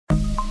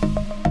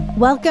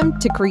Welcome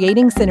to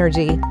Creating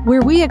Synergy,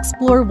 where we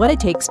explore what it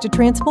takes to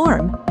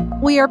transform.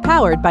 We are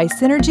powered by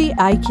Synergy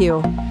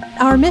IQ.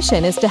 Our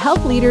mission is to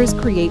help leaders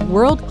create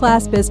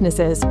world-class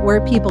businesses where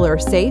people are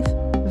safe,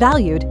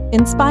 valued,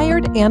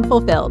 inspired, and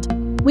fulfilled.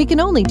 We can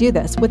only do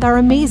this with our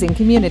amazing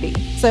community.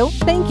 So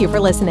thank you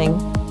for listening.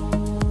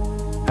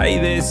 Hey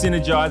there,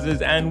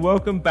 Synergizers, and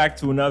welcome back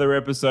to another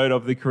episode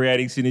of the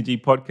Creating Synergy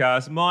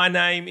podcast. My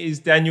name is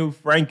Daniel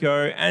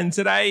Franco, and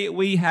today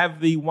we have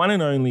the one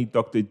and only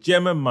Dr.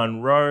 Gemma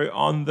Munro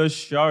on the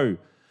show.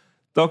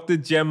 Dr.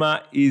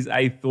 Gemma is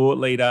a thought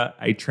leader,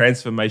 a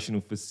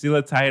transformational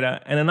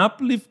facilitator, and an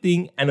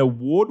uplifting and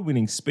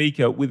award-winning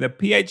speaker with a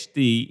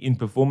PhD in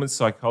performance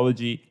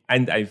psychology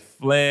and a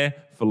flair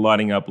for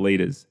lighting up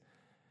leaders.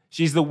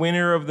 She's the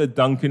winner of the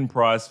Duncan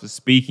Prize for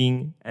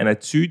Speaking and a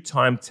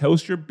two-time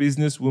Telstra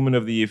Businesswoman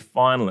of the Year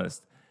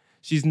finalist.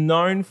 She's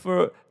known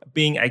for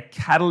being a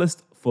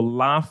catalyst for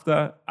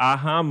laughter,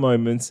 aha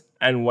moments,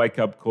 and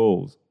wake-up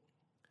calls.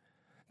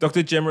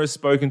 Dr. Gemma has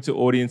spoken to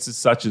audiences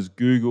such as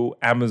Google,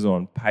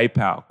 Amazon,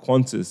 PayPal,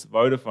 Qantas,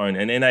 Vodafone,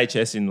 and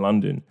NHS in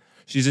London.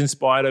 She's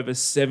inspired over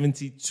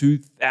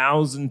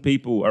 72,000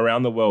 people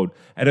around the world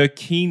at her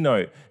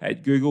keynote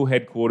at Google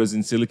headquarters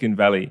in Silicon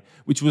Valley,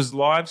 which was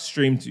live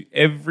streamed to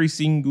every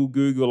single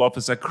Google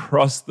office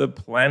across the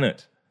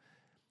planet.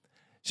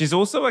 She's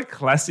also a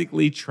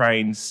classically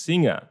trained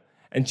singer,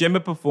 and Gemma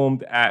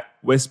performed at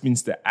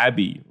Westminster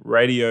Abbey,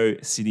 Radio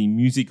City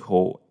Music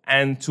Hall,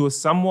 and to a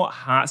somewhat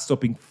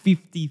heart-stopping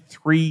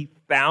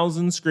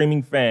 53,000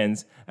 screaming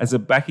fans as a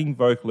backing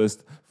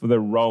vocalist for the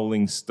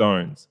Rolling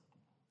Stones.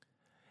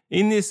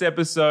 In this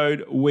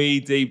episode, we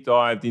deep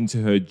dived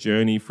into her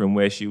journey from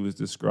where she was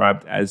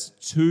described as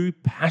too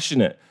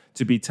passionate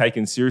to be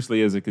taken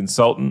seriously as a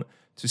consultant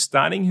to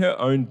starting her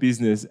own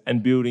business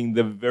and building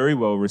the very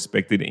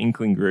well-respected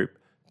Inkling Group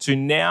to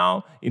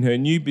now in her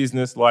new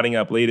business, Lighting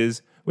Up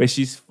Leaders, where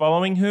she's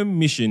following her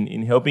mission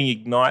in helping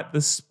ignite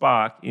the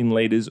spark in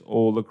leaders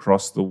all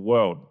across the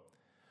world.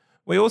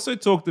 We also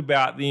talked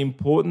about the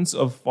importance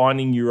of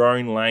finding your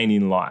own lane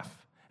in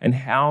life and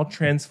how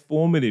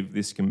transformative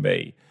this can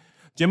be.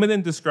 Gemma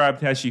then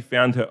described how she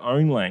found her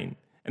own lane,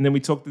 and then we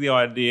talked to the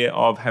idea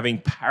of having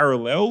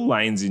parallel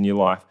lanes in your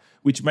life,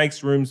 which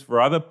makes rooms for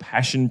other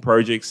passion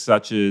projects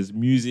such as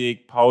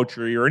music,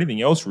 poetry, or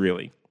anything else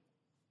really.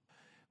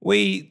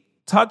 We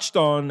touched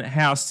on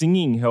how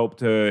singing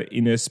helped her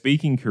in her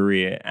speaking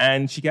career,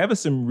 and she gave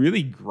us some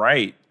really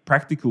great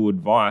practical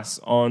advice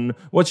on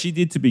what she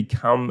did to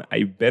become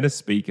a better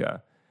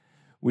speaker.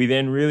 We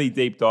then really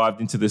deep dived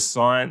into the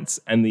science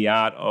and the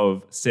art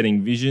of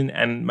setting vision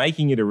and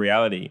making it a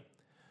reality.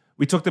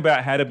 We talked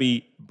about how to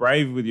be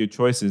brave with your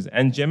choices,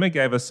 and Gemma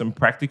gave us some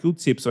practical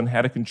tips on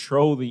how to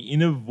control the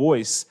inner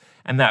voice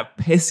and that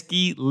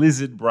pesky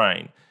lizard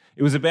brain.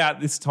 It was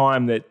about this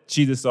time that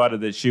she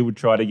decided that she would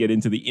try to get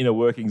into the inner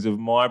workings of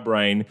my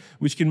brain,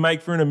 which can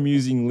make for an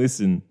amusing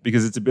listen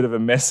because it's a bit of a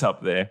mess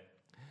up there.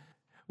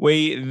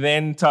 We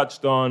then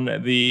touched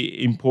on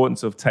the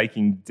importance of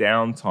taking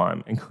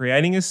downtime and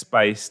creating a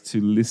space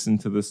to listen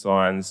to the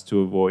signs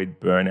to avoid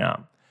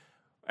burnout.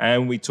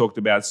 And we talked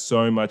about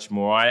so much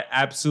more. I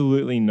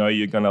absolutely know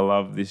you're going to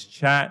love this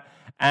chat.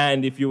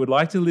 And if you would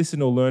like to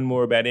listen or learn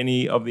more about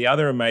any of the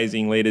other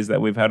amazing leaders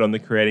that we've had on the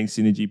Creating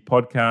Synergy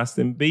podcast,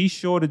 then be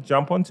sure to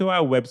jump onto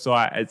our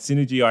website at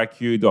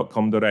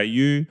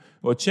synergyiq.com.au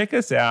or check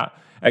us out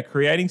at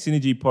Creating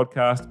Synergy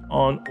Podcast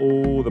on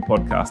all the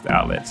podcast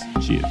outlets.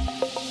 Cheers.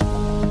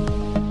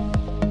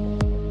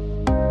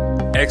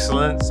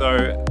 Excellent.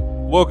 So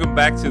welcome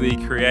back to the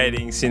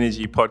Creating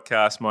Synergy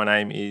podcast. My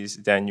name is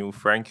Daniel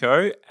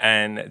Franco,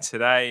 and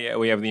today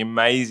we have the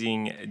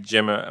amazing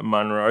Gemma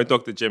Munro,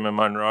 Dr. Gemma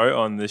Munro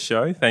on the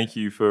show. Thank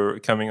you for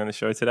coming on the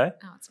show today.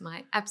 Oh, it's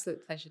my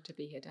absolute pleasure to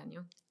be here,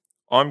 Daniel.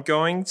 I'm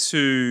going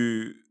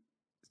to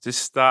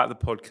just start the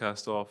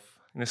podcast off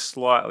in a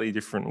slightly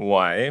different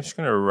way. I'm just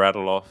going to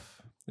rattle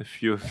off a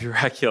few of your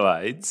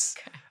accolades.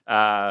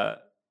 Okay.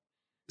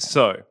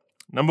 So,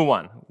 number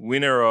one,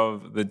 winner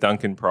of the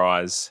Duncan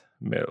Prize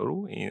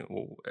medal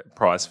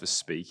prize for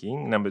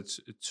speaking. Number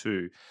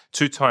two,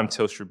 two-time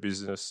Telstra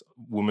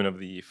Businesswoman of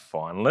the Year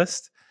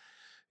finalist.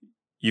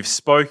 You've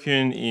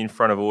spoken in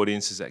front of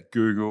audiences at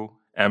Google,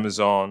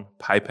 Amazon,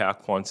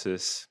 PayPal,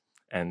 Qantas,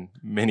 and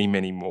many,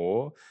 many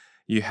more.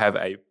 You have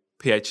a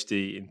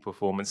PhD in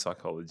performance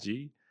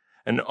psychology,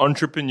 an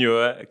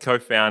entrepreneur, a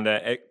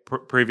co-founder,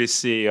 previous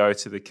CEO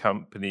to the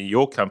company,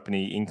 your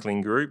company, Inkling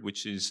Group,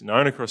 which is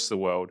known across the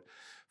world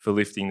for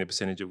lifting the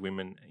percentage of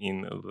women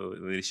in the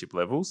leadership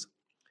levels.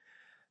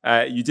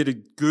 You did a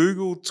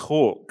Google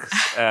talk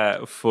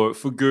for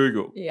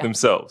Google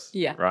themselves,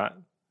 right?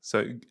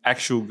 So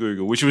actual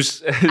Google, which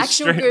was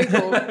actual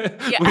Google,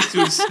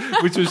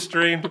 which was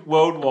streamed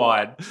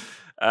worldwide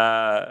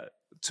to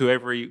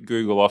every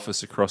Google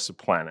office across the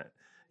planet.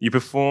 You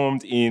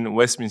performed in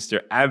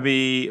Westminster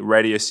Abbey,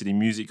 Radio City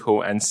Music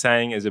Hall, and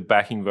sang as a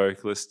backing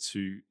vocalist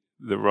to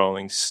the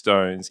Rolling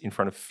Stones in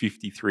front of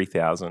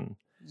 53,000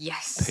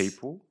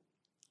 people.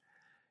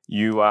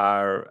 You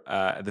are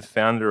the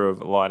founder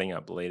of Lighting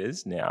Up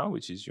Leaders now,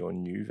 which is your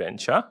new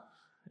venture.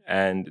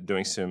 and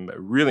doing some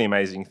really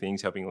amazing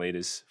things, helping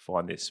leaders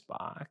find their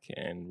spark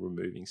and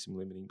removing some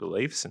limiting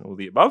beliefs and all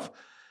the above.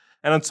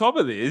 And on top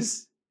of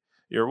this,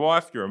 you're a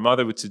wife, you're a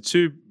mother with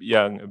two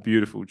young,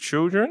 beautiful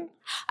children.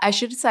 I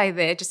should say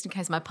there, just in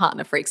case my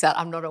partner freaks out,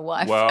 I'm not a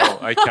wife. Well,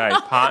 okay,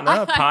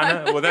 partner.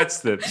 Well, it's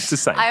the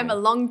same. I am a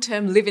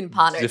long-term live-in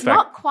partner. It's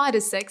not quite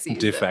as sexy.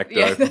 De facto.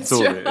 Yeah, that's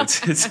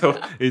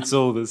it's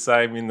all the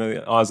same in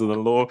the eyes of the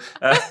law.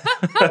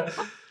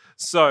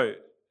 So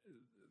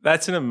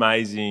that's an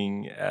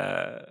amazing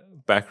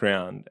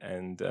background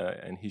and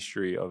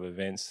history of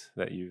events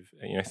that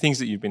things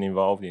that you've been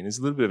involved in. There's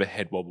a little bit of a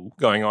head wobble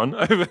going on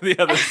over the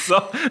other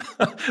side.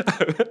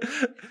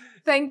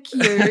 Thank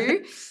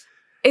you.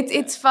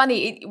 It's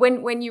funny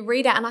when you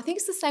read out, and I think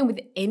it's the same with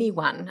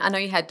anyone. I know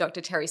you had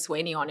Dr. Terry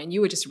Sweeney on, and you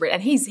were just and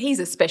he's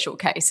a special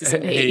case,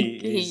 isn't he?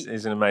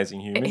 He's an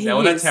amazing human.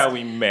 That's how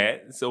we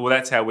met.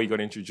 That's how we got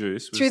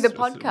introduced through the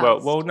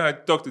podcast. Well, no,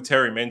 Dr.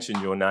 Terry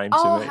mentioned your name to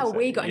me. Oh, how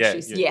we got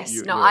introduced. Yes.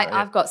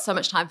 I've got so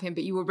much time for him,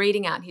 but you were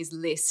reading out his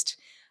list,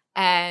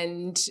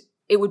 and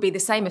it would be the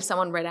same if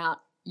someone read out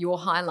your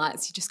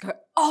highlights. You just go,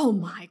 oh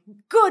my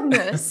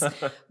goodness.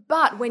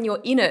 But when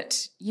you're in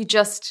it, you're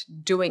just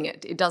doing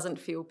it. It doesn't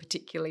feel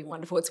particularly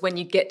wonderful. It's when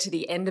you get to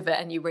the end of it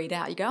and you read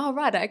out, you go, oh,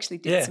 right, I actually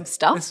did some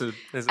stuff.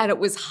 And it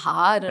was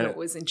hard and it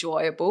was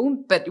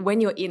enjoyable. But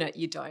when you're in it,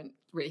 you don't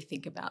really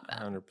think about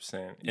that.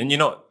 100%. And you're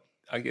not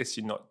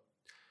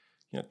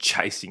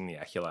chasing the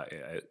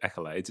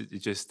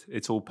accolades.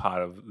 It's all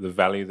part of the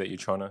value that you're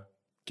trying to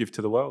give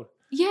to the world.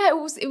 Yeah,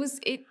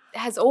 it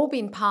has all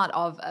been part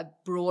of a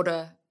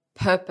broader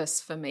purpose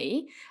for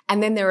me.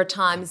 And then there are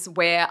times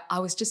where I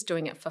was just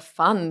doing it for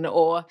fun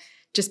or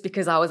just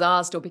because I was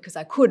asked or because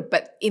I could.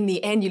 But in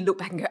the end, you look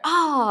back and go,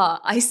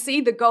 I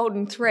see the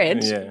golden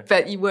thread,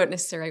 but you weren't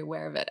necessarily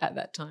aware of it at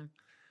that time.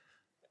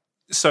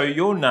 So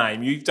your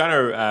name, you've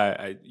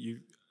done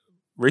you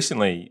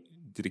recently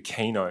did a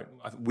keynote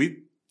with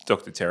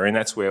Dr. Terry, and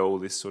that's where all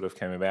this sort of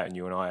came about, and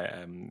you and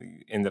I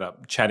ended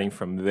up chatting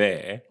from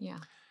there. Yeah.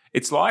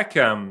 It's like,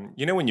 when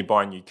you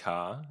buy a new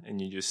car and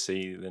you just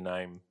see the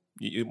name.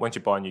 Once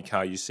you buy a new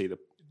car, you see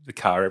the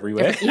car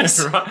everywhere.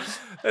 Yes. Right?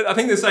 I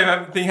think the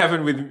same thing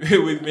happened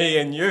with me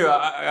and you.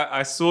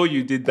 I saw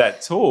you did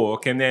that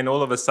talk, and then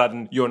all of a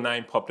sudden your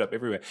name popped up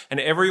everywhere. And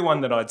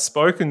everyone that I'd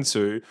spoken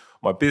to,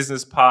 my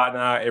business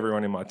partner,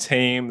 everyone in my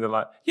team, they're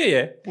like,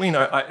 yeah, we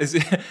know.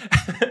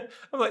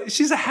 I'm like,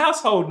 she's a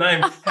household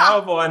name.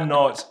 How have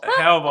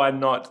I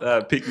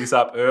not picked this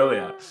up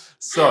earlier?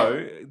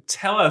 So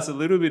tell us a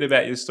little bit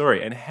about your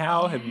story and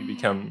how have you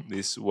become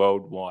this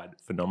worldwide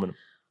phenomenon?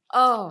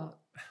 Oh,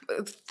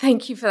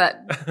 thank you for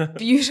that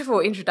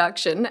beautiful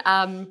introduction.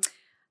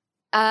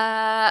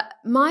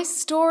 My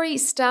story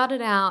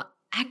started out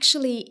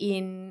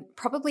actually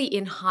probably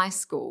in high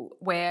school,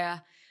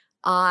 where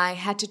I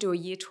had to do a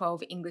Year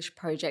 12 English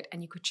project,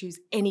 and you could choose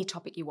any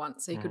topic you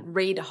want. So you could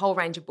read a whole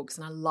range of books,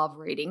 and I love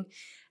reading.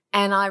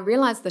 And I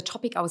realized the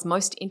topic I was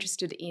most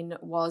interested in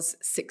was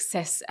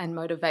success and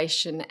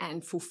motivation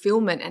and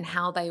fulfillment and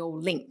how they all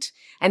linked.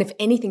 And if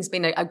anything's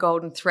been a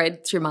golden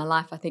thread through my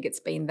life, I think it's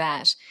been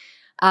that.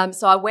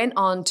 So I went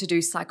on to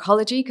do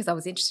psychology because I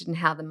was interested in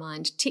how the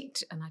mind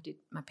ticked, and I did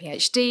my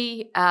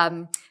PhD.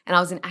 And I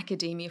was in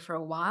academia for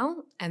a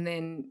while, and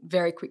then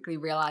very quickly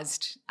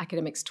realized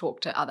academics talk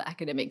to other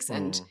academics.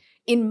 And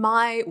in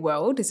my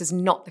world, this is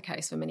not the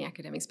case for many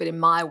academics, but in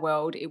my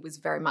world, it was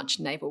very much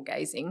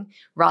navel-gazing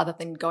rather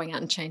than going out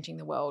and changing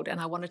the world.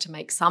 And I wanted to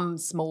make some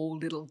small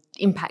little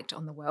impact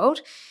on the world.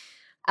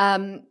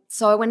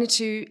 So I went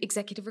into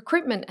executive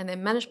recruitment and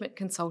then management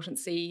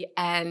consultancy,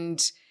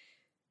 and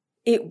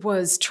it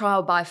was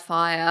trial by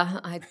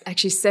fire. I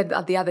actually said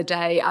the other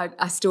day,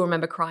 I still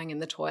remember crying in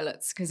the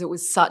toilets because it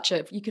was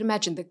you can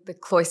imagine the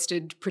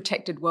cloistered,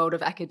 protected world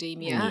of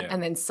academia,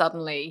 and then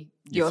suddenly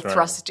you're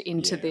thrust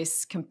into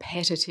this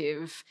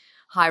competitive,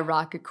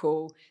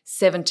 hierarchical,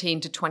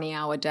 17 to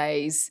 20-hour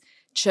days,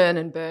 churn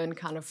and burn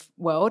kind of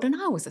world. And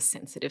I was a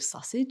sensitive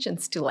sausage and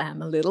still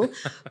am a little.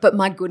 But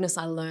my goodness,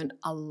 I learned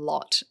a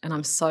lot, and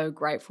I'm so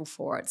grateful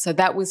for it. So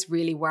that was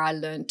really where I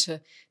learned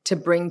to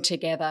bring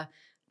together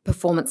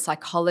performance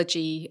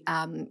psychology,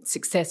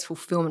 success,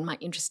 fulfillment, my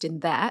interest in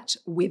that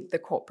with the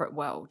corporate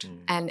world,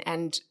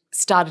 and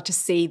started to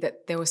see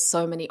that there were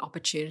so many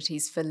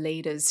opportunities for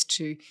leaders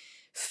to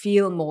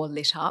feel more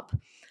lit up.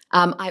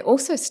 I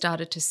also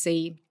started to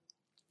see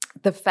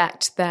the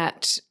fact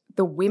that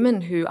the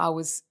women who I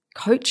was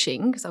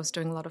coaching, because I was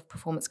doing a lot of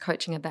performance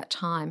coaching at that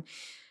time,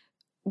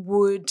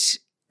 would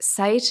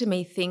say to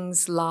me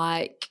things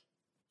like,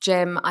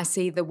 Gem, I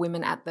see the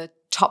women at the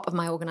top of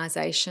my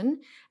organisation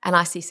and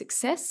I see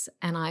success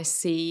and I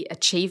see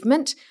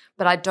achievement,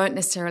 but I don't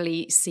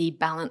necessarily see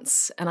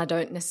balance and I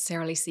don't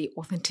necessarily see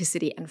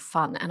authenticity and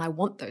fun, and I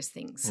want those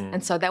things.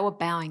 And so they were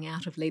bowing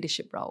out of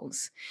leadership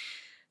roles.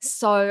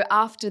 So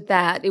after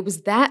that, it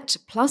was that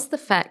plus the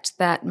fact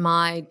that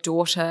my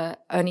daughter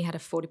only had a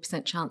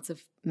 40% chance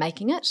of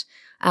making it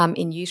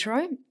in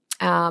utero,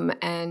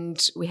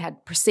 and we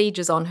had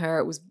procedures on her.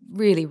 It was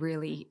really,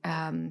 really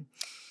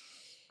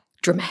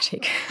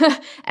dramatic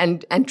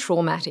and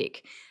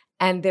traumatic.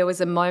 And there was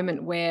a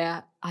moment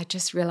where I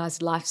just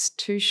realized life's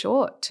too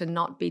short to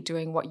not be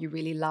doing what you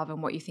really love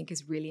and what you think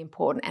is really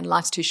important. And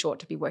life's too short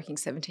to be working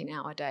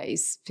 17-hour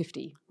days,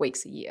 50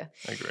 weeks a year.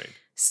 Agreed.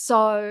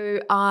 So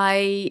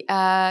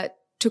I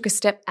took a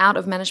step out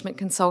of management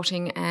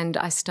consulting and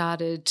I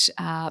started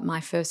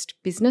my first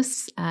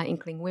business,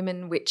 Inkling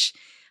Women, which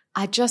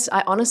I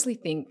honestly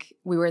think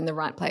we were in the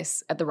right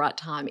place at the right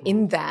time,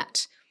 in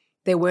that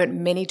there weren't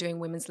many doing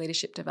women's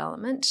leadership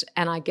development.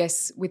 And I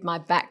guess with my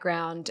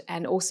background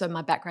and also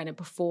my background in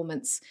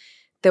performance,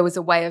 there was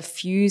a way of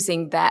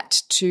fusing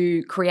that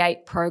to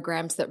create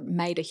programs that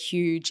made a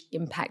huge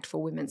impact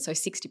for women. So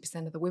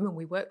 60% of the women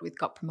we worked with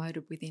got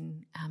promoted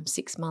within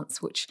 6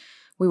 months, which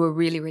we were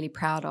really, really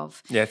proud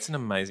of. Yeah, it's an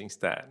amazing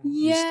stat.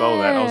 Yeah. You stole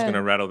that. I was going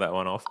to rattle that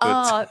one off.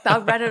 But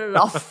I'll rattle it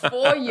off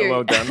for you.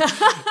 Well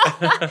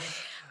done.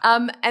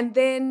 And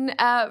then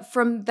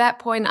from that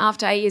point,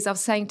 after 8 years, I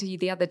was saying to you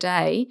the other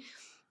day,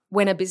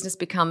 when a business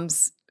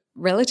becomes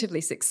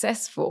relatively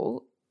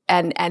successful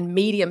and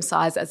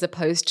medium-sized as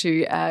opposed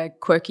to a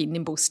quirky,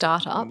 nimble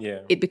startup,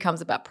 it becomes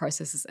about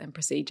processes and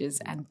procedures,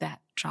 and that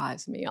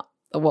drives me up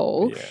the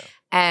wall. Yeah.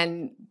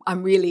 And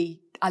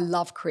I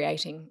love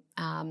creating.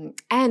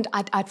 And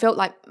I felt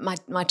like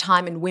my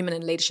time in women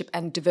and leadership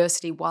and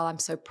diversity, while I'm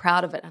so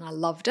proud of it and I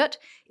loved it,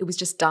 it was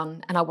just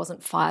done and I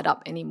wasn't fired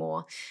up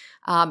anymore.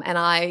 And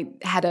I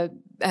had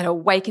an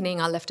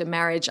awakening. I left a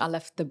marriage. I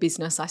left the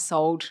business. I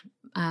sold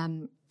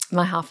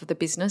my half of the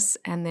business,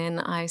 and then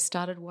I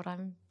started what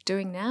I'm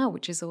doing now,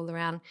 which is all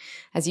around,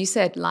 as you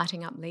said,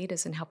 lighting up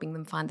leaders and helping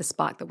them find the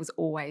spark that was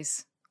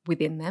always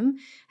within them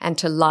and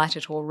to light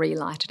it or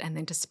relight it and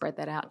then to spread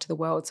that out to the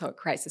world so it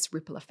creates this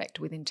ripple effect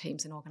within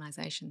teams and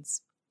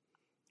organisations.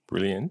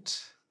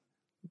 Brilliant.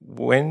 I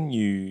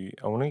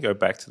want to go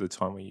back to the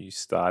time when you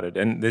started,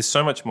 and there's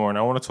so much more, and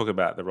I want to talk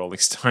about the Rolling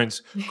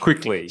Stones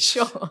quickly.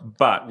 Sure.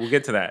 But we'll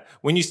get to that.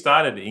 When you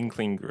started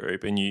Inkling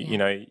Group and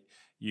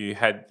you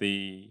had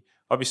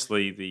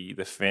obviously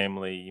the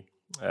family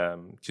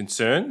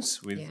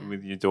concerns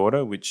with your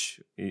daughter, which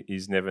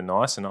is never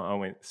nice, and I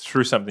went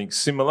through something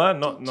similar,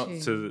 not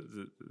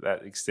to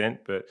that extent,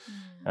 but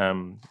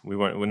we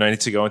no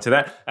need to go into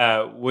that.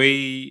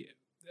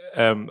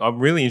 I'm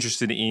really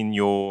interested in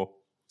your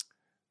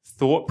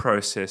thought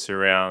process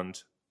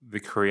around the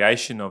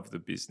creation of the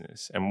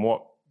business and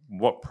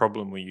what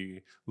problem were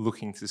you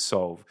looking to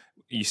solve?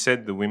 You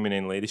said the women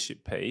in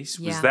leadership piece.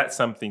 Yeah. Was that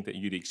something that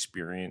you'd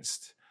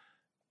experienced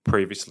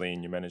previously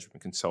in your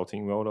management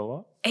consulting world a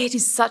lot? It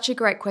is such a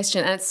great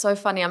question, and it's so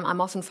funny. I'm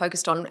often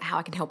focused on how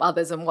I can help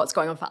others and what's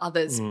going on for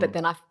others, but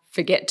then I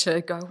forget to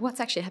go, what's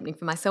actually happening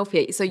for myself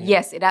here? So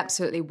yes, it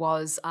absolutely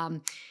was.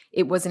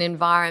 It was an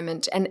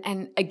environment,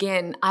 and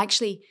again,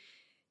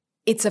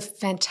 it's a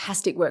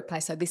fantastic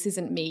workplace. So this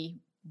isn't me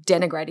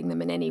denigrating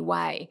them in any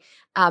way,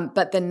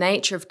 but the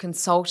nature of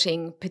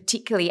consulting,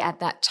 particularly at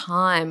that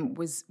time,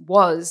 was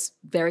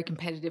very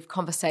competitive.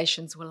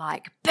 Conversations were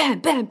like bam,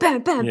 bam,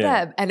 bam, bam,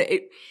 bam, and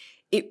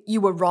you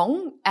were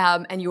wrong,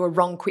 and you were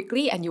wrong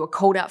quickly, and you were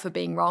called out for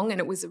being wrong, and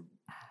it was a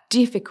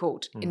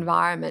difficult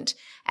environment.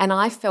 And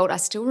I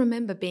still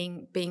remember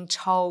being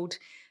told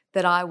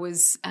that I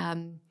was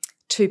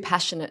too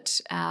passionate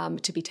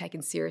to be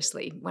taken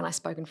seriously when I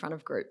spoke in front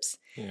of groups.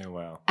 Yeah,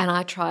 wow. And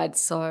I tried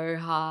so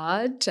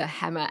hard to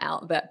hammer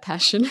out that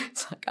passion.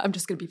 It's like, I'm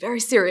just going to be very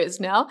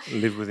serious now.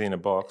 Live within a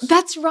box.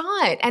 That's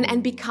right.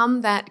 And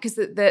become that, because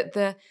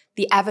the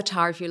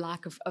avatar, if you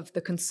like, of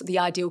the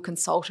ideal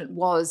consultant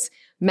was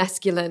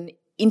masculine,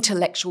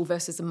 intellectual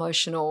versus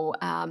emotional,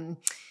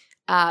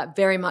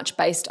 very much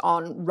based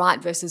on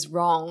right versus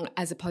wrong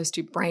as opposed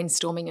to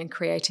brainstorming and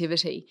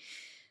creativity.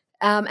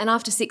 And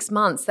after 6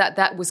 months,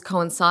 that was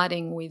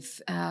coinciding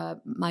with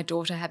my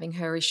daughter having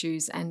her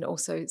issues, and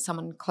also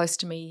someone close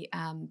to me,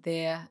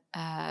 their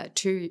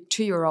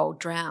two-year-old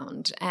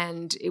drowned.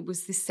 And it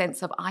was this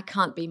sense of, I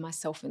can't be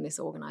myself in this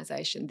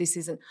organisation.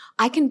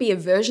 I can be a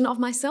version of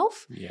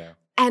myself. Yeah.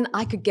 And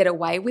I could get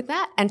away with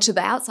that. And to the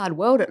outside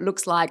world, it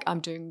looks like I'm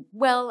doing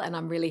well and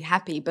I'm really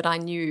happy. But I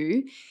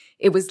knew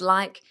it was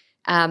like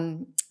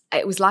I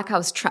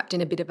was trapped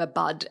in a bit of a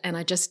bud, and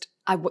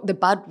the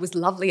bud was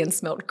lovely and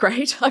smelled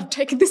great. I've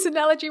taken this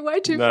analogy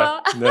way too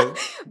far. No.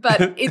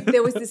 But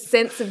there was this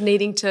sense of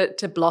needing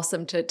to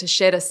blossom, to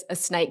shed a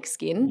snake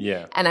skin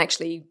and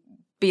actually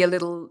be a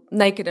little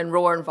naked and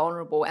raw and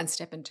vulnerable and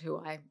step into who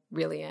I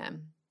really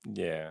am.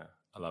 Yeah,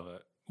 I love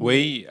it.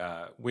 We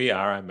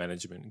are a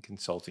management and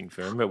consulting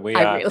firm, but we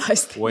are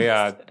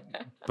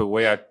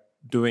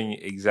doing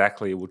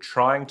exactly, we're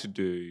trying to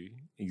do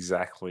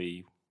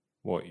exactly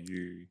what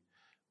you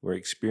were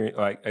experiencing,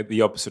 like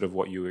the opposite of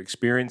what you were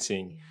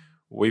experiencing. Yeah.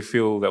 We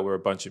feel that we're a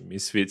bunch of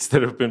misfits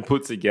that have been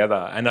put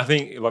together, and I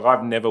think, like,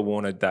 I've never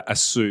worn a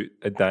suit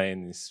a day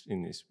in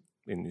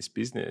this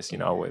business. You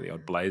know, I wear the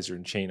odd blazer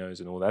and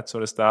chinos and all that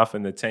sort of stuff.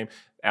 And the team,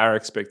 our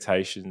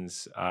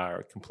expectations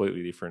are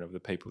completely different of the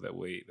people that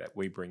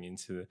we bring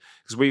into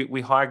because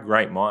we hire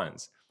great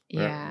minds.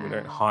 Yeah. We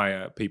don't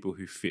hire people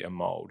who fit a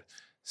mold.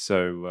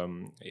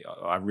 So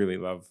I really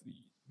love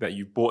that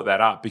you brought that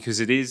up, because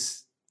it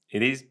is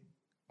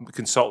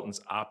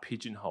consultants are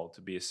pigeonholed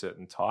to be a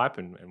certain type,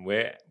 and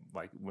we're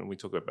like, when we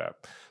talk about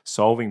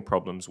solving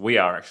problems, we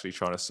are actually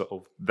trying to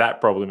solve that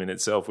problem in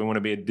itself. We want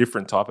to be a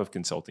different type of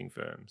consulting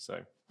firm.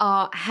 So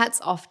hats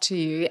off to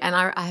you. And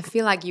I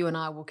feel like you and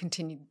I will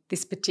continue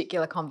this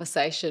particular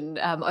conversation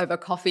over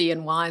coffee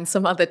and wine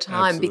some other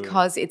time. Absolutely.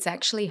 Because it's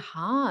actually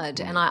hard.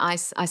 And I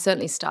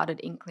certainly started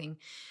Inkling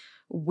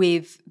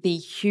with the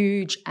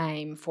huge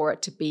aim for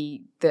it to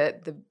be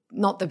the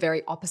not the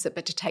very opposite,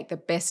 but to take the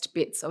best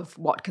bits of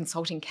what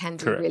consulting can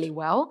do Correct. really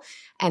well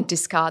and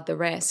discard the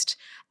rest.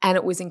 And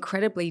it was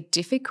incredibly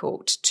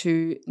difficult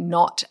to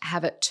not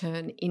have it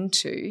turn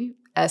into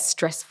a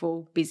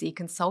stressful, busy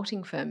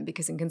consulting firm,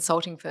 because in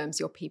consulting firms,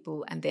 your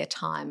people and their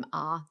time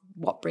are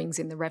what brings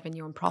in the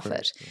revenue and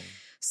profit. Correct, yeah.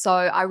 So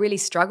I really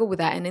struggled with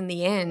that. And in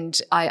the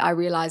end, I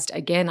realized,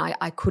 again,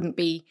 I couldn't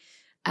be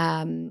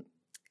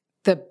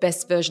the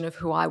best version of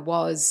who I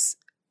was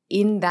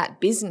in that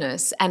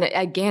business. And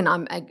again,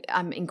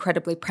 I'm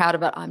incredibly proud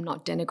of it. I'm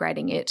not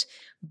denigrating it,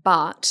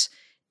 but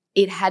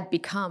it had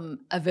become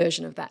a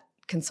version of that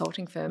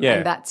consulting firm. Yeah.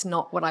 And that's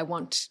not what I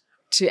want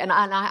to. And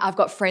I've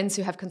got friends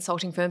who have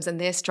consulting firms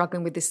and they're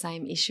struggling with the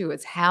same issue.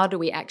 It's how do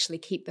we actually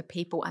keep the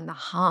people and the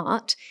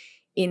heart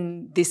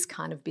in this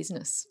kind of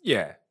business?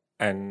 Yeah.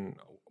 And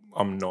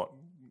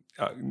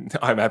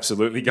I'm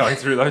absolutely going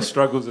through those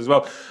struggles as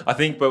well. I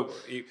think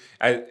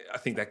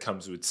that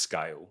comes with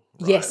scale.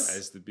 Right? Yes.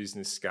 As the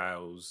business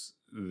scales,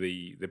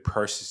 the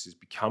processes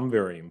become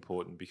very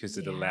important, because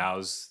it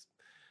allows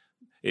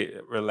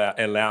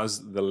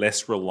the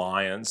less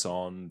reliance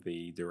on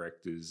the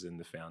directors and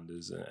the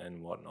founders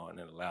and whatnot, and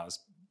it allows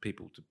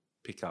people to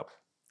pick up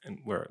and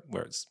where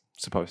it's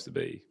supposed to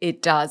be.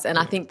 It does. And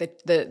I think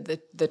that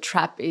the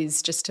trap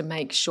is just to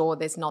make sure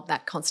there's not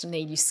that constant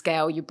need. You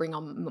scale, you bring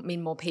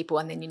in more people,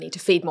 and then you need to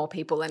feed more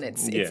people, and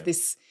it's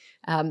this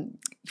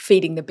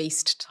feeding the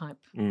beast type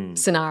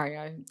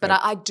scenario. But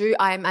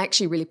I am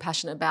actually really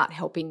passionate about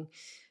helping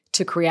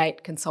to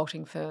create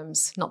consulting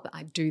firms. Not that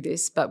I do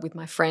this, but with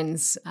my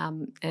friends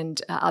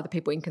and other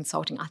people in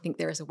consulting, I think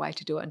there is a way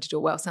to do it and to do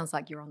it well. Sounds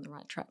like you're on the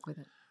right track with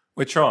it.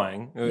 We're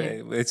trying.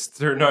 Yeah. It's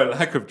through no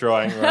lack of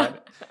trying,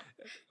 right?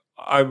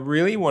 I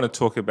really want to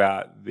talk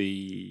about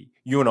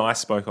you and I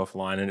spoke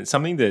offline, and it's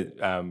something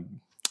that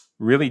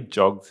really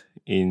jogged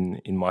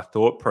in my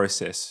thought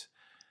process.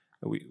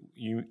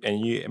 You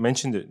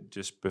mentioned it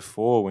just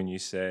before when you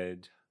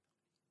said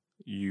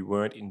you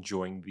weren't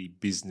enjoying the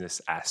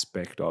business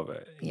aspect of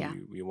it. Yeah.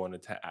 You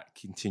wanted to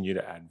continue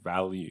to add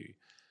value.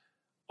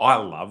 I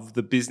love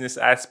the business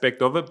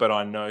aspect of it, but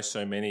I know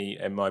so many,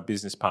 and my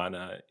business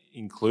partner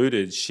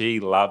included, she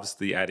loves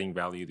the adding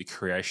value, the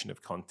creation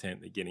of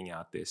content, the getting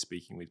out there,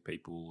 speaking with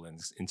people and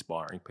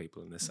inspiring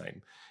people in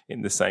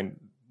the same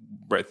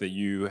breath that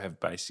you have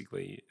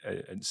basically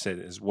said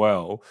as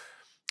well.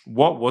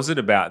 What was it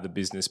about the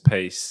business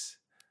piece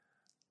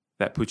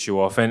that put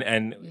you off?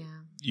 And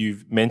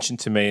you've mentioned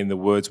to me in the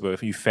words where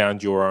you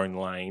found your own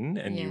lane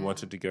and you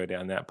wanted to go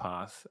down that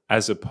path,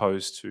 as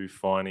opposed to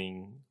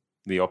finding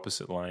the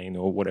opposite lane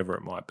or whatever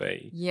it might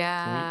be.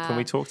 Yeah. Can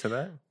we talk to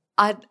that?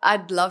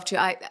 I'd love to.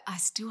 I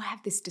still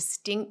have this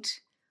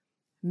distinct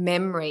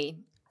memory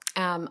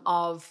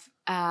of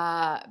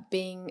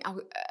being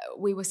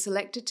we were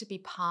selected to be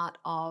part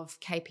of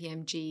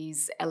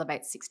KPMG's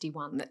Elevate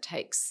 61 that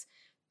takes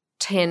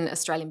 10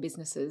 Australian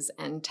businesses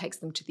and takes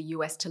them to the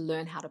US to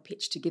learn how to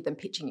pitch, to give them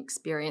pitching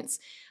experience,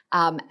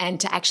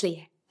 and to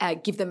actually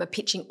give them a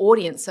pitching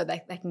audience so they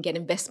can get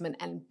investment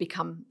and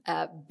become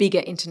bigger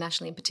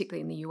internationally, and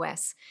particularly in the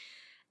US.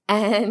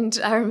 And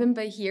I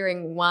remember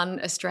hearing one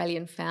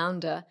Australian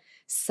founder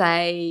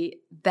say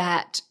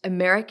that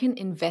American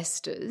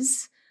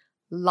investors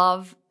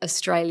love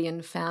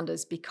Australian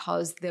founders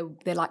because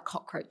they're like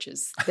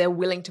cockroaches. They're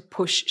willing to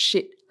push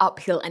shit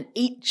uphill and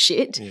eat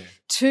shit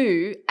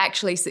to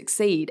actually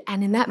succeed.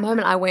 And in that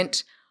moment I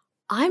went,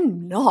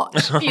 I'm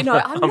not,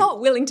 I'm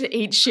not willing to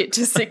eat shit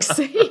to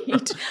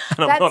succeed.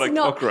 And I'm not a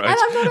cockroach. And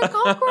I'm not a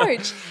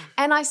cockroach.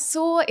 And I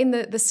saw in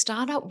the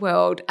startup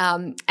world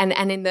and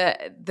in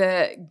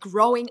the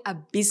growing a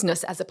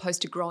business as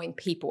opposed to growing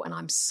people, and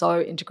I'm so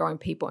into growing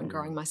people and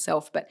growing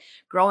myself, but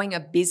growing a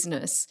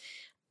business,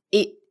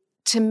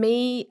 to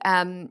me,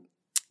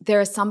 there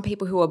are some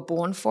people who are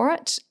born for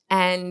it,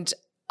 and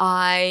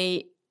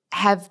I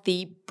have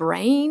the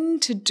brain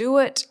to do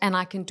it and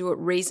I can do it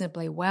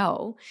reasonably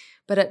well,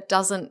 but it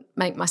doesn't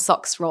make my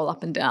socks roll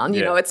up and down.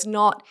 You know, it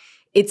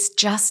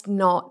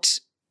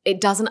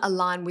doesn't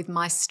align with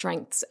my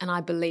strengths and I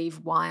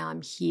believe why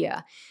I'm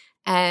here.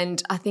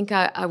 And I think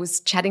I was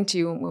chatting to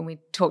you when we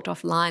talked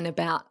offline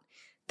about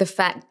the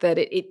fact that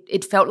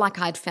it felt like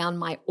I'd found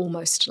my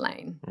almost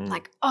lane.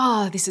 Like,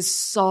 this is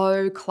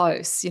so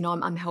close.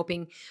 I'm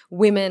helping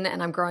women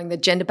and I'm growing the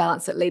gender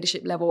balance at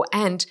leadership level,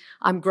 and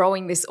I'm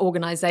growing this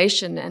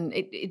organization, and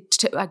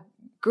I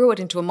grew it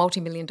into a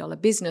multi-million-dollar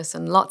business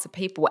and lots of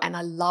people, and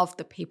I love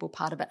the people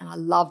part of it and I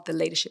love the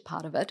leadership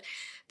part of it.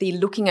 The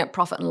looking at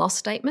profit and loss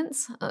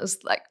statements, I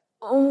was like,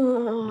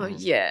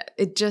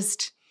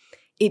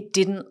 it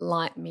didn't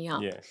light me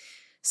up. Yeah.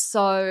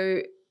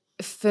 So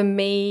for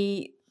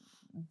me,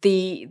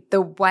 the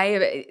way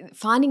of it,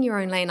 finding your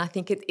own lane, I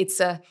think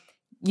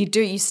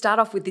you start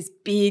off with this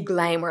big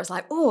lane where it's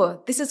like,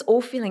 oh, this is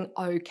all feeling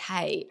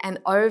okay. And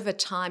over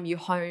time you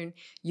hone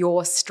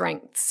your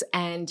strengths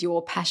and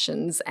your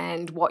passions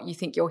and what you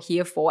think you're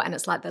here for. And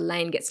it's like the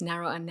lane gets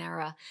narrower and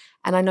narrower.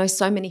 And I know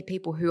so many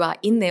people who are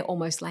in their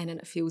almost lane and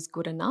it feels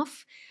good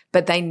enough,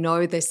 but they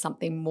know there's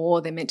something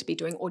more they're meant to be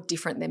doing or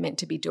different they're meant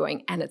to be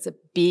doing. And it's a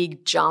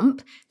big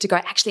jump to go,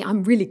 actually,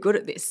 I'm really good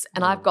at this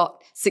and I've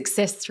got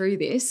success through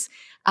this.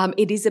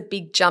 It is a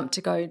big jump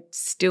to go,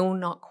 still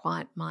not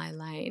quite my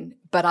lane.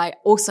 But I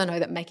also know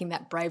that making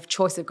that brave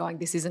choice of going,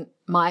 this isn't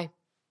my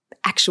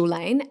actual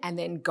lane, and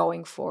then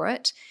going for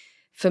it,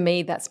 for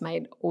me, that's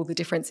made all the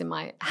difference in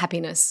my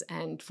happiness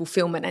and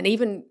fulfillment. And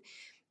even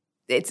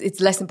it's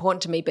less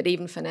important to me, but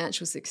even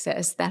financial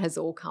success, that has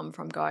all come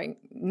from going,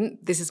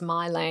 this is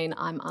my lane.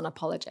 I'm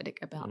unapologetic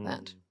about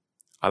that.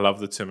 I love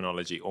the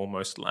terminology,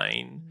 almost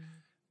lane.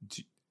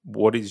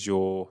 What is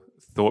your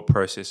thought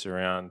process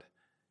around,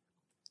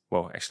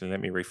 well, actually, let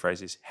me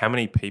rephrase this. How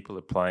many people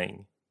are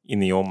playing in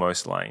the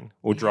almost lane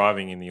or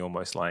driving in the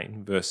almost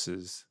lane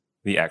versus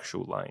the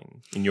actual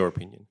lane, in your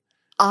opinion?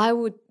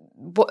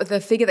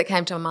 The figure that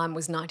came to my mind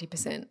was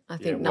 90%. I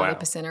think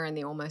 90% are in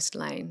the almost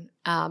lane.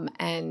 I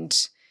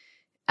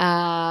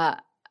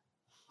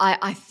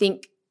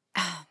think,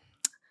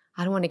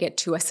 I don't want to get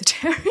too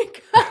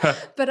esoteric,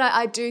 but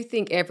I do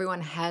think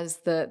everyone has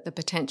the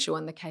potential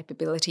and the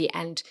capability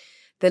and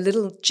the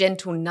little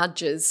gentle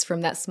nudges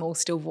from that small,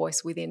 still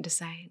voice within to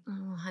say,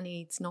 oh,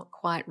 honey, it's not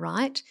quite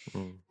right.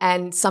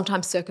 And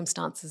sometimes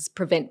circumstances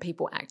prevent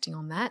people acting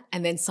on that.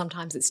 And then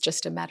sometimes it's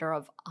just a matter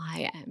of,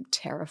 I am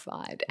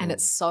terrified. And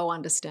it's so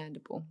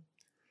understandable.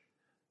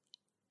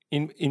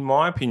 In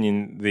my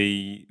opinion,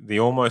 the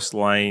almost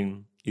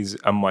lane is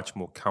a much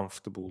more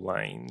comfortable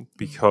lane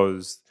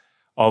because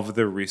of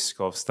the risk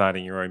of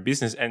starting your own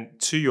business. And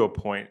to your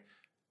point,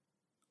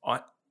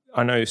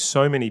 I know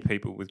so many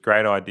people with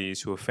great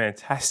ideas who are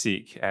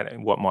fantastic at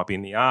what might be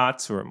in the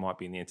arts or it might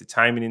be in the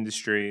entertainment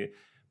industry,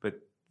 but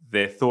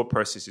their thought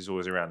process is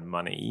always around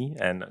money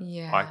and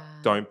I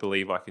don't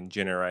believe I can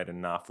generate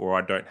enough, or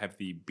I don't have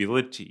the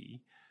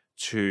ability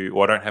to,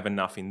 or I don't have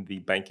enough in the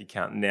bank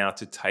account now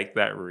to take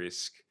that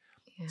risk.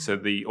 Yeah. So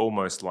the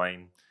almost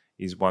lane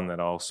is one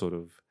that I'll sort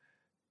of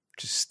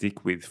just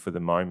stick with for the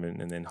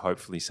moment, and then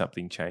hopefully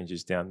something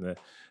changes down.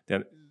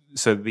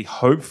 So the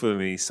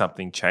hopefully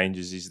something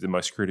changes is the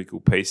most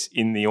critical piece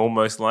in the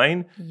almost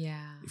lane.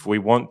 Yeah. If we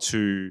want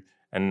to,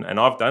 and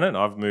I've done it,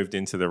 I've moved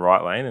into the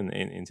right lane and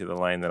into the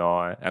lane that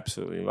I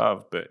absolutely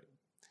love. But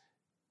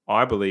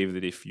I believe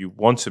that if you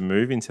want to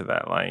move into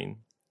that lane,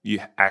 you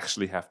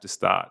actually have to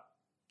start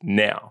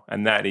now.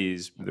 And that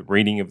is the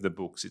reading of the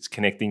books. It's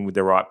connecting with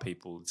the right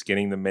people. It's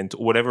getting the mentor,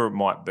 whatever it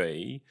might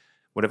be,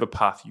 whatever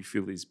path you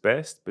feel is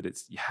best. But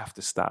you have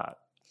to start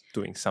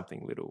doing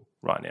something little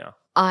right now.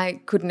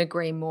 I couldn't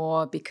agree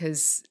more,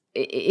 because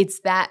it's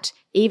that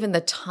even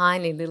the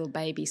tiny little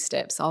baby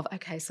steps of,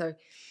 okay, so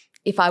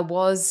if I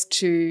was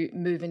to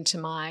move into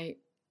my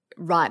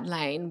right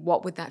lane,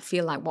 what would that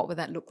feel like? What would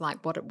that look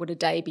like? What would a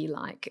day be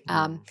like?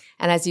 And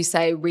as you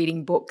say,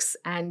 reading books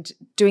and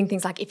doing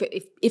things like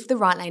if the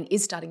right lane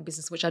is starting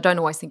business, which I don't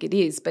always think it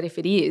is, but if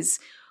it is,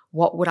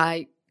 what would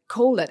I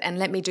call it? And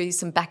let me do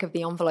some back of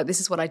the envelope. This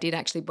is what I did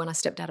actually when I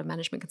stepped out of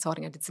management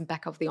consulting. I did some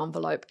back of the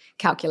envelope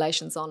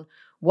calculations on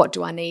what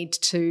do I need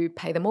to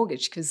pay the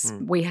mortgage, because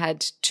we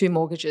had 2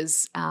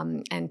 mortgages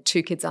and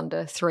 2 kids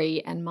under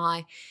 3, and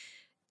my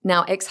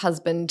now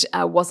ex-husband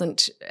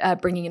wasn't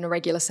bringing in a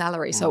regular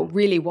salary. So it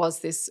really was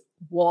this,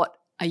 what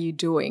are you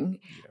doing?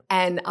 Yep.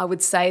 And I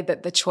would say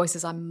that the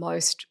choices I'm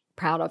most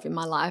proud of in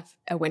my life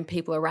are when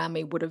people around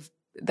me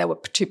they were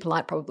too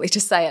polite probably to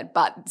say it,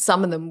 but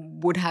some of them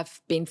would have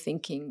been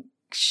thinking,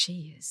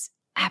 she is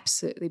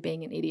absolutely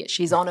being an idiot.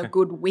 She's on a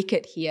good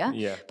wicket here,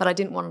 but I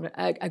didn't want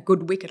a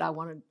good wicket. I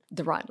wanted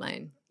the right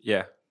lane.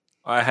 Yeah.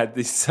 I had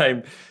the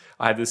same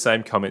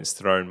comments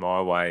thrown my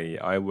way.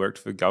 I worked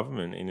for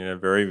government in a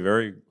very,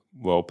 very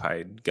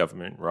well-paid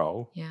government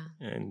role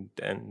and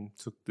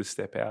took the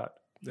step out.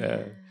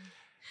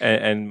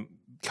 And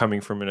coming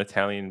from an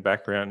Italian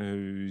background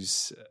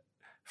whose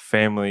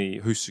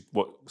family,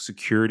 what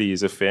security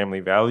is a family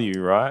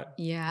value, right?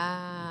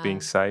 Yeah.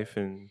 Being safe.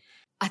 And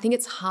I think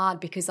it's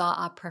hard because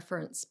our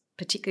preference,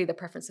 particularly the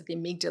preference of the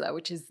amygdala,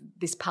 which is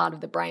this part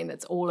of the brain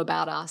that's all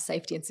about our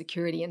safety and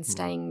security and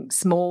staying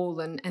small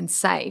and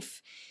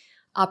safe,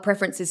 our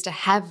preference is to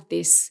have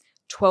this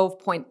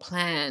 12-point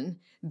plan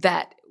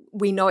that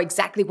we know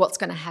exactly what's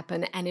going to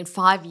happen, and in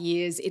 5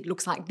 years it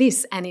looks like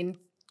this, and in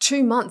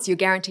 2 months you're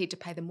guaranteed to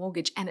pay the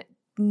mortgage, and it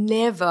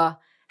never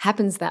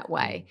happens that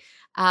way.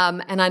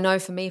 And I know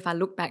for me, if I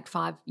look back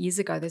 5 years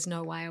ago, there's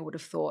no way I would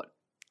have thought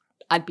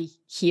I'd be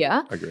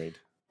here. Agreed.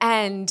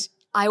 And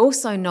I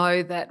also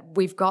know that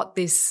we've got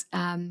this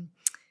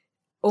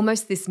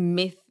almost this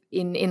myth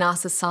in our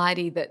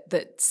society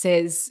that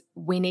says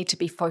we need to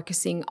be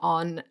focusing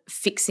on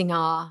fixing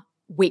our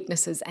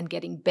weaknesses and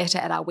getting better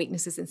at our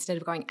weaknesses instead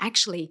of going,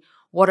 actually,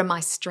 what are my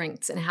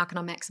strengths and how can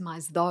I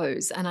maximize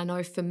those? And I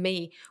know for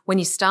me, I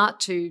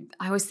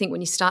always think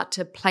when you start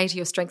to play to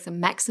your strengths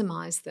and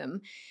maximize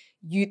them,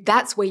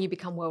 that's where you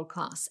become world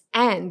class,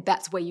 and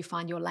that's where you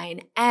find your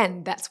lane,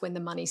 and that's when the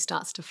money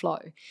starts to flow.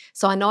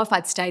 So I know if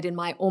I'd stayed in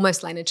my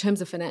almost lane in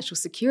terms of financial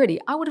security,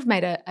 I would have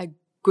made a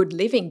good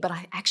living, but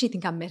I actually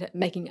think I'm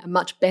making a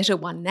much better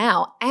one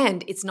now,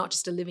 and it's not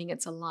just a living,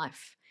 it's a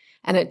life,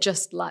 and it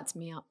just lights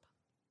me up.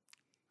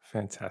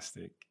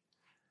 Fantastic.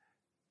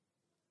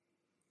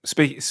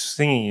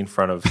 Singing in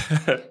front of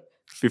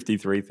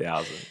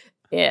 53,000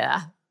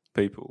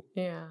 people.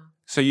 Yeah.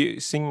 So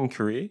you singing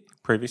career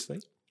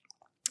previously?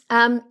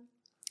 I'm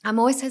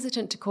always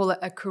hesitant to call it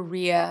a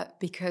career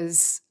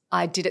because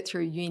I did it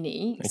through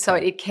uni. Okay. So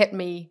it kept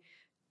me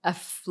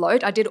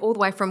afloat. I did all the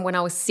way from when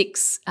I was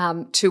 6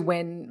 to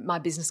when my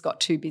business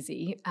got too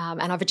busy.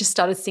 And I've just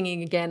started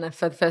singing again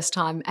for the first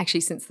time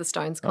actually since the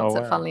Stones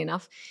concert, funnily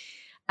enough.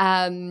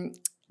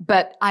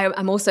 But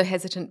I'm also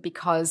hesitant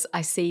because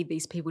I see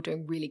these people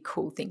doing really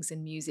cool things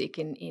in music,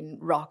 in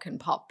rock and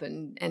pop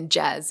and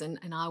jazz, and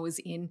I was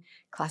in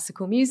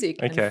classical music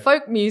and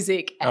folk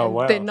music,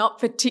 and they're not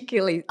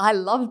particularly – I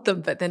loved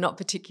them, but they're not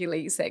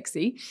particularly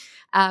sexy.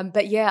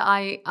 But yeah,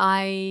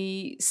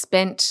 I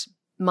spent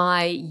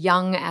my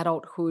young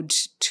adulthood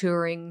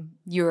touring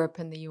Europe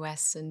and the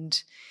US,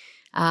 and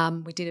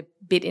we did a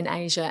bit in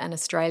Asia and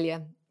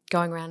Australia,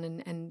 going around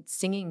and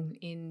singing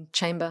in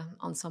chamber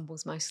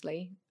ensembles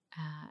mostly.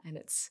 And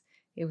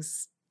it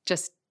was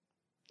just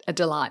a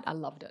delight. I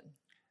loved it.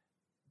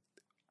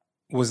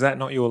 Was that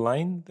not your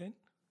lane then?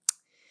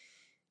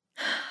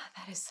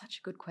 That is such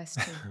a good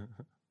question.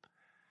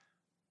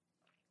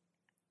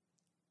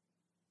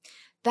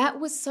 That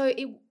was so.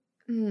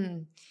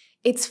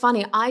 It's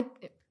funny.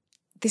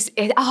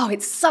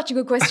 It's such a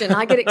good question.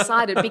 I get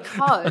excited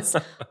because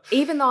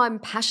even though I'm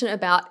passionate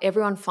about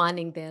everyone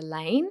finding their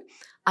lane,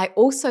 I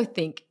also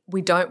think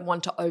we don't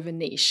want to over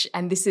niche,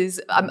 and this is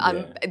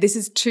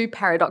two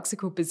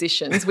paradoxical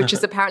positions, which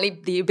is apparently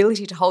the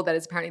ability to hold that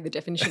is apparently the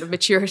definition of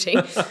maturity.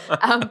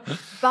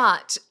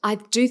 But I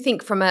do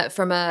think from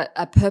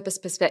a purpose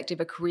perspective,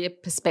 a career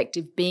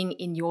perspective, being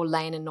in your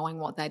lane and knowing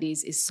what that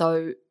is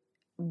so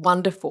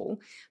wonderful.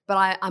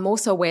 But I'm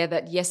also aware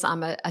that, yes,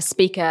 I'm a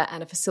speaker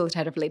and a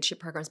facilitator of leadership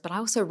programs, but I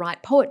also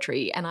write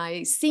poetry and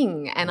I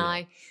sing and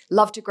I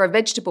love to grow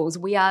vegetables.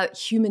 We are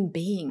human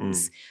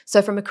beings.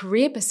 So from a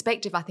career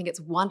perspective, I think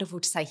it's wonderful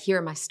to say, here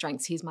are my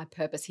strengths, here's my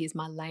purpose, here's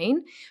my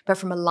lane. But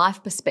from a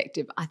life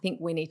perspective, I think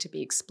we need to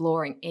be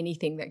exploring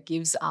anything that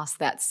gives us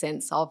that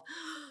sense of,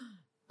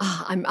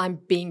 I'm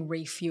being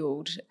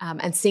refueled.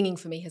 And singing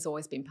for me has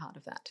always been part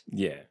of that.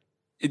 Yeah.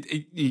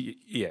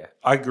 I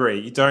agree.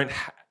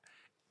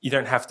 You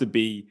don't have to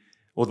be,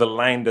 or the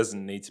lane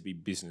doesn't need to be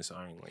business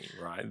only,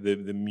 right?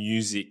 The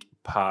music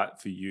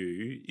part for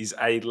you is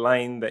a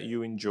lane that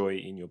you enjoy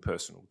in your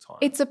personal time.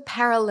 It's a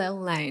parallel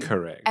lane.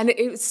 Correct. And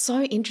it was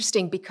so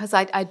interesting because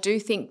I do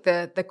think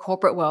the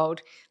corporate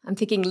world, I'm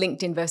thinking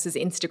LinkedIn versus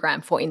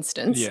Instagram, for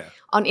instance. Yeah.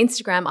 On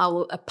Instagram,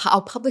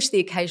 I'll publish the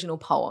occasional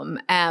poem,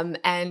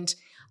 and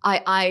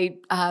I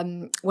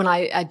when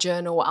I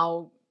journal,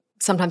 I'll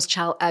sometimes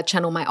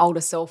channel my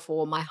older self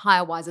or my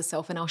higher, wiser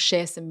self, and I'll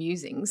share some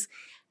musings.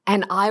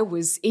 And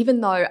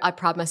even though I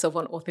pride myself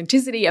on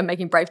authenticity and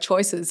making brave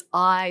choices,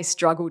 I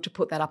struggled to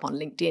put that up on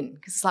LinkedIn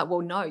because it's like,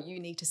 well, no, you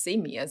need to see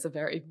me as a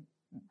very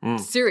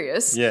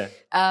serious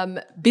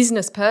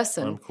business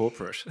person. I'm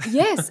corporate.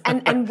 Yes,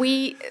 and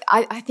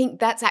I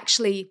think that's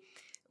actually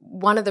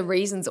one of the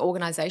reasons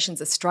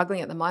organizations are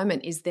struggling at the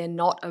moment is they're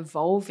not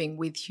evolving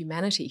with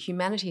humanity.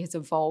 Humanity has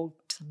evolved,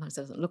 sometimes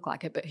it doesn't look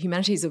like it, but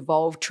humanity has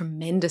evolved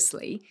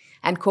tremendously,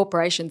 and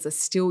corporations are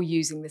still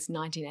using this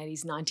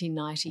 1980s,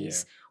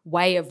 1990s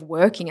way of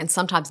working and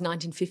sometimes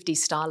 1950s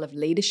style of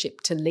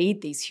leadership to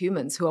lead these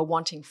humans who are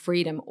wanting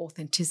freedom,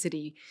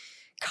 authenticity,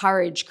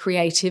 courage,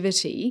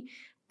 creativity,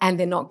 and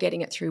they're not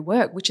getting it through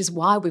work, which is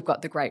why we've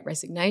got the Great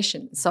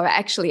Resignation. So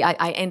actually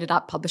I ended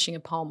up publishing a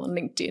poem on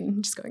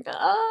LinkedIn, just going,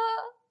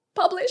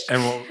 publish.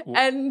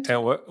 And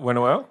it went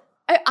well?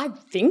 I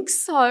think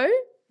so.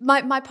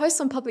 My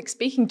posts on public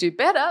speaking do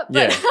better.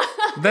 But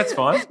that's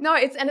fine. No,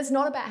 it's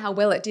not about how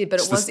well it did,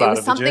 but it was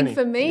something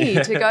for me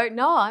to go,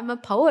 no, I'm a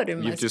poet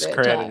in my spare time. You've just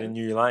created a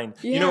new lane.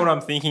 Yeah. You know what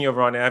I'm thinking of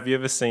right now? Have you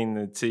ever seen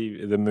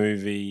the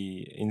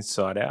movie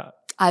Inside Out?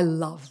 I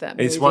love that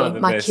movie. It's one of the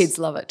my best. Kids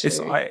love it too.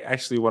 It's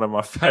actually one of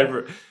my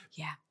favourite.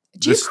 Yeah.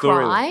 Do you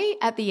cry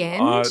at the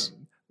end?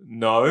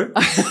 No.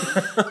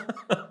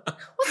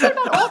 What's that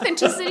about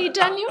authenticity,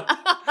 Daniel?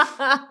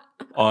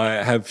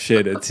 I have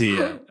shed a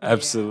tear,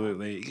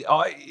 absolutely.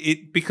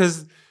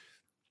 Because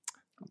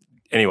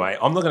anyway,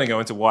 I'm not going to go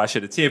into why I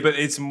shed a tear, but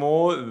it's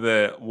more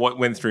what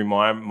went through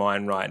my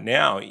mind right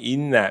now.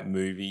 In that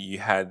movie, you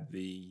had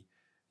the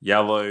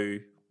yellow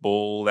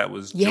ball that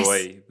was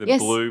joy, the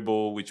blue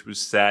ball which was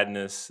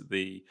sadness,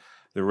 the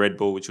red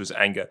ball which was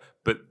anger.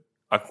 But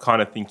I'm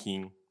kind of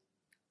thinking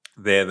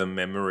they're the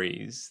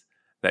memories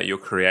that you're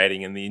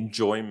creating and the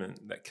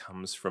enjoyment that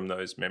comes from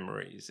those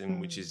memories, and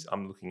which is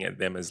I'm looking at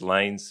them as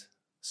lanes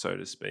so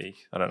to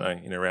speak. I don't know,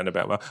 in a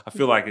roundabout way. I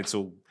feel like it's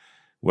all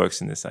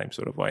works in the same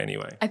sort of way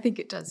anyway. I think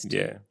it does too.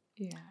 Yeah.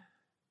 Yeah.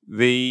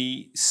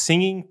 The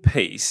singing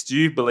piece, do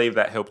you believe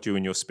that helped you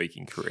in your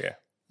speaking career?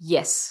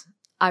 Yes,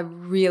 I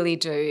really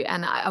do.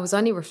 And I was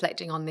only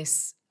reflecting on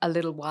this a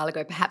little while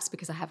ago, perhaps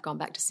because I have gone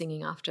back to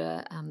singing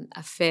after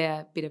a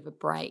fair bit of a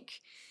break,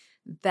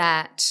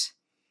 that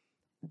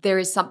there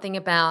is something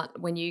about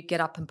when you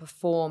get up and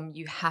perform,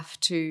 you have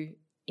to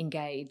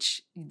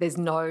engage. There's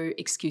no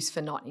excuse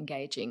for not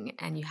engaging,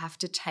 and you have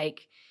to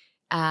take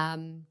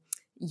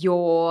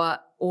your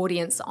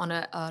audience on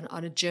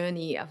a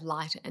journey of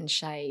light and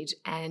shade,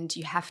 and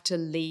you have to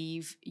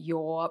leave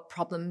your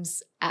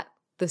problems at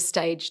the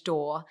stage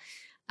door.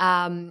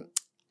 And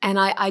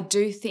I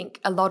do think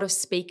a lot of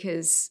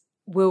speakers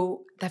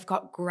they've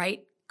got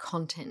great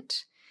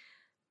content,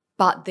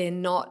 but they're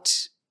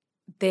not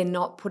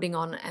putting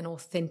on an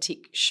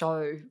authentic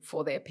show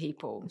for their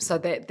people. So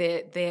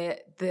they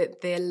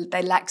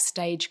lack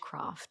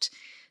stagecraft.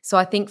 So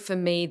I think for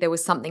me there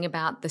was something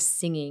about the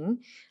singing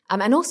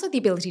and also the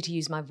ability to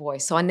use my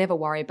voice. So I never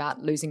worry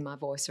about losing my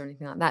voice or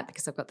anything like that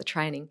because I've got the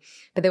training.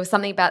 But there was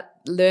something about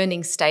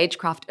learning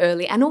stagecraft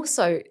early, and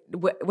also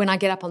when I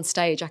get up on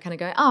stage I kind of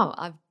go, oh,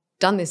 I've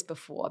done this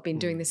before. I've been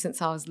doing this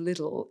since I was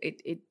little.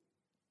 It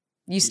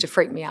used to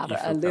freak me out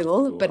a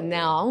little, but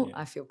now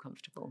I feel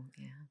comfortable.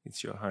 Yeah.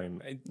 It's your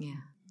home. Yeah.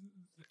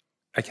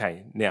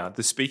 Okay, now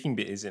the speaking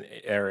bit is an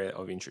area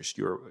of interest.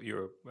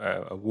 You're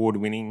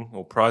award-winning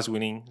or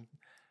prize-winning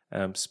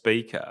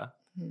speaker.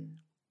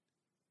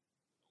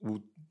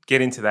 We'll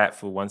get into that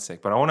for one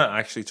sec, but I want to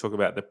actually talk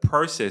about the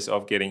process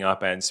of getting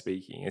up and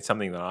speaking. It's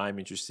something that I'm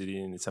interested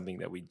in. It's something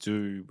that we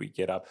do. We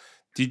get up.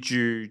 Did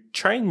you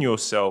train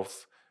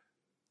yourself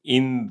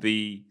in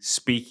the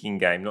speaking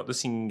game, not the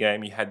singing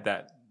game? You had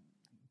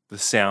the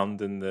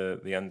sound and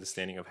the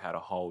understanding of how to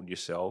hold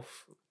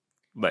yourself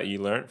that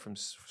you learned from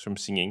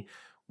singing.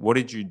 What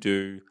did you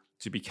do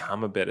to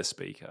become a better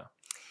speaker?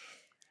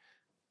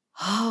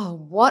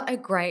 Oh, what a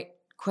great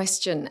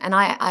question. And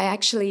I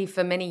actually,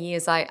 for many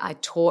years, I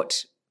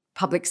taught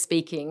public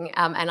speaking,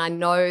 and I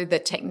know the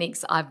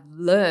techniques I've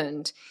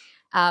learned.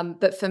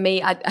 But for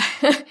me, I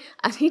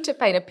need to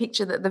paint a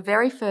picture that the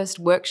very first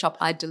workshop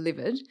I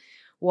delivered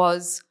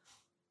was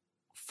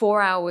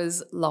 4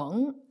 hours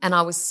long, and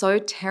I was so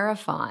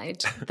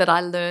terrified that I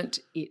learnt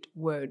it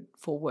word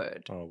for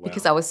word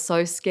because I was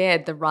so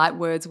scared the right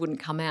words wouldn't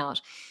come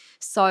out.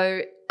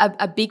 So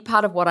a big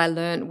part of what I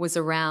learned was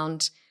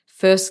around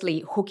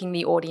firstly hooking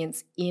the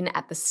audience in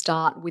at the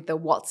start with the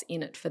what's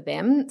in it for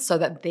them so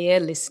that they're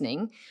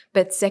listening,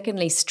 but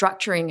secondly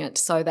structuring it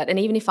so that, and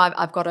even if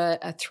I've got a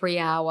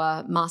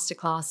 3-hour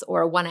masterclass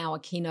or a 1-hour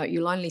keynote,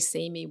 you'll only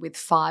see me with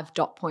 5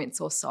 dot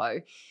points or so,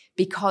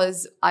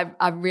 because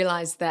I've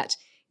realized that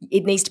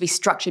it needs to be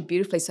structured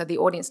beautifully so the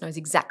audience knows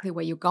exactly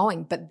where you're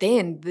going. But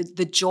then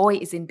the joy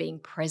is in being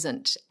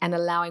present and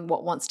allowing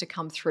what wants to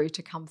come through,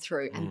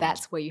 and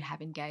that's where you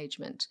have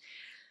engagement.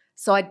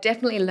 So I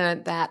definitely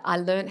learned that. I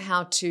learned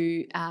how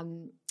to,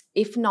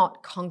 if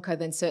not conquer,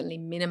 then certainly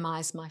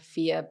minimize my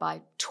fear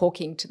by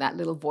talking to that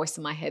little voice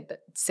in my head that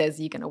says,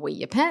 you're going to wee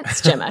your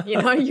pants, Gemma.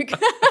 You know,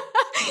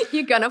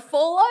 you're going to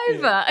fall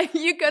over. Yeah.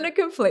 You're going to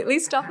completely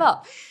stop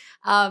up.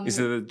 Is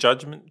there the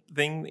judgment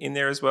thing in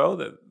there as well,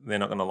 that they're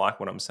not going to like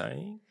what I'm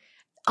saying?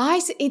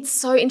 It's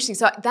so interesting.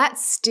 So that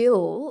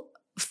still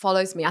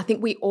follows me. I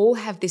think we all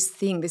have this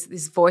thing,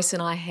 this voice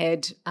in our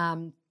head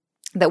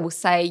that will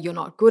say you're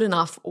not good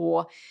enough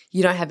or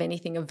you don't have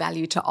anything of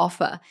value to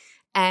offer.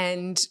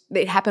 And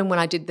it happened when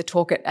I did the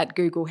talk at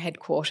Google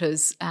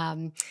headquarters.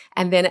 And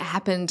then it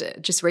happened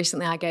just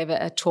recently. I gave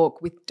a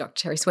talk with Dr.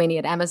 Terry Sweeney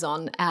at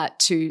Amazon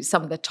to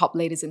some of the top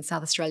leaders in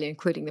South Australia,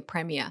 including the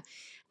Premier.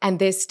 And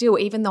there's still,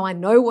 even though I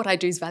know what I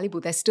do is valuable,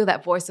 there's still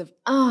that voice of,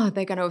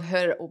 they're going to have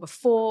heard it all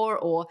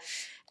before.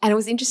 And it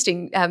was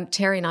interesting.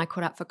 Terry and I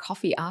caught up for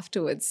coffee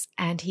afterwards,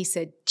 and he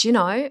said, do you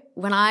know,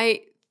 when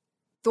I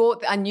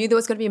thought, I knew there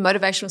was going to be a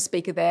motivational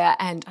speaker there,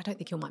 and I don't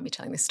think he'll mind me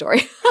telling this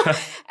story.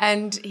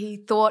 And he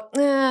thought,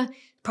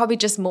 probably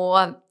just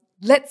more,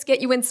 let's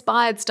get you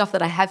inspired stuff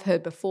that I have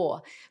heard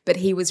before. But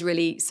he was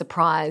really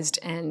surprised,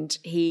 and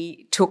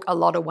he took a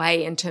lot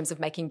away in terms of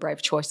making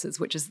brave choices,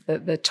 which is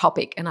the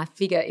topic. And I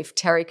figure if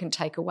Terry can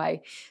take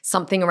away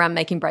something around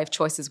making brave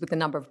choices with the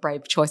number of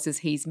brave choices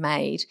he's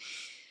made.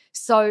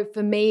 So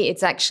for me,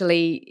 it's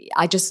actually,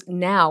 I just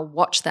now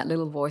watch that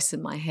little voice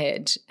in my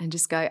head and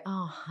just go,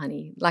 oh,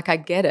 honey, like I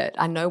get it.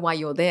 I know why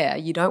you're there.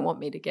 You don't want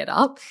me to get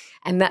up,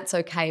 and that's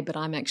okay, but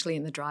I'm actually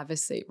in the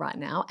driver's seat right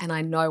now, and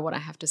I know what I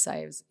have to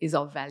say is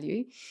of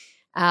value.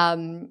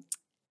 And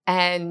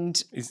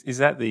is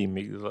that the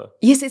amygdala?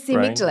 Yes, it's the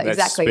amygdala,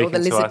 exactly, or the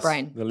lizard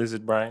brain. The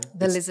lizard brain.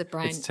 Lizard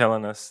brain. It's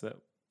telling us that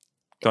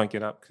don't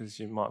get up because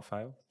you might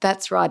fail.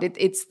 That's right.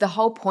 It's the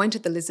whole point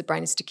of the lizard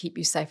brain is to keep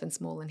you safe and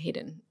small and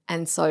hidden.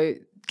 And so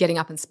getting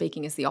up and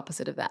speaking is the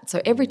opposite of that.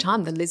 So every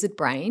time the lizard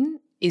brain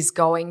is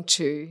going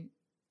to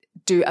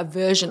do a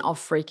version of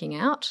freaking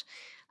out.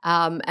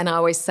 And I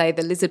always say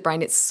the lizard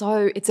brain, it's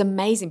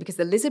amazing because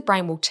the lizard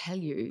brain will tell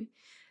you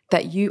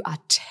that you are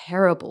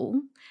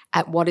terrible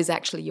at what is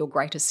actually your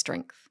greatest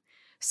strength.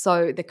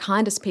 So the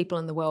kindest people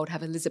in the world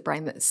have a lizard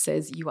brain that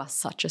says, you are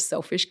such a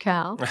selfish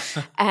cow.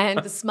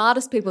 And the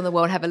smartest people in the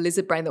world have a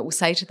lizard brain that will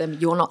say to them,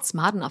 you're not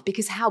smart enough.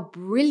 Because how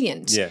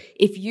brilliant. Yeah.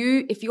 If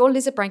your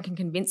lizard brain can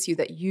convince you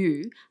that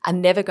you are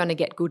never going to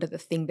get good at the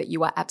thing that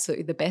you are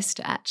absolutely the best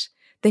at,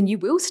 then you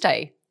will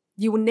stay.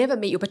 You will never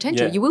meet your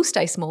potential. Yeah. You will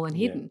stay small and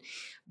hidden.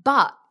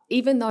 But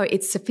even though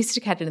it's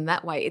sophisticated in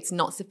that way, it's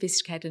not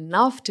sophisticated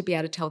enough to be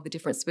able to tell the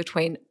difference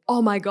between,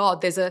 oh my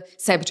God, there's a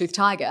saber-toothed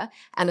tiger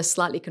and a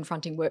slightly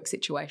confronting work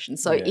situation.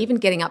 So even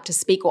getting up to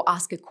speak or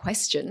ask a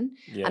question,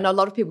 and a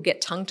lot of people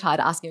get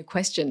tongue-tied asking a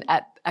question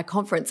at a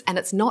conference, and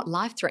it's not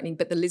life-threatening,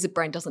 but the lizard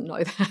brain doesn't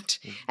know that.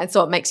 And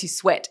so it makes you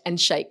sweat and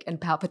shake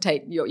and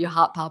palpitate, your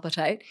heart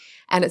palpitate,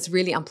 and it's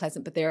really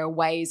unpleasant, but there are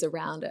ways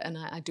around it, and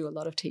I do a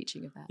lot of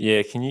teaching of that.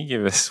 Yeah, can you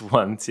give us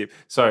one tip?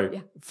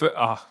 So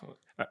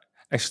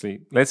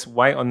actually, let's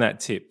wait on that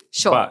tip.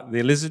 Sure. But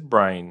the lizard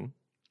brain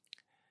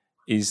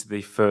is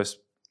the first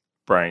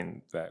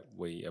brain that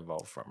we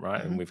evolved from,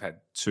 right? And we've had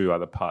two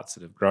other parts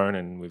that have grown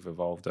and we've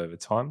evolved over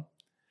time.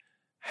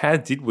 How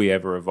did we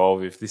ever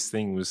evolve if this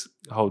thing was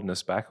holding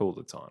us back all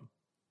the time?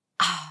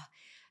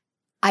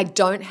 I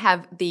don't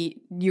have the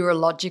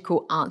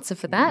neurological answer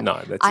for that.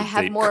 No, that's I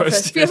have deep more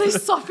question. of a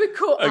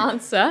philosophical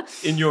answer.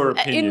 In your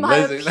opinion. In my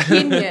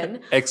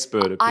opinion.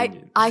 Expert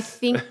opinion. I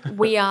think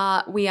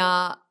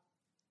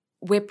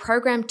we're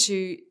programmed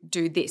to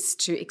do this,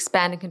 to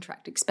expand and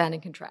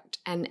contract,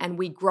 and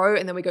we grow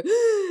and then we go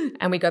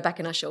and we go back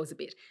in our shells a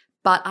bit.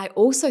 But I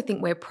also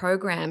think we're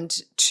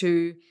programmed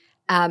to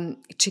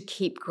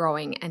keep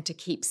growing and to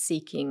keep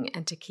seeking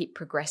and to keep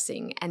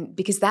progressing, and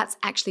because that's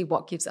actually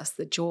what gives us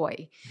the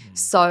joy.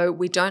 So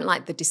we don't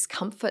like the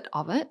discomfort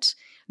of it,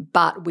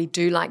 but we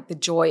do like the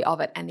joy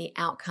of it and the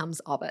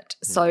outcomes of it.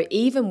 So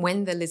even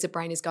when the lizard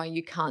brain is going,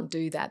 you can't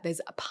do that, there's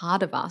a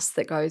part of us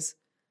that goes,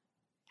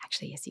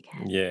 actually, yes, you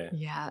can.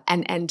 Yeah.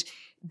 And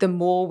the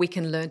more we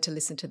can learn to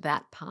listen to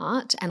that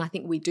part, and I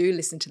think we do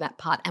listen to that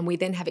part, and we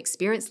then have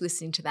experience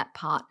listening to that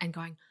part and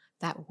going,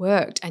 that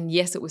worked. And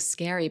yes, it was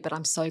scary, but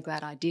I'm so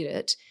glad I did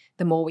it.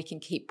 The more we can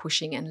keep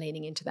pushing and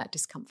leaning into that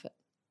discomfort.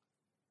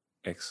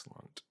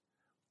 Excellent.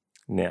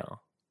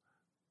 Now,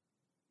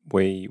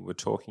 we were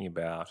talking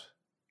about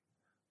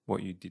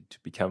what you did to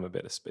become a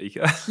better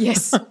speaker.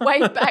 Yes,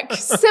 way back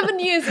 7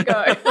 years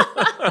ago.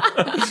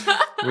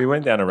 We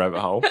went down a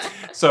rabbit hole.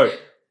 So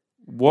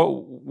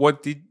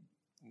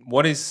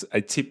what is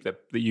a tip that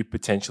you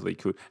potentially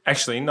could?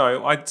 Actually,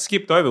 no, I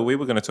skipped over. We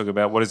were going to talk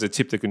about what is a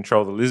tip to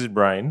control the lizard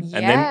brain,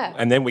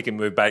 and then we can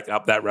move back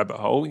up that rabbit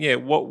hole. Yeah,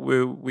 what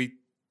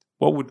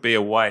would be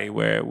a way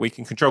where we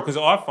can control? Because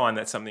I find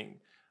that's something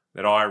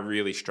that I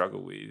really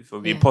struggle with.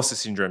 Or the imposter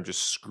syndrome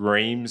just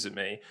screams at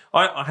me.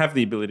 I have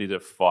the ability to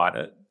fight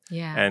it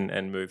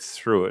and move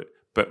through it,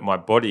 but my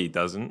body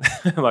doesn't.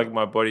 Like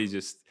my body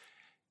just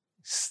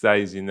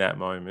stays in that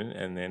moment,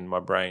 and then my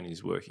brain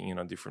is working in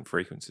a different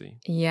frequency.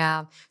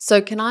 Yeah. So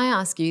can I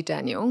ask you,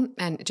 Daniel,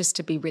 and just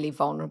to be really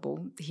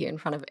vulnerable here in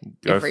front of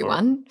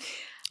everyone.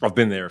 I've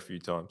been there a few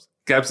times.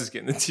 Gabs is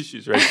getting the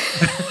tissues ready.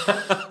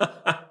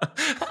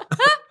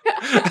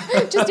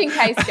 Just in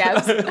case,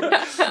 Gabs.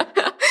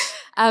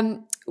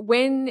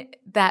 When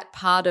that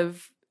part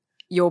of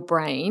your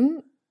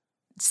brain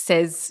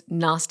says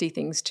nasty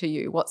things to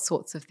you, what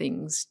sorts of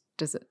things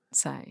does it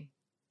say?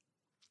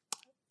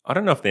 I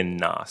don't know if they're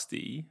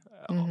nasty.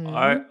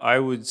 I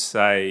would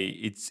say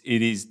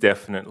it is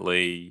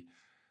definitely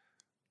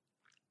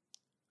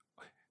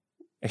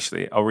 –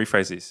 actually, I'll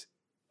rephrase this.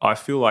 I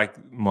feel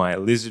like my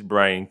lizard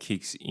brain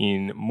kicks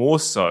in more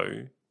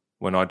so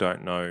when I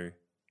don't know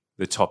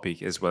the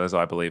topic as well as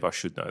I believe I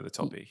should know the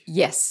topic.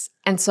 Yes.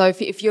 And so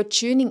if you're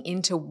tuning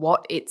into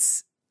what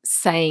it's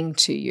saying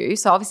to you,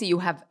 so obviously you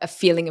have a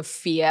feeling of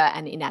fear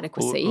and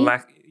inadequacy.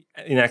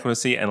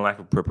 Inadequacy and lack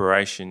of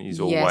preparation is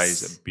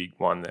always a big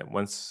one that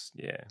once,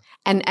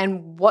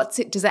 And what's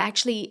it? Does it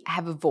actually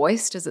have a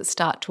voice? Does it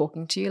start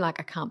talking to you like,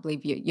 I can't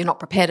believe you're not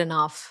prepared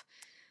enough?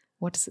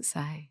 What does it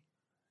say?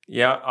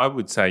 Yeah, I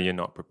would say you're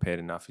not prepared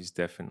enough is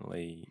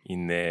definitely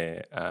in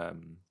there.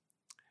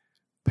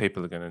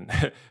 People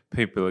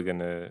are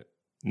gonna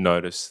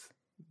notice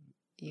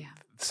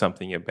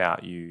something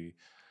about you.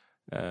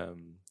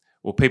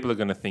 Well, people are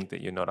going to think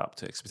that you're not up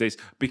to expertise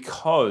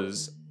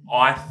because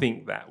I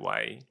think that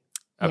way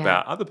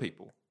about other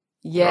people.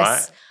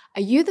 Yes. Right?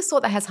 Are you the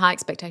sort that has high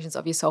expectations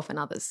of yourself and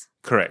others?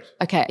 Correct.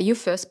 Okay. Are you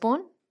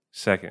firstborn?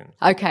 Second.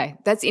 Okay.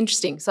 That's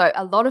interesting. So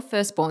a lot of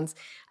firstborns,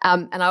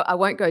 and I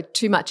won't go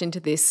too much into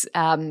this,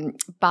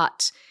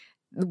 but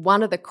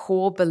one of the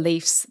core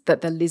beliefs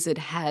that the lizard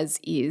has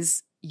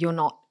is you're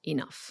not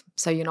enough.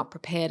 So you're not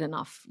prepared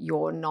enough.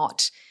 You're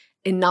not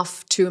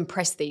enough to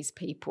impress these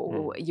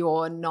people.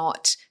 You're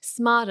not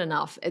smart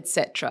enough,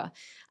 etc.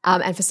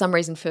 And for some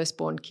reason,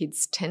 firstborn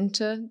kids tend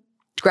to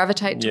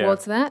gravitate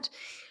towards that.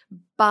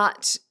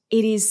 But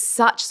it is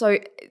such – so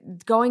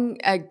going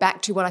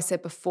back to what I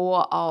said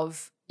before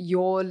of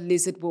your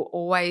lizard will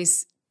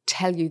always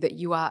tell you that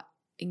you are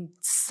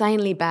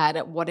insanely bad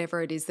at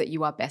whatever it is that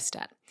you are best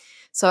at.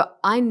 So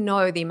I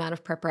know the amount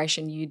of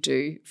preparation you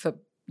do for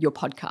your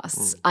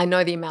podcasts. I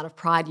know the amount of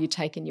pride you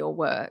take in your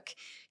work.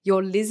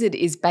 Your lizard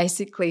is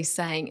basically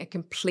saying a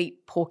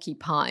complete porky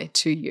pie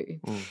to you.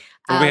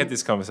 Well, we had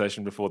this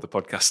conversation before the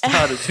podcast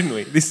started, didn't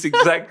we? This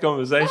exact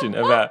conversation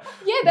about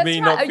me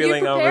not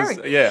feeling I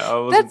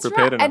wasn't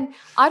prepared enough. And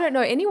I don't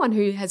know anyone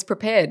who has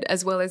prepared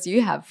as well as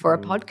you have for a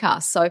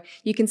podcast. So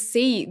you can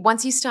see,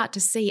 once you start to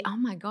see, oh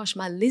my gosh,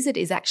 my lizard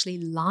is actually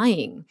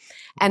lying.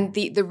 And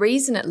the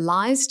reason it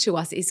lies to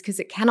us is because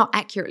it cannot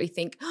accurately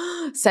think,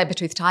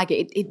 saber-toothed tiger.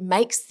 It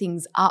makes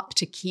things up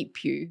to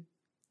keep you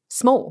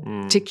small,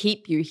 to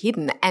keep you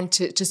hidden, and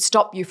to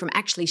stop you from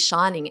actually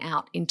shining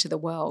out into the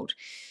world.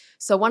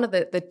 So one of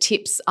the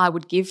tips I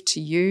would give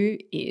to you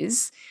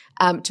is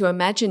to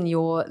imagine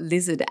your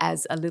lizard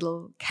as a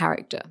little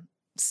character.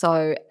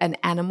 So an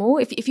animal,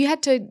 if you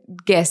had to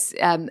guess,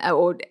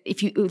 or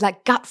if you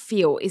like gut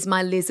feel, is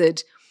my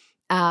lizard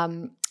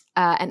an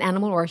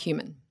animal or a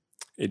human?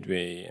 It'd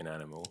be an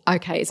animal.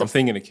 Okay. I'm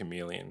thinking a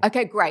chameleon.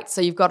 Okay, great.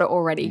 So you've got it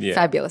already. Yeah.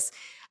 Fabulous.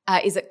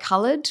 Is it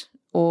coloured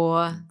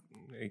or?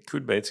 It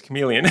could be. It's a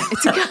chameleon.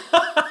 What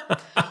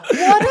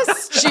a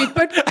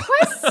stupid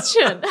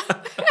question.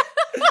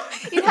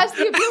 It has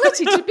the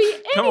ability to be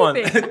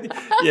anything.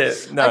 Come on.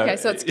 Yes. No. Okay,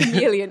 so it's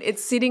chameleon.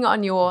 It's sitting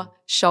on your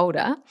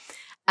shoulder.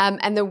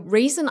 And the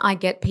reason I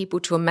get people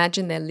to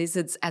imagine their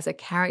lizards as a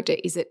character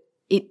is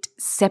it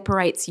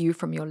separates you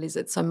from your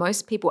lizard. So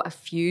most people are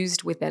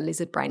fused with their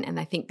lizard brain and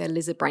they think their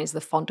lizard brain is the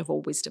font of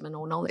all wisdom and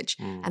all knowledge.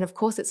 And of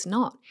course it's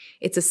not.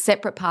 It's a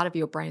separate part of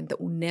your brain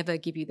that will never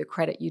give you the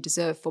credit you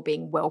deserve for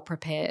being well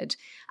prepared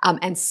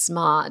and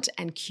smart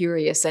and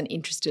curious and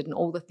interested in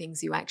all the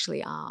things you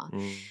actually are.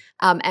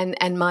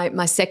 And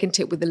my second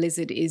tip with the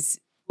lizard is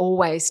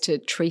always to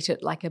treat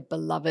it like a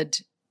beloved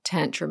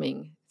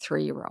tantruming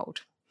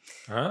 3-year-old.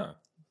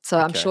 So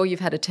I'm sure you've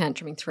had a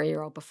tantruming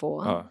 3-year-old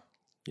before. Oh.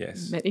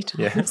 Yes. Many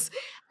times.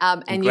 Yeah.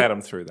 I'm glad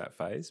I'm through that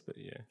phase, but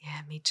yeah.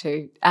 Yeah, me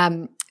too.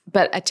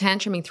 But a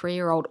tantruming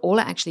 3-year-old, all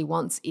it actually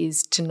wants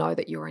is to know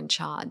that you're in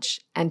charge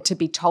and to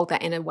be told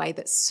that in a way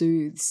that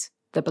soothes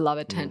the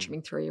beloved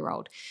tantruming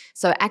 3-year-old.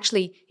 So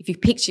actually, if you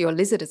picture your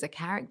lizard as a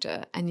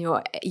character and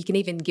you can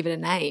even give it a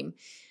name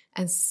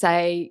and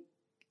say,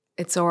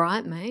 it's all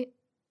right, mate.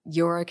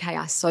 You're okay.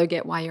 I so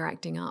get why you're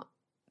acting up,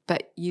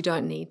 but you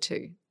don't need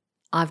to.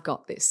 I've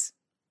got this.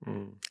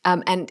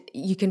 And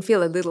you can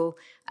feel a little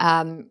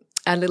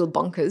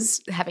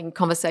bonkers having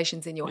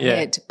conversations in your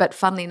head. But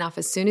funnily enough,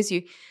 as soon as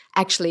you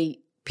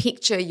actually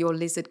picture your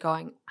lizard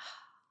going,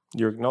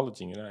 you're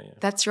acknowledging it, aren't you?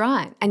 That's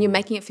right. And you're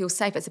making it feel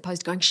safe as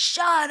opposed to going,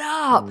 shut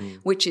up,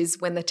 which is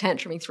when the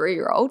tantruming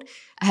 3-year-old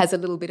has a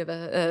little bit of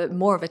a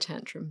more of a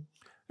tantrum.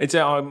 It's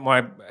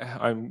my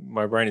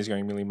brain is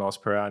going a million miles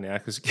per hour now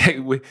because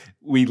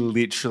we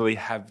literally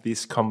have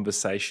this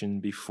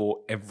conversation before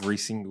every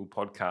single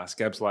podcast.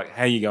 Gab's like,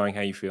 how are you going? How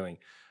are you feeling?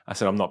 I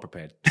said, I'm not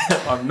prepared.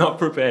 I'm not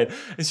prepared.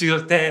 And she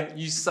goes, Dan,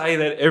 you say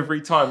that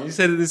every time. You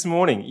said it this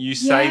morning. You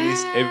say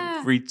this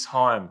every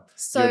time.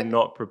 So you're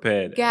not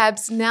prepared.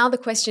 Gabs, now the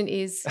question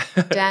is,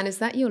 Dan, is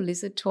that your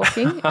lizard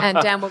talking? And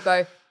Dan will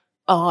go,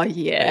 oh,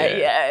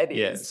 yeah, it is.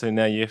 Yeah, so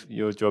now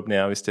your job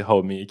now is to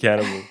hold me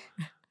accountable,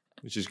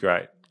 which is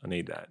great. I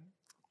need that.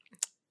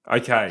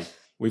 Okay,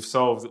 we've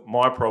solved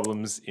my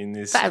problems in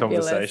this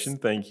conversation.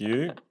 Thank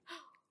you.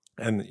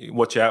 And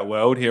watch out,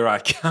 world. Here I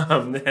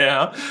come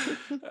now.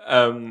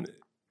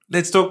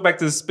 Let's talk back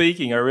to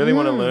speaking. I really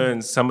want to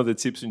learn some of the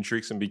tips and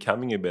tricks on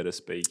becoming a better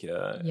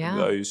speaker. Yeah.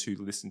 Those who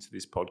listen to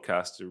this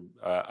podcast,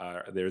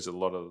 there's a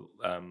lot of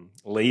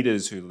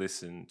leaders who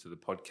listen to the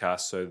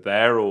podcast, so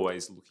they're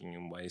always looking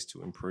in ways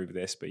to improve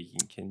their speaking.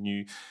 Can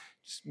you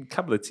just a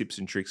couple of tips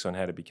and tricks on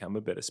how to become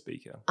a better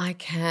speaker? I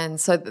can.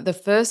 So the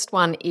first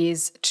one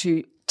is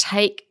to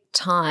take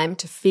time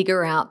to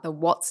figure out the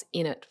what's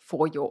in it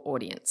for your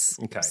audience.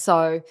 Okay.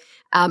 So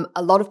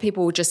a lot of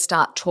people will just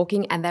start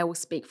talking and they will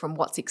speak from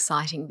what's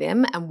exciting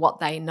them and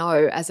what they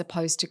know as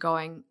opposed to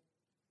going,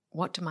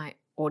 what do my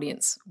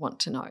audience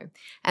want to know?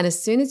 And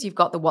as soon as you've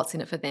got the what's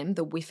in it for them,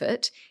 the with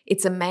it,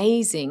 it's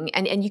amazing.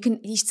 And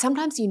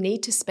sometimes you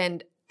need to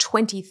spend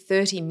 20,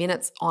 30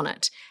 minutes on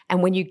it.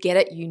 And when you get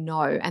it, you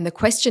know. And the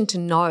question to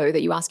know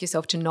that you ask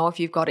yourself to know if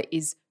you've got it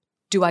is,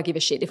 do I give a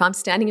shit? If I'm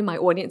standing in my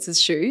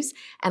audience's shoes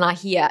and I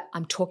hear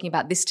I'm talking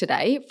about this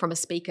today from a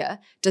speaker,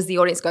 does the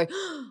audience go,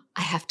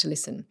 I have to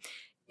listen?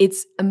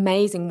 It's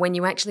amazing when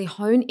you actually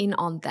hone in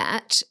on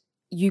that.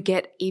 You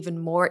get even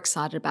more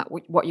excited about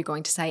what you're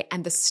going to say,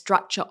 and the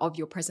structure of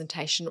your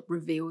presentation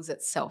reveals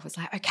itself. It's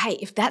like, okay,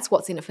 if that's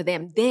what's in it for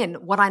them, then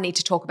what I need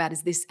to talk about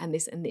is this and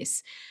this and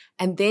this.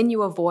 And then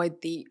you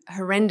avoid the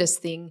horrendous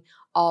thing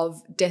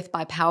of death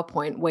by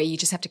PowerPoint where you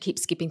just have to keep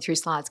skipping through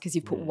slides because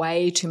you put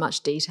way too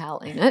much detail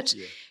in it.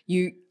 Yeah.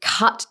 You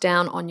cut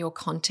down on your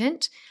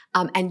content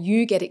and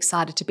you get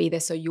excited to be there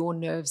so your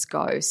nerves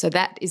go. So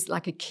that is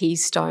like a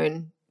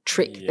keystone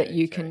trick that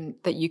you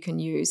can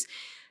use.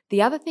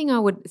 The other thing I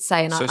would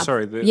say,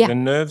 the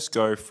nerves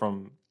go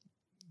from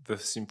the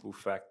simple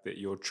fact that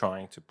you're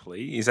trying to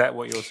please? Is that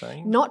what you're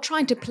saying? Not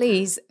trying to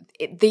please.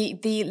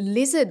 The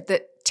lizard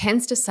that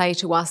tends to say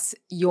to us,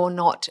 you're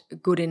not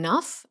good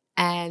enough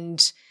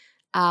and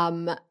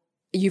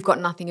you've got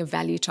nothing of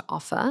value to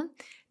offer,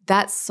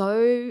 that's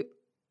so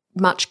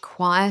much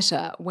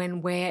quieter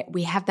when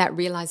we have that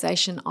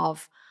realization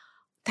of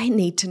they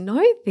need to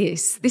know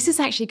this. This is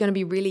actually going to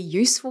be really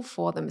useful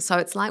for them. So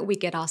it's like we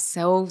get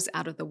ourselves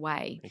out of the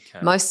way.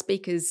 Okay.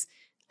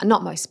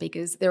 Not most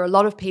speakers, there are a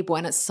lot of people,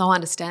 and it's so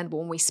understandable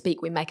when we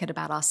speak, we make it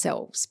about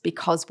ourselves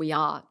because we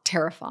are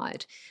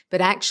terrified.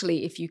 But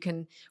actually,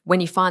 when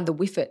you find the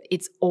whiffet,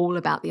 it's all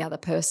about the other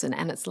person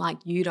and it's like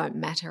you don't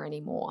matter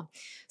anymore.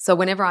 So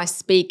whenever I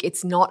speak,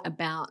 it's not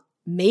about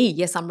me.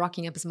 Yes, I'm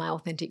rocking up as my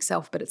authentic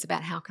self, but it's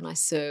about how can I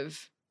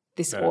serve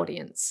this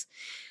audience.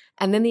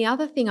 And then the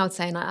other thing I would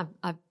say, and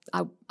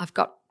I've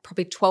got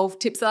probably 12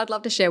 tips that I'd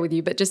love to share with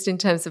you, but just in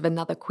terms of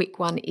another quick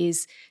one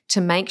is to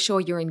make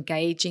sure you're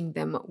engaging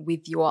them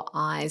with your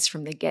eyes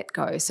from the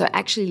get-go. So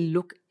actually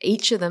look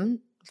each of them,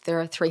 if there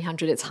are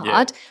 300, it's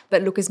hard,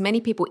 but look as many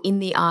people in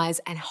the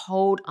eyes and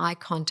hold eye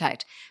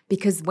contact,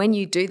 because when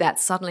you do that,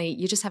 suddenly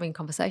you're just having a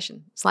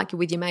conversation. It's like you're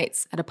with your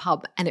mates at a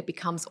pub and it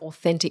becomes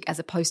authentic as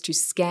opposed to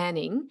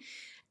scanning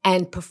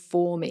and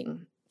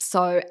performing.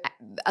 So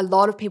a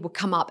lot of people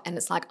come up and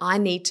it's like, I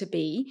need to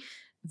be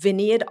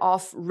veneered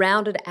off,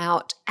 rounded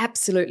out,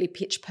 absolutely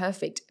pitch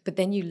perfect, but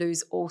then you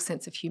lose all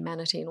sense of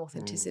humanity and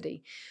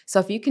authenticity. So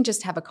if you can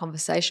just have a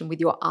conversation with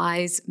your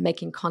eyes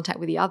making contact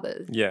with the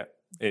others. Yeah,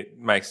 it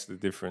makes the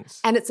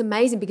difference. And it's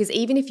amazing because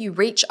even if you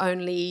reach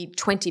only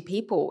 20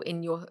 people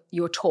in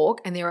your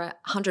talk and there are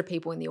 100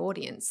 people in the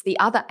audience, the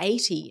other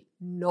 80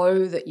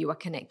 know that you are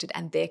connected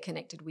and they're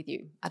connected with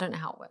you. I don't know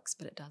how it works,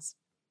 but it does.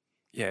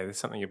 Yeah, there's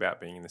something about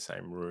being in the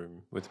same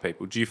room with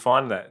people. Do you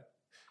find that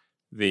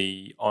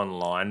the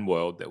online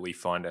world that we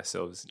find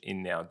ourselves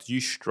in now, do you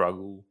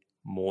struggle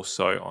more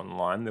so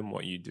online than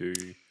what you do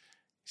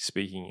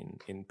speaking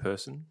in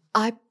person?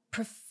 I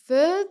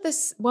prefer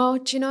this. Well,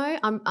 do you know,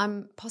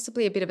 I'm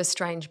possibly a bit of a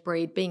strange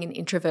breed. Being an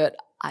introvert,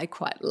 I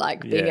quite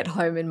like being at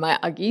home in my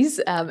Uggies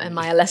and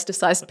my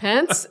elasticized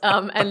pants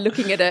and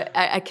looking at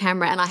a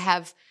camera. And I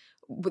have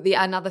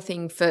another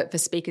thing for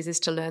speakers is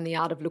to learn the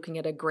art of looking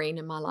at a green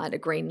in my light, a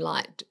green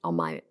light on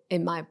my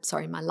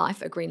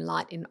life, a green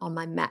light on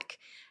my Mac,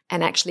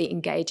 and actually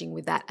engaging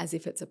with that as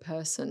if it's a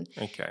person.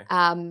 Okay.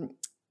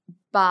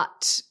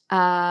 But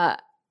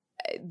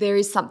there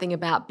is something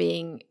about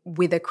being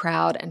with a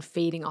crowd and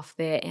feeding off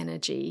their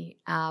energy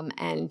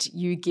and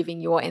you giving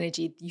your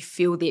energy, you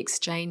feel the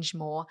exchange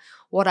more.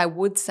 What I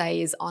would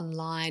say is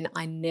online,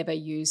 I never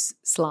use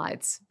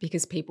slides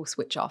because people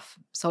switch off.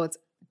 So it's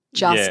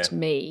just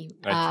me.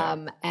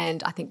 Okay.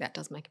 And I think that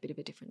does make a bit of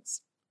a difference.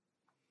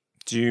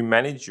 Do you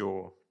manage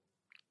your...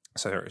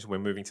 So we're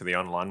moving to the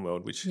online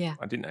world, which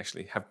I didn't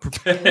actually have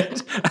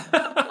prepared.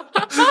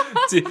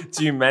 Do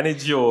you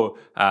manage your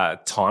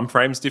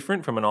timeframes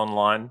different from an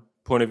online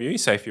point of view?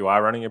 So if you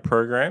are running a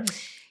program?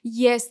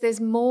 Yes, there's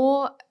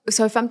more.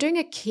 So if I'm doing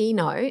a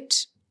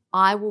keynote,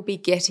 I will be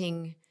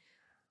getting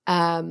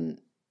I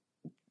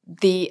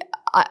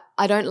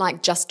don't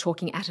like just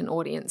talking at an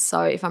audience.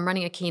 So if I'm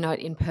running a keynote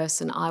in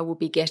person, I will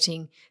be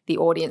getting the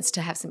audience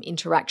to have some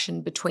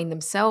interaction between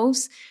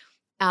themselves.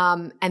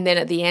 And then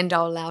at the end,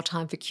 I'll allow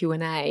time for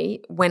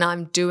Q&A. When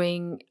I'm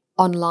doing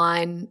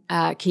online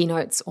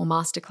keynotes or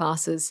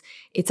masterclasses,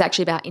 it's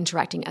actually about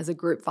interacting as a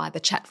group via the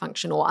chat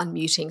function or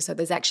unmuting. So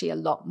there's actually a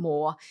lot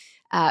more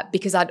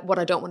because what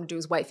I don't want to do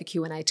is wait for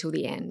Q&A till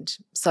the end.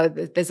 So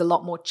there's a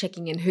lot more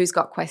checking in who's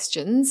got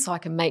questions so I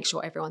can make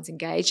sure everyone's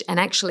engaged and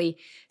actually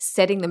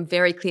setting them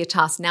very clear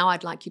tasks. Now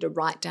I'd like you to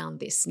write down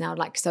this. Now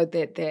so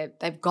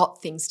they've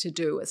got things to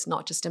do. It's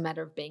not just a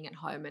matter of being at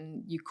home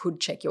and you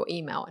could check your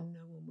email and no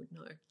one would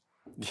know.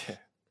 Yeah,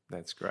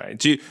 that's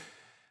great.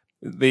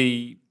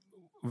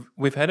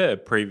 We've had in a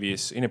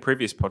previous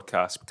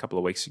podcast a couple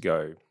of weeks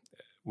ago,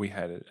 we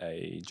had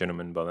a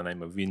gentleman by the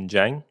name of Vin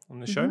Zhang on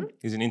the show.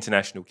 He's an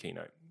international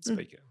keynote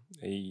speaker.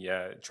 He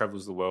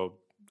travels the world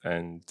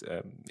and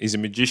he's a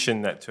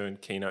magician that turned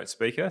keynote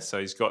speaker.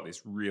 So he's got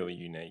this really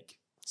unique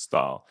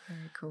style.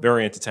 Very cool.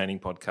 Very entertaining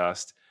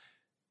podcast.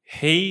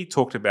 He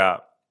talked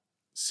about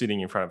sitting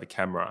in front of a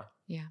camera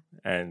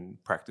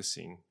and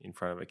practicing in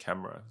front of a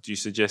camera. Do you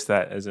suggest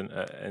that as an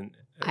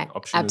option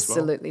as well?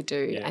 Absolutely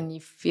do. Yeah. And you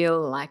feel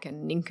like a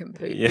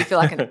nincompoop. Yeah. You feel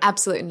like an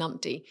absolute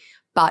numpty.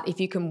 But if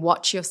you can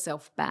watch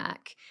yourself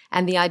back,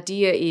 and the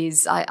idea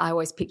is, I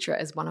always picture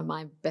it as one of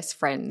my best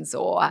friends,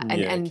 or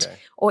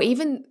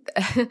even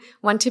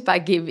one tip I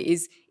give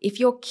is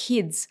if your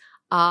kids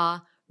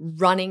are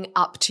running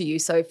up to you.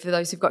 So for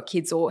those who've got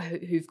kids or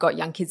who've got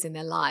young kids in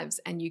their lives,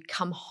 and you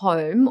come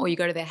home or you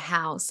go to their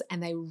house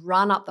and they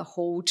run up the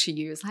hall to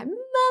you, it's like,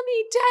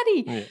 Mummy,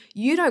 Daddy. Yeah.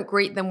 You don't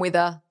greet them with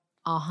a,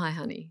 oh, hi,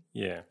 honey.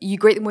 Yeah. You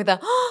greet them with a,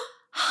 oh,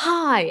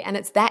 hi. And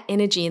it's that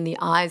energy in the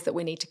eyes that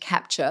we need to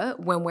capture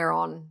when we're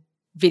on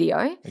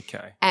video.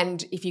 Okay.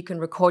 And if you can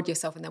record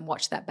yourself and then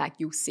watch that back,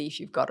 you'll see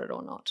if you've got it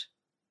or not.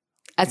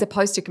 As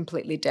opposed to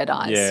completely dead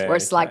eyes, where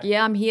it's like,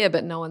 I'm here,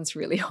 but no one's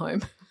really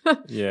home.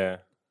 Yeah.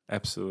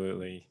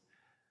 absolutely.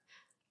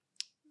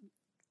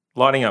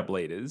 Lighting up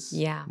leaders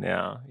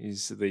now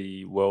is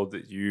the world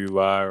that you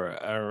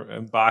are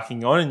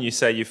embarking on, and you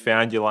say you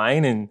found your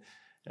lane and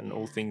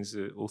all things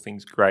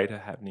great are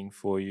happening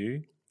for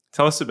you.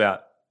 Tell us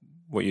about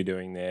what you're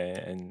doing there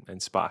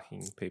and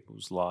sparking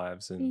people's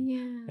lives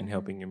and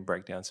helping them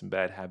break down some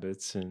bad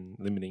habits and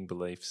limiting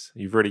beliefs.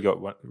 You've already got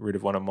rid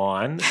of one of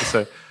mine,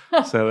 so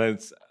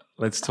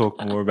let's talk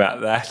more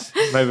about that.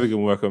 Maybe we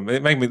can work on.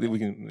 Maybe we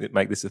can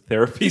make this a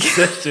therapy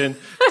session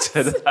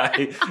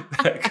today.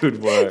 That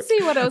could work.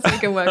 See what else we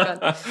can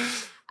work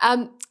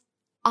on.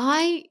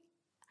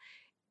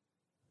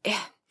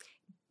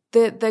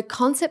 The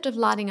concept of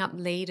lighting up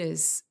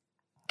leaders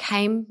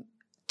came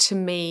to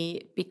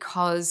me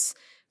because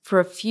for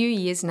a few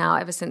years now,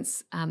 ever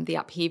since the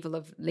upheaval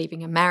of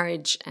leaving a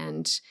marriage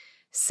and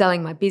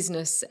selling my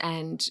business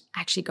and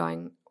actually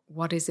going,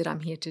 what is it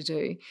I'm here to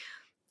do?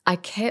 I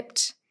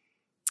kept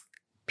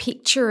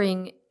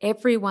picturing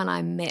everyone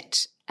I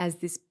met as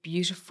this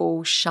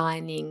beautiful,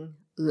 shining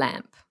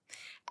lamp.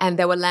 And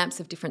there were lamps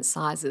of different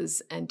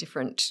sizes and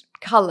different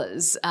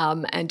colours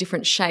and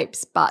different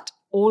shapes, but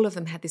all of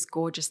them had this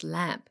gorgeous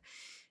lamp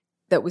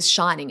that was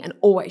shining and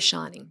always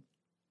shining.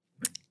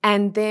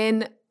 And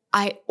then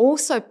I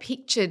also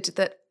pictured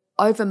that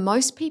over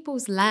most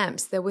people's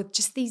lamps, there were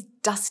just these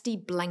dusty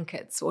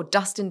blankets or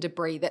dust and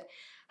debris that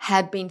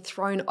had been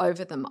thrown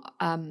over them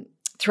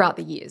throughout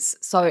the years.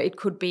 So it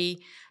could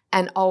be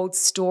an old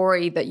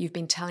story that you've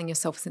been telling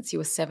yourself since you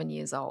were 7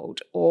 years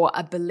old, or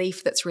a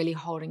belief that's really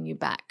holding you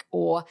back,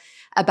 or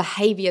a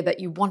behavior that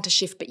you want to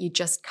shift but you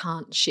just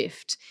can't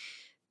shift.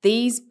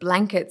 These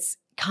blankets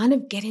kind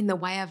of get in the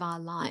way of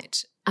our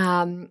light.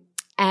 The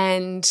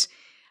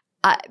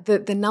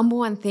number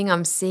one thing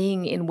I'm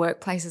seeing in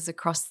workplaces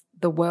across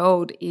the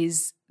world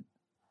is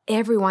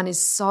everyone is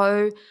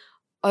so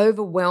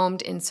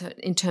overwhelmed in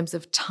terms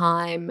of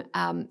time,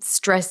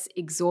 stress,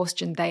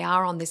 exhaustion. They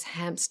are on this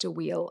hamster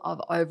wheel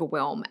of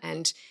overwhelm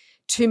and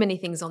too many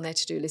things on their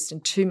to-do list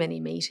and too many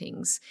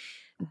meetings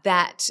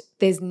that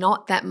there's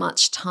not that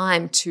much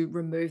time to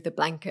remove the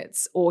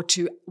blankets or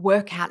to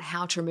work out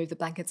how to remove the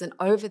blankets. And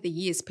over the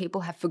years,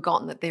 people have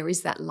forgotten that there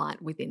is that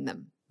light within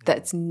them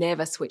that's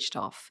never switched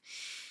off.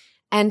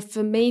 And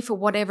for me, for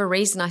whatever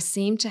reason, I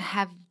seem to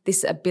have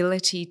this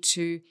ability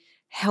to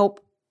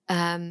help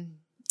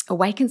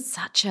awaken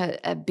such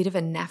a bit of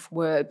a naff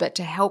word, but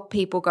to help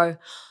people go,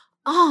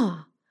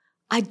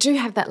 I do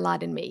have that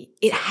light in me.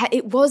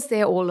 It was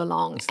there all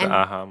along. It's the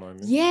aha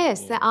moment.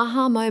 Yes, the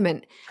aha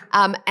moment.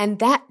 And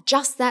that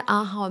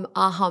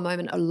aha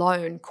moment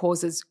alone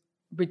causes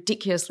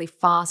ridiculously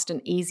fast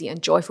and easy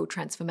and joyful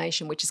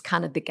transformation, which is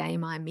kind of the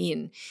game I'm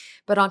in.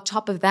 But on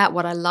top of that,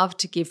 what I love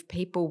to leave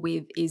people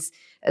with, is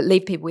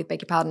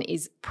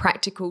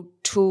practical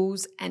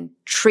tools and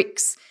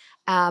tricks.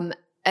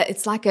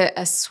 It's like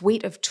a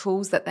suite of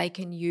tools that they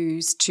can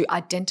use to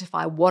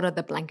identify what are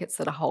the blankets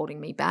that are holding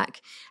me back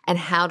and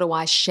how do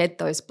I shed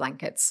those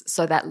blankets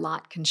so that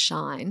light can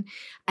shine.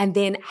 And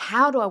then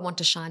how do I want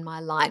to shine my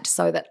light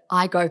so that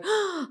I go,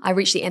 I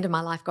reach the end of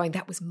my life going,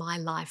 that was my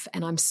life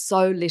and I'm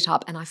so lit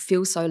up and I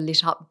feel so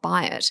lit up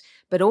by it,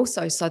 but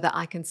also so that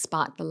I can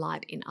spark the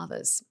light in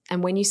others.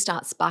 And when you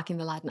start sparking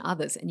the light in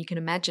others, and you can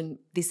imagine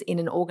this in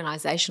an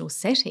organizational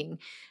setting,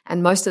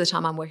 and most of the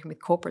time I'm working with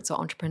corporates or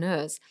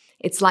entrepreneurs,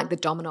 it's like the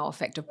domino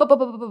effect of boom, boom,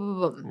 boom, boom,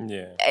 boom, boom.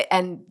 Yeah.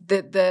 And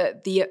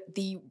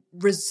the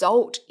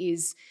result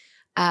is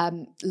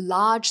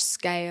large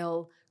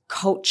scale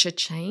culture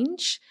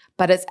change,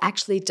 but it's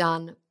actually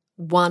done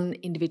one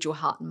individual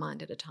heart and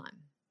mind at a time.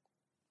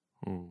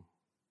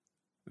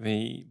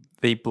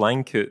 The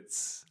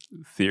blankets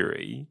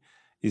theory,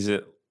 is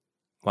it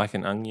like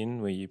an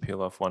onion where you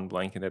peel off one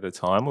blanket at a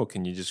time, or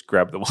can you just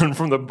grab the one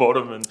from the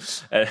bottom and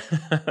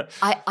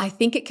I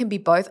think it can be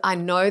both. I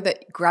know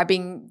that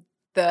grabbing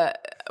the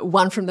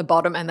one from the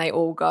bottom and they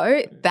all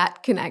go,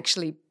 that can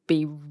actually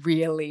be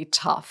really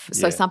tough.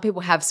 So some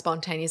people have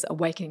spontaneous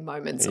awakening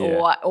moments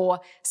or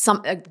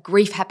some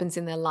grief happens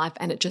in their life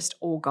and it just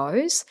all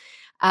goes.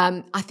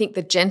 I think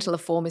the gentler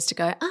form is to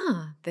go,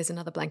 there's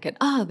another blanket.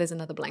 There's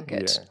another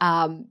blanket.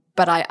 Yeah.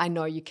 But I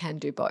know you can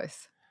do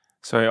both.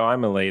 So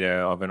I'm a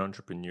leader of an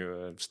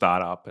entrepreneur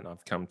startup and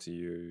I've come to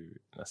you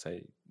and I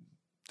say,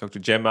 Dr.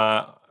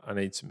 Gemma, I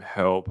need some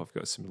help. I've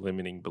got some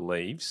limiting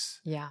beliefs.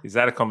 Yeah. Is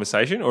that a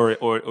conversation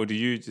or do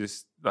you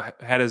just,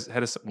 how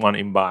does one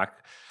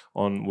embark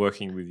on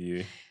working with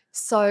you?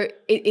 So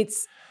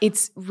it's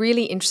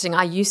really interesting.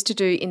 I used to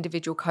do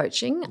individual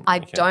coaching. I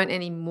don't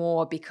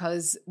anymore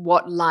because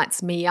what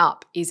lights me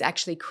up is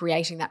actually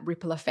creating that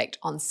ripple effect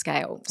on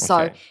scale.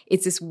 So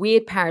it's this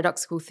weird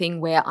paradoxical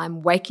thing where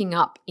I'm waking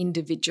up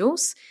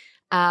individuals.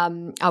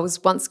 I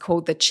was once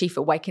called the Chief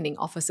Awakening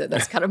Officer.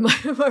 That's kind of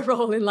my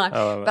role in life.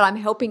 But I'm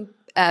helping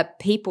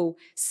people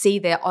see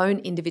their own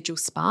individual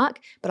spark,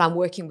 but I'm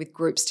working with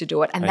groups to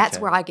do it. And that's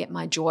where I get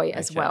my joy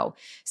as well.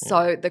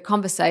 So the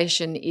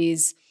conversation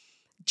is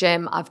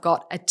Gem, I've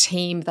got a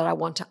team that I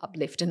want to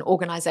uplift, an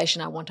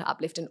organization I want to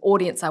uplift, an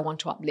audience I want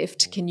to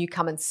uplift. Can you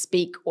come and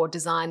speak or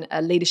design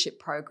a leadership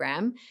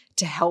program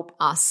to help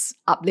us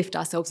uplift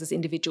ourselves as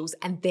individuals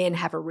and then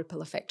have a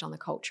ripple effect on the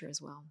culture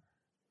as well?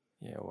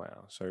 Yeah,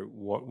 wow. So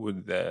what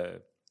would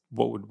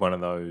one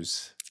of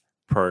those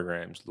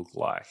programs look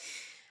like?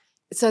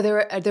 So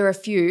there are a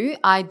few.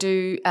 I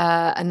do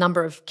a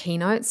number of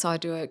keynotes. So I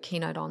do a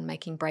keynote on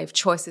making brave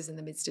choices in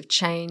the midst of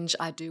change.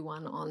 I do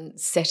one on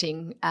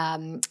setting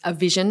a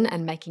vision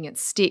and making it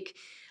stick.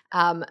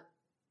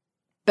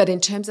 But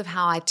in terms of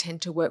how I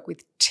tend to work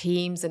with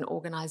teams and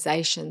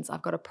organizations,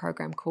 I've got a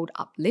program called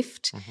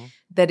Uplift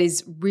that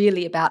is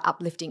really about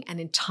uplifting an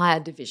entire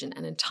division,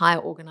 an entire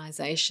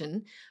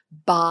organization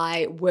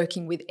by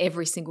working with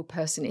every single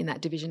person in that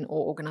division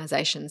or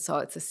organization. So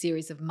it's a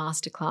series of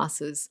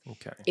masterclasses.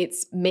 Okay.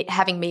 It's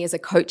having me as a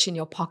coach in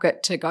your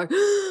pocket to go,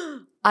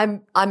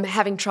 I'm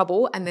having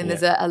trouble, and then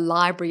there's a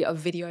library of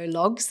video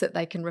logs that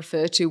they can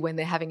refer to when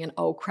they're having an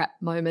oh crap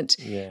moment.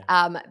 Yeah.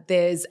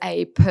 There's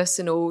a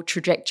personal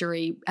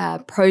trajectory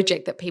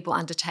project that people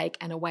undertake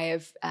and a way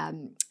of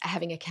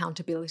having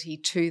accountability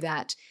to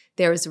that.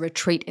 There is a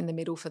retreat in the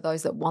middle for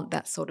those that want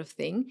that sort of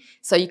thing.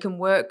 So you can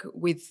work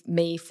with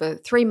me for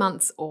 3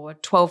 months or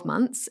 12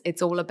 months.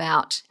 It's all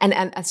about,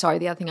 and sorry,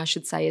 the other thing I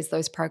should say is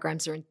those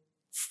programs are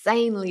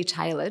insanely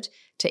tailored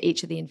to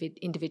each of the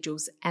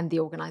individuals and the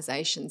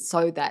organisation,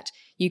 so that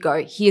you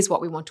go, here's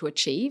what we want to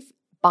achieve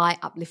by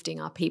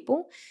uplifting our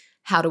people.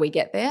 How do we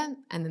get there?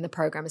 And then the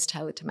program is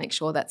tailored to make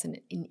sure that's an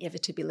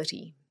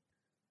inevitability.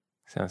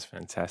 Sounds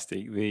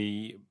fantastic.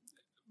 The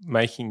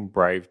making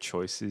brave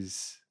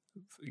choices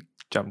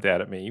jumped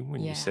out at me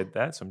when you said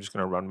that, so I'm just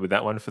going to run with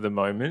that one for the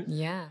moment.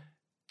 Yeah.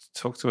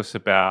 Talk to us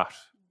about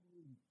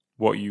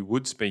what you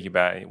would speak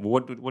about.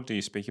 What do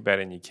you speak about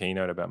in your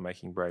keynote about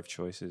making brave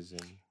choices,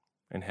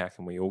 and how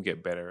can we all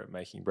get better at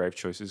making brave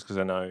choices? Because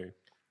I know,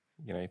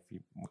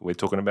 we're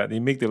talking about the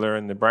amygdala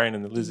and the brain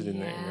and the lizard in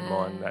the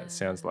mind. That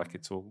sounds like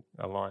it's all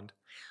aligned.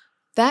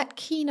 That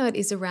keynote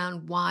is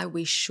around why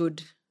we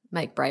should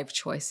make brave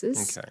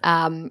choices, okay.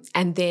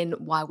 And then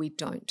why we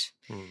don't.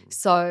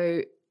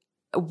 So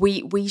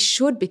we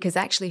should, because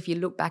actually if you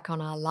look back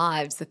on our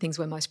lives, the things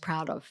we're most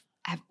proud of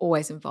have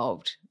always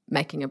involved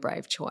making a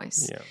brave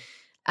choice. Yeah.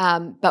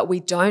 But we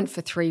don't for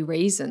 3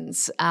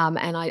 reasons.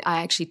 And I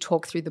actually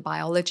talk through the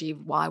biology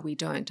of why we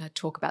don't. I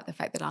talk about the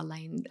fact that our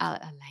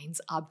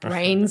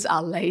brains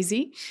are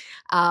lazy,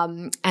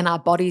 and our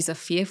bodies are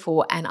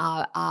fearful, and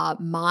our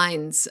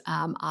minds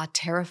are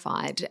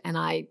terrified. And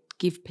I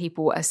give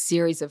people a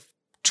series of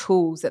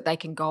tools that they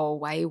can go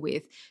away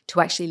with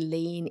to actually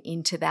lean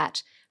into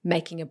that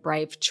making a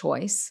brave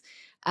choice.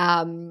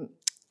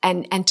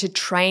 And to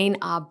train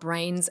our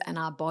brains and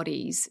our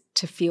bodies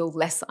to feel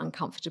less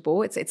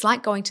uncomfortable. It's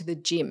like going to the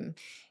gym,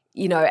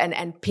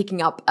 and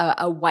picking up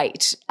a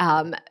weight.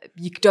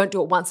 You don't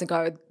do it once and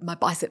go, my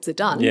biceps are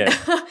done. Yeah.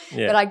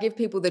 But I give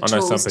people the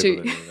tools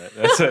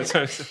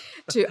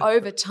to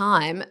over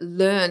time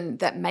learn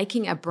that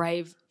making a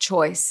brave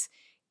choice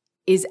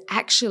is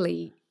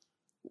actually,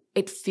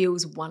 it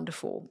feels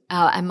wonderful.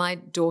 And my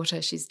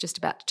daughter, she's just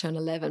about to turn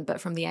 11, but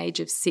from the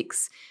age of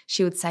 6,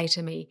 she would say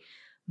to me,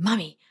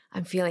 Mummy,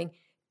 I'm feeling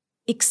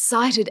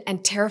excited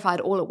and terrified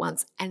all at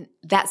once. And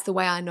that's the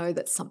way I know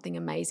that something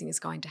amazing is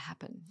going to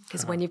happen.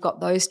 Because when you've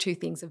got those 2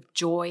 things of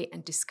joy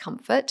and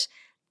discomfort,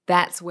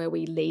 that's where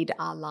we lead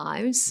our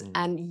lives.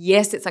 And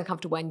yes, it's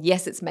uncomfortable. And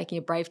yes, it's making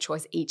a brave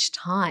choice each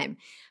time.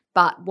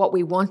 But what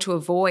we want to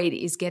avoid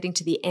is getting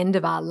to the end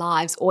of our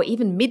lives or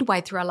even midway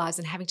through our lives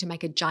and having to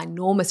make a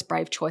ginormous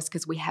brave choice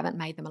because we haven't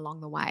made them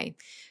along the way.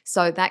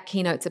 So that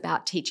keynote's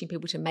about teaching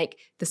people to make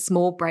the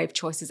small brave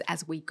choices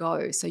as we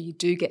go. So you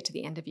do get to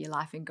the end of your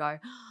life and go,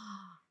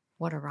 oh,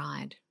 what a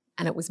ride.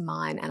 And it was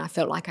mine. And I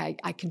felt like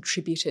I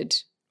contributed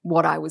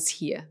what I was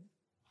here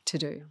to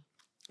do.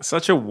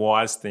 Such a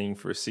wise thing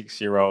for a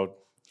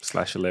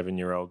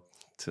 6-year-old/11-year-old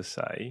to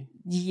say.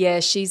 Yeah,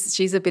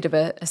 she's a bit of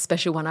a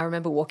special one. I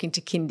remember walking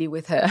to kindy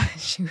with her.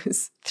 She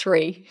was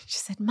 3. She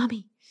said,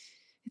 Mummy,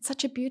 it's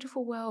such a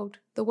beautiful world.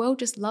 The world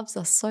just loves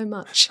us so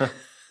much.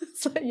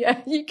 So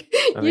yeah, you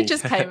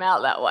just came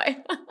out that way.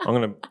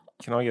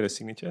 Can I get a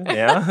signature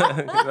now?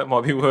 That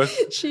might be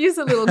worth. She is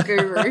a little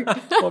guru.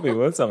 Might be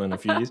worth something in a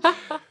few years.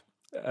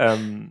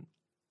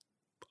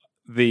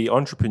 The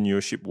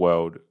entrepreneurship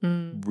world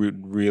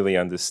would really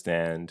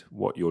understand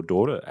what your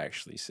daughter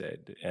actually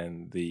said,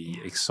 and the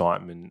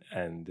excitement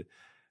and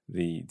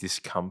the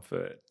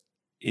discomfort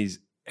is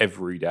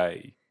every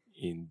day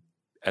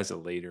as a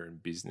leader in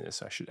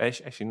business. I should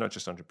actually not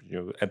just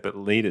entrepreneur, but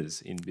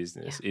leaders in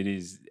business. Yeah. It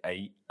is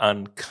a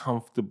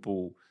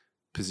uncomfortable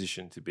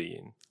position to be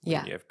in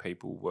when you have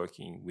people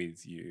working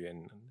with you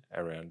and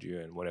around you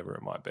and whatever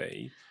it might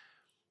be.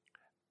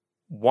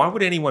 Why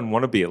would anyone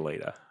want to be a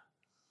leader?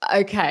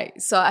 Okay,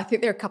 so I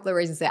think there are a couple of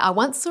reasons there. I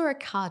once saw a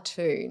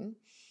cartoon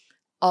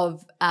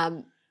of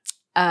a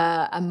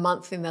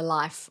month in the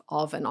life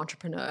of an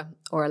entrepreneur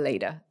or a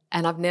leader,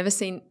 And I've never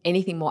seen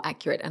anything more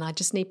accurate. And I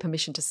just need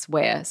permission to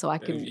swear so I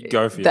can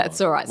go for it. That's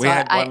all right. We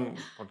had one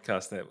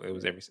podcast that it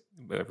was every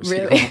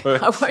really.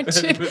 I won't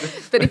shoot.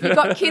 But if you've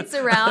got kids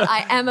around,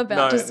 I am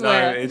about to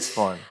swear. No, it's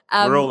fine.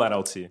 We're all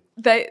adults here.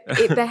 They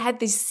had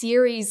this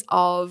series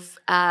of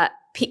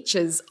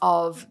pictures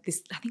of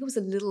this. I think it was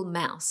a little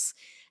mouse.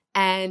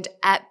 And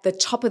at the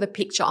top of the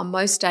picture, on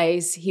most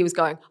days, he was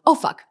going, "Oh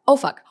fuck, oh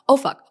fuck, oh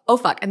fuck, oh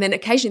fuck," and then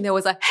occasionally there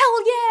was a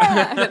 "hell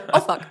yeah," and then, "Oh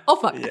fuck, oh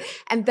fuck,"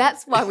 and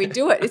that's why we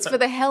do it. It's for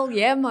the hell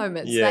yeah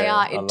moments. They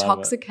are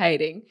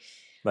intoxicating.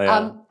 They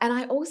are. And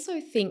I also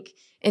think,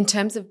 in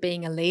terms of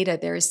being a leader,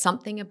 there is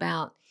something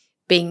about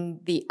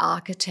being the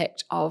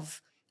architect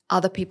of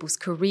other people's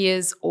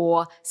careers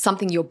or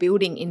something you're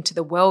building into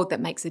the world that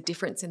makes a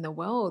difference in the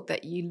world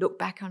that you look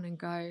back on and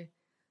go,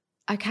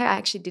 "Okay, I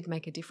actually did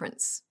make a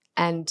difference."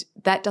 And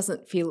that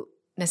doesn't feel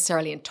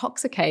necessarily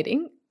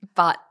intoxicating,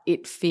 but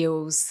it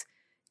feels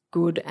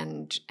good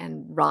and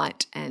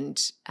right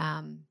and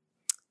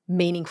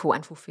meaningful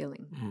and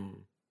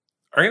fulfilling.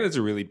 I think that's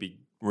a really big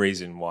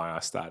reason why I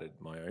started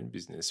my own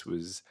business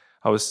was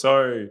I was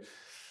so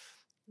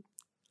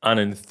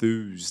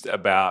unenthused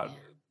about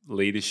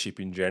leadership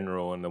in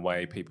general and the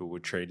way people were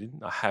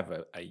treated. I have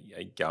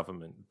a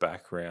government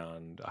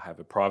background. I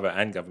have a private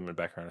and government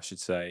background, I should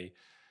say.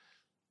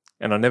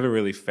 And I never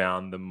really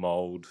found the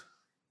mold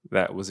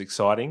that was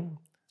exciting.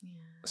 Yeah.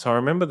 So I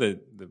remember the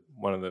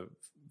one of the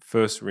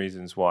first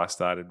reasons why I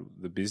started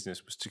the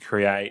business was to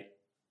create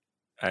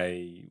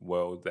a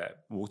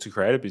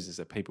business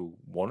that people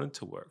wanted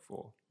to work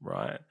for,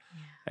 right?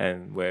 Yeah.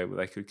 And where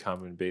they could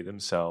come and be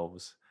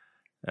themselves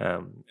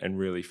and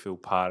really feel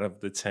part of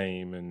the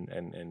team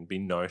and be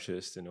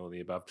noticed and all the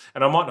above.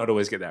 And I might not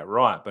always get that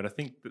right, but I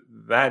think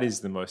that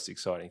is the most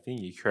exciting thing.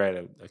 You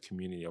create a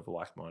community of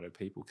like-minded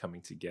people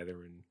coming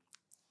together and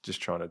just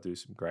trying to do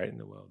some great in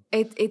the world.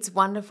 It's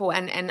wonderful.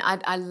 And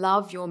I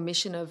love your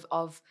mission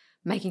of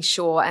making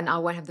sure, and I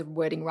won't have the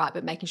wording right,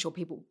 but making sure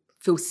people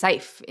feel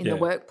safe in the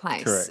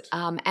workplace. Correct.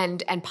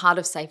 And part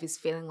of safe is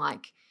feeling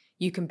like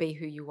you can be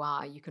who you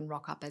are, you can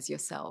rock up as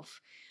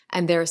yourself.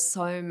 And there are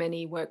so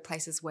many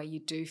workplaces where you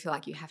do feel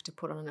like you have to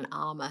put on an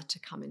armor to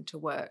come into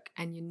work.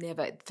 And you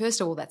never, first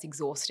of all, that's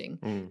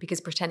exhausting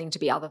because pretending to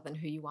be other than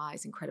who you are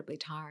is incredibly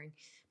tiring.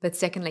 But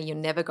secondly, you're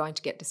never going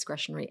to get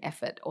discretionary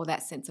effort or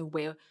that sense of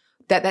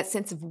that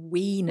sense of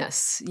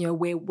we-ness,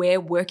 where we're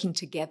working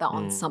together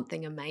on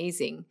something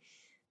amazing.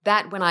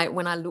 That when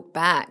I look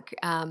back,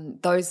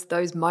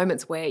 those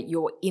moments where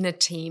you're in a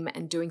team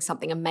and doing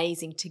something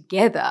amazing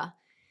together,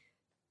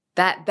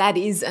 that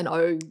is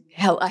a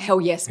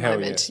hell yes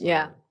moment.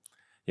 Yeah.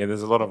 Yeah,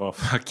 there's a lot of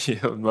fuck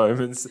yeah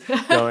moments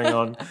going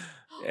on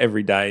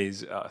every day.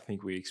 I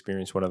think we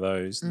experience one of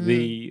those.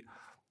 The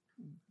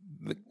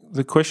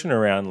question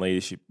around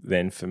leadership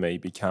then for me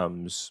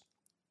becomes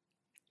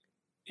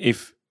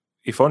if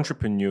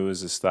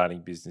entrepreneurs are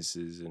starting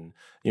businesses and,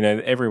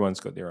 everyone's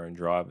got their own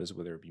drivers,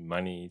 whether it be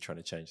money, trying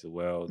to change the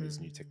world, there's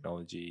new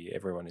technology,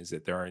 everyone is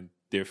at their own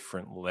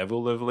different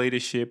level of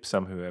leadership,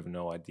 some who have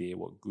no idea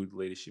what good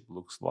leadership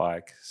looks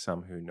like,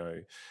 some who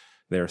know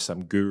there are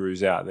some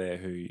gurus out there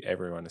who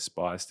everyone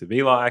aspires to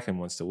be like and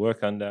wants to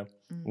work under,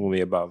 all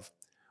the above.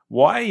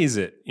 Why is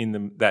it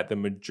that the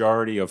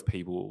majority of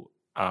people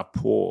are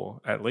poor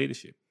at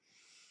leadership?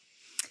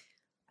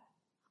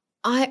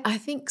 I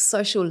think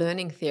social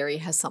learning theory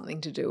has something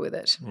to do with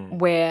it,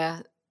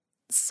 where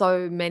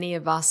so many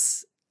of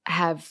us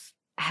have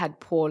had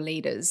poor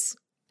leaders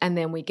and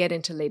then we get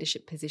into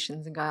leadership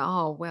positions and go,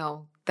 oh,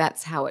 well,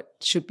 that's how it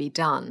should be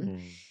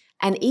done.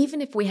 And even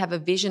if we have a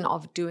vision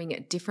of doing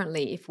it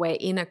differently, if we're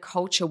in a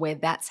culture where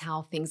that's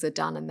how things are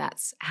done and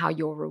that's how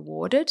you're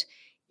rewarded,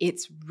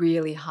 it's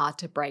really hard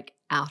to break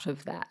out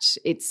of that.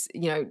 It's,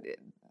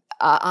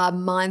 our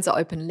minds are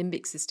open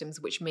limbic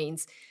systems, which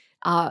means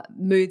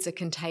moods are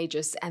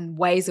contagious and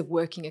ways of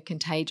working are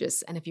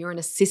contagious. And if you're in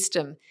a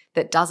system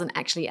that doesn't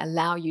actually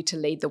allow you to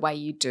lead the way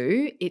you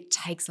do, it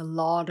takes a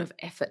lot of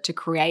effort to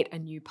create a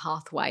new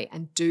pathway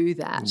and do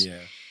that. Yeah.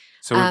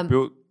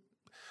 So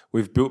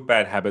we've built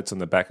bad habits on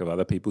the back of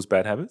other people's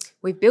bad habits?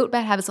 We've built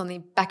bad habits on the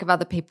back of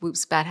other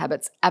people's bad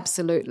habits,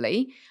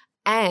 absolutely.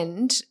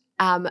 And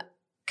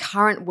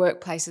current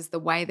workplaces, the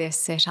way they're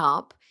set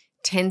up,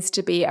 tends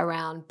to be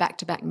around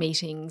back-to-back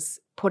meetings,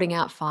 putting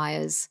out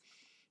fires,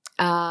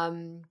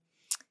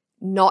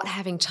 not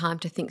having time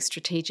to think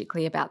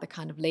strategically about the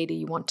kind of leader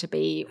you want to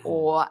be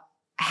or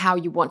how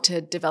you want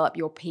to develop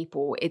your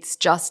people. It's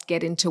just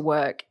get into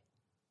work,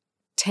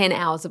 10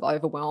 hours of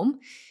overwhelm,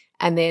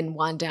 and then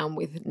wind down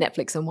with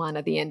Netflix and wine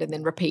at the end and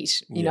then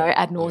repeat,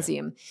 ad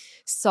nauseum. Yeah.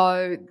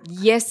 So,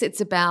 yes, it's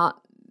about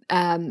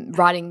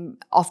riding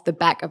off the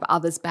back of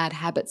others' bad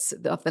habits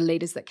of the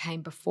leaders that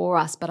came before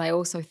us, but I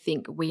also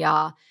think we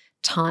are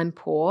time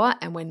poor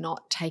and we're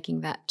not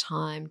taking that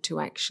time to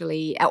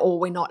actually, or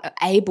we're not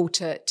able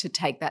to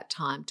take that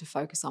time to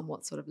focus on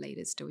what sort of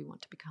leaders do we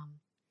want to become.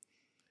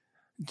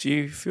 Do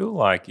you feel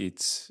like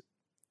it's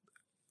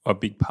a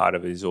big part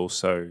of it is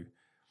also,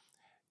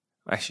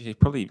 Actually,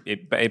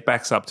 it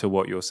backs up to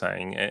what you're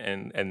saying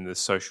and the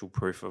social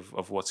proof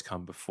of what's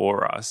come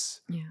before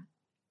us. Yeah.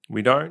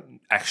 We don't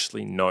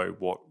actually know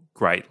what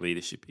great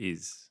leadership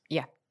is.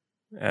 Yeah.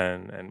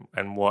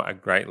 And what a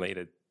great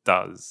leader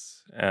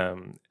does.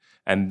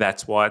 And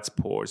that's why it's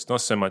poor. It's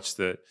not so much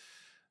that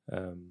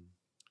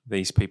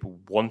these people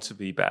want to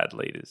be bad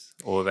leaders,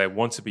 or they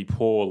want to be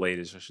poor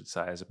leaders, I should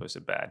say, as opposed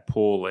to bad,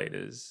 poor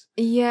leaders.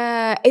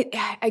 Yeah.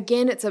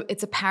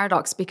 It's a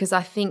paradox, because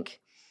I think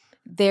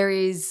there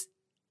is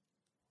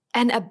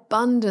an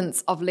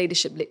abundance of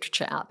leadership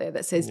literature out there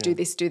that says do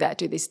this, do that,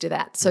 do this, do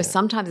that. So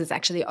sometimes it's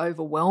actually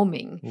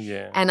overwhelming.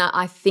 Yeah. And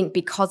I think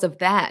because of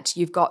that,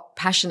 you've got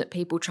passionate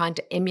people trying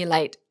to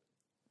emulate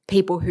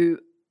people who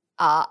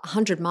are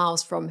 100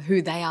 miles from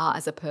who they are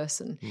as a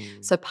person.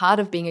 So part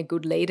of being a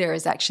good leader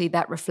is actually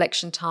that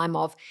reflection time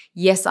of,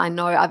 yes, I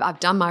know,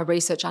 I've done my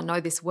research, I know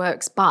this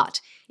works,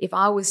 but if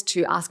I was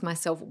to ask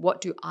myself,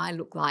 what do I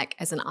look like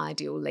as an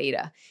ideal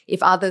leader?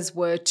 If others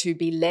were to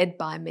be led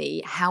by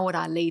me, how would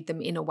I lead them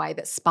in a way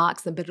that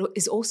sparks them, but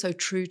is also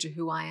true to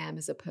who I am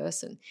as a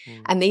person?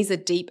 And these are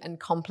deep and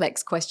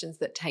complex questions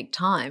that take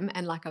time.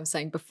 And like I was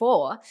saying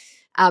before,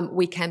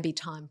 we can be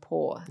time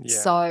poor. Yeah.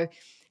 So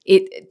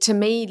to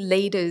me,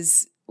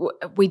 leaders,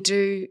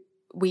 we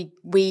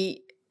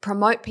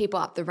promote people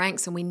up the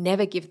ranks, and we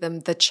never give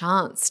them the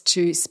chance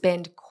to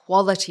spend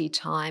quality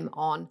time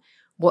on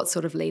what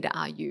sort of leader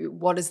are you?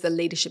 What is the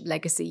leadership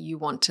legacy you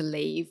want to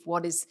leave?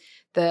 What is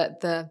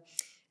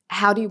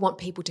how do you want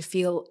people to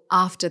feel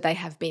after they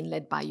have been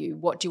led by you?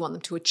 What do you want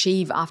them to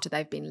achieve after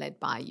they've been led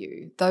by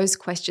you? Those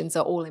questions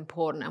are all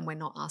important, and we're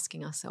not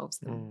asking ourselves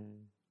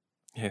them.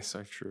 Yeah,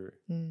 so true.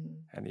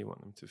 How do you want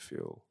them to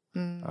feel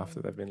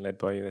after they've been led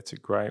by you? That's a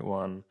great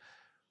one.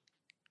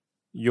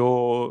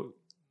 Your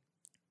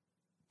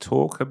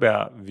talk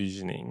about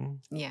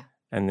visioning,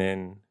 and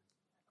then,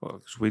 well,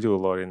 'cause we do a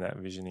lot in that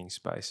visioning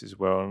space as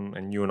well,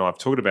 and you and I have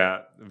talked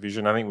about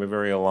vision. I think we're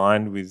very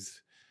aligned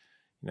with,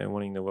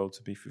 wanting the world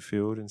to be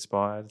fulfilled,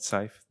 inspired,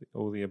 safe,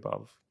 all the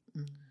above.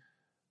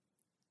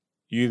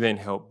 You then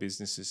help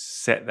businesses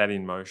set that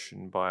in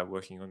motion by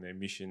working on their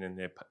mission and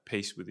their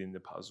piece within the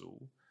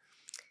puzzle.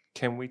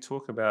 Can we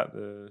talk about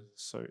the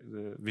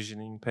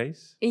visioning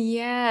piece?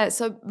 Yeah.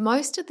 So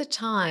most of the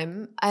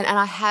time, and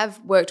I have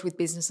worked with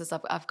businesses.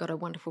 I've got a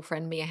wonderful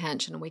friend, Mia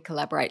Hanchin, and we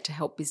collaborate to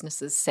help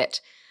businesses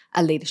set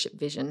a leadership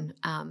vision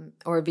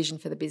or a vision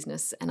for the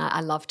business. And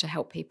I love to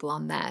help people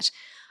on that.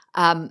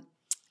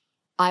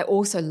 I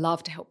also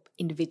love to help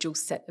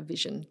individuals set a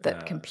vision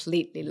that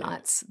completely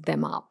lights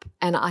them up.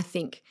 And I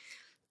think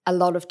a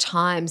lot of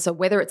times, so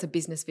whether it's a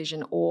business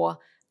vision or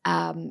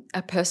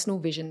a personal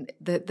vision,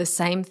 the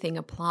same thing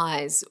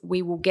applies.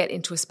 We will get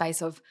into a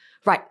space of,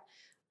 right,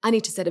 I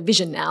need to set a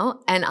vision now,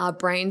 and our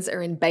brains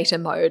are in beta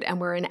mode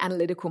and we're in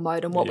analytical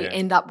mode, and what we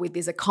end up with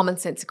is a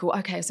commonsensical,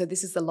 okay, so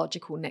this is the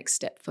logical next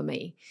step for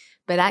me.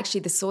 But actually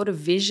the sort of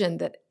vision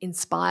that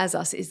inspires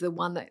us is the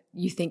one that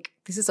you think,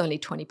 this is only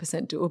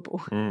 20%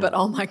 doable, but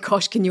oh my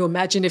gosh, can you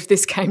imagine if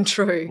this came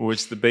true?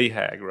 Which the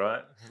BHAG,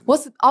 right?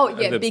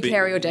 Big,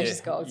 hairy, audacious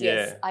goals.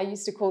 Yes, I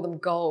used to call them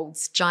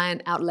golds,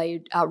 giant,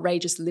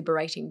 outrageous,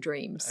 liberating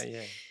dreams.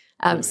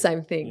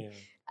 Same thing.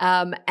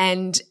 Yeah.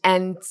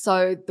 And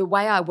so the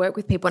way I work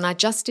with people, and I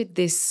just did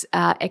this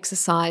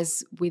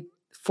exercise with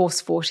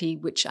Force 40,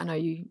 which I know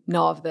you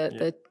know of,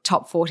 the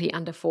top 40,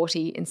 under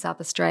 40 in South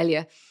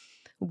Australia,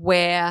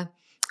 where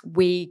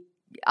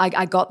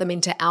I got them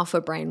into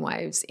alpha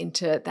brainwaves,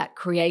 into that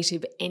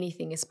creative,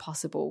 anything is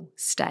possible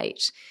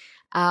state.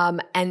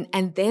 And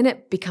then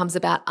it becomes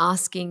about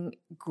asking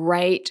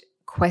great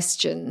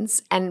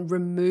questions and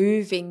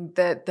removing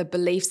the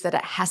beliefs that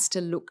it has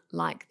to look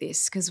like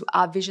this, because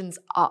our visions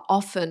are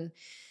often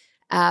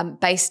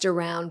based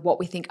around what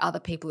we think other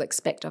people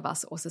expect of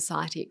us or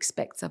society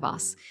expects of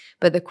us.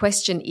 But the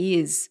question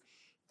is,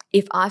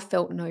 if I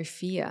felt no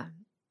fear,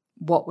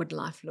 what would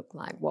life look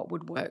like? What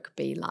would work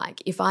be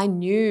like? If I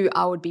knew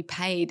I would be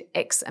paid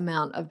X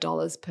amount of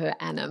dollars per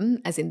annum,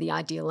 as in the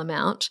ideal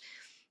amount,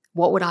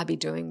 what would I be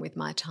doing with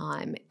my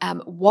time?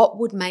 What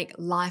would make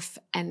life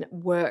and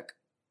work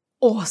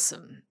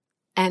awesome?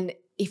 And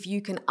if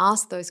you can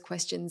ask those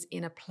questions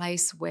in a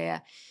place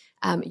where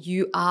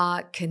you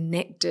are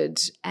connected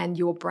and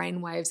your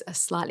brainwaves are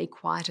slightly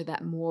quieter,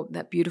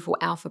 that beautiful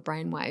alpha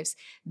brainwaves,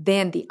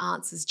 then the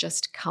answers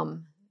just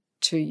come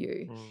to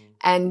you.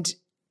 And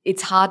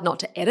it's hard not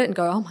to edit and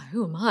go, oh my,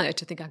 who am I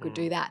to think I could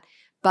do that?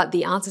 But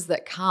the answers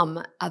that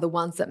come are the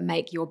ones that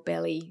make your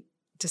belly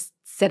just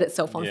set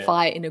itself on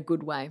fire in a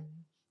good way.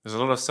 There's a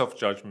lot of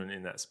self-judgment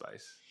in that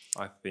space,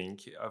 I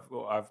think.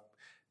 I've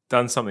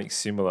done something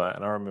similar,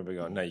 and I remember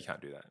going, no, you can't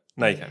do that.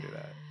 No, you can't do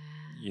that.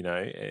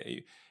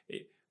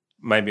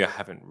 maybe I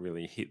haven't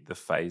really hit the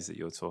phase that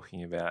you're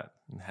talking about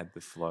and had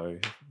the flow,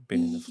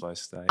 been in the flow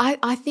state.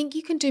 I think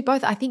you can do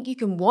both. I think you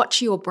can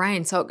watch your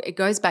brain. So it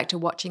goes back to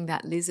watching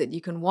that lizard.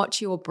 You can watch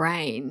your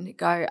brain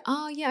go,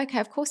 oh, yeah, okay,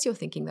 of course you're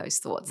thinking those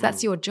thoughts.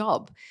 That's your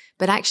job.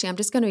 But actually, I'm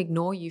just going to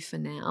ignore you for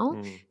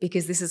now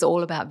because this is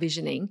all about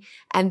visioning.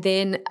 And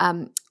then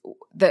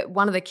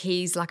one of the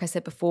keys, like I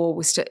said before,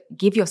 was to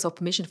give yourself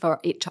permission for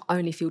it to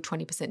only feel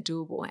 20%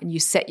 doable, and you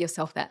set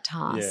yourself that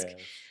task. Yeah,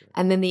 sure.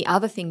 And then the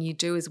other thing you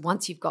do is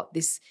once you've got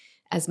this,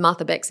 as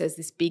Martha Beck says,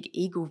 this big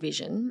eagle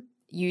vision,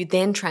 you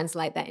then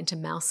translate that into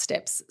mouse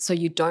steps so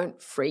you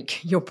don't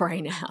freak your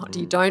brain out.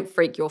 You don't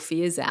freak your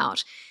fears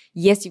out.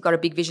 Yes, you've got a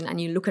big vision and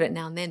you look at it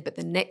now and then, but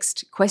the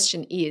next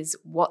question is,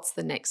 what's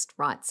the next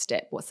right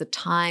step? What's the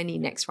tiny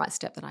next right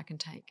step that I can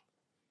take?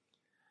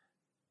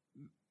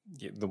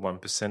 Yeah, the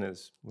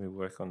 1%ers. We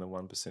work on the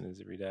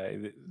 1%ers every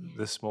day.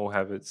 The small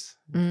habits,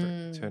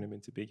 turn them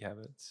into big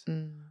habits.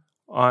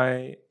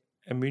 I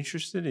am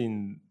interested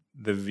in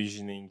the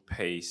visioning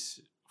piece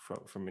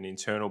from an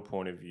internal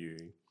point of view.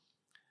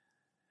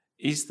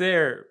 Is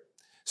there,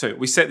 so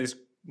we set this,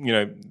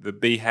 the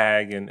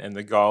BHAG and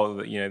the goal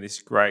that, this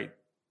great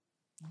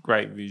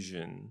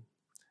vision.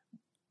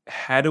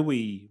 How do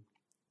we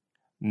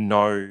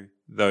know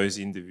those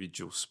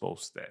individual small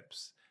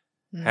steps?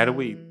 How do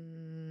we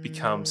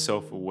become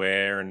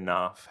self-aware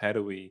enough? How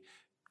do we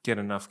get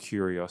enough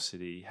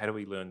curiosity? How do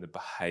we learn the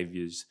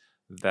behaviours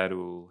that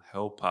will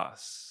help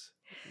us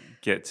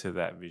get to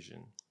that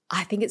vision?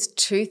 I think it's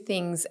two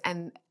things,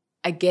 and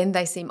again,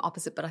 they seem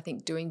opposite, but I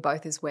think doing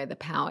both is where the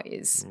power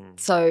is.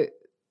 So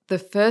the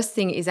first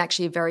thing is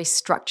actually a very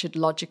structured,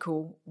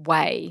 logical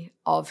way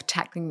of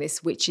tackling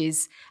this, which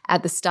is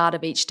at the start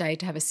of each day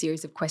to have a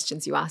series of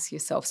questions you ask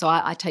yourself. So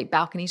I take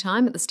balcony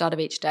time at the start of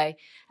each day,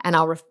 and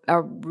I'll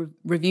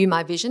review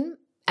my vision,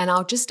 and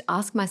I'll just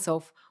ask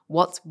myself,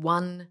 what's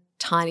one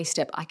tiny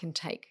step I can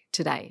take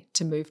today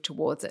to move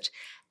towards it?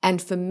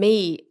 And for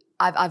me,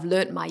 I've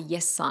learnt my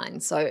yes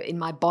sign. So in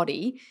my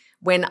body,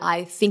 when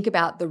I think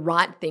about the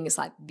right thing, it's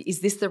like,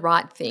 is this the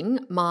right thing?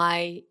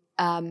 My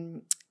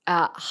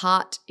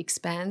heart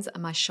expands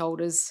and my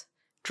shoulders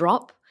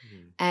drop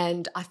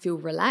and I feel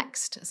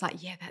relaxed. It's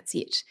like, yeah, that's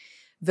it.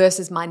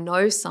 Versus my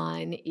no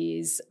sign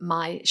is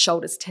my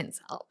shoulders tense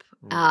up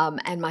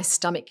and my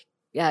stomach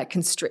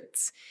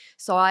constricts.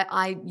 So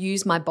I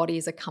use my body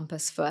as a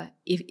compass for,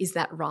 is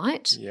that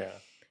right? Yeah.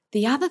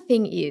 The other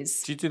thing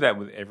is... Do you do that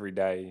with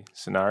everyday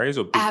scenarios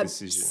or big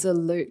decisions?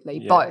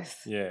 Absolutely,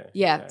 both. Yeah.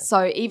 Yeah. Okay.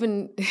 So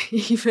even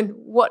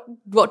what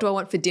do I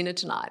want for dinner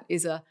tonight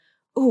is a,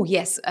 oh,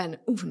 yes, and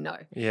oh, no.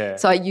 Yeah.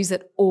 So I use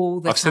it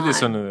all the time. I've said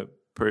this on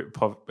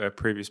a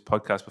previous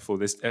podcast before.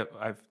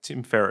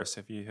 Tim Ferriss,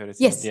 have you heard of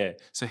Tim? Yes. Yeah.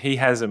 So he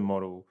has a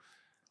model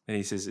and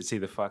he says it's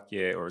either fuck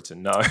yeah or it's a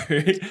no.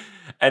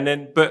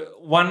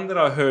 But one that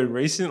I heard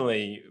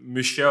recently,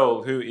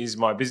 Michelle, who is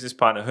my business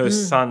partner, her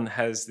son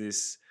has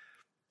this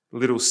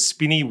little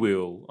spinny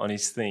wheel on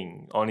his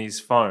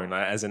phone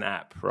as an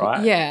app,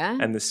 right? Yeah.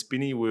 And the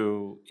spinny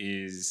wheel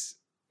is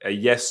a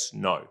yes,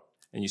 no.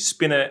 And you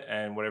spin it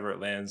and whatever it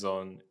lands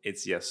on,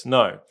 it's yes,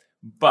 no.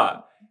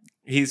 But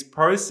his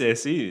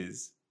process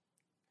is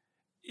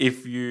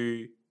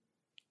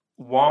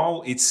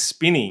while it's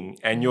spinning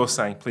and you're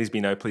saying, please be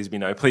no, please be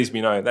no, please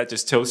be no, that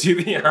just tells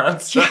you the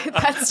answer. Yeah,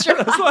 that's true.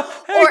 Like,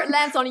 hey. Or it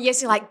lands on a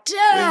yes, you're like,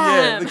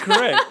 damn. Yeah,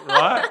 correct,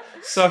 right?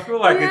 So I feel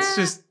like it's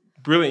just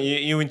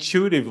brilliant. You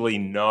intuitively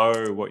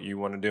know what you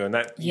want to do, and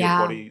that your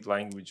body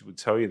language would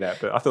tell you that.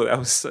 But I thought that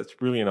was such a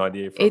brilliant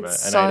idea from an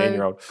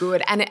 18-year-old.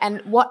 Good. And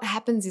what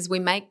happens is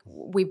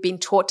we've been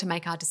taught to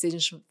make our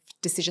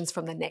decisions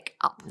from the neck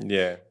up.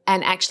 Yeah.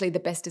 And actually the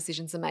best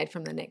decisions are made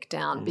from the neck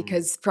down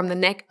because from the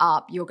neck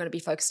up you're going to be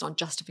focused on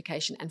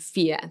justification and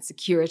fear and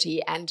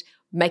security and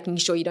making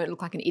sure you don't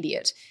look like an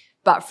idiot.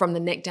 But from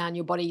the neck down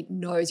your body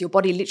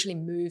literally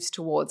moves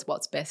towards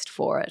what's best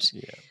for it.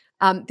 Yeah.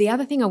 The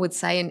other thing I would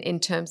say in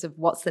terms of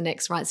what's the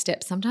next right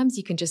step, sometimes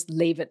you can just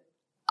leave it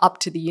up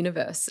to the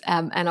universe.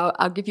 And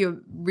I'll give you a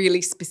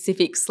really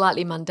specific,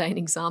 slightly mundane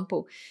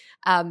example.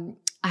 I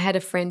had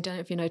a friend, don't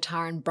know if you know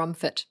Tyron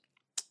Brumfitt,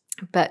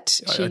 but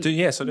I do.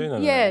 Yes, I do know.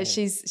 Yeah, that.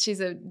 she's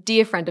a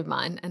dear friend of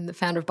mine and the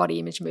founder of Body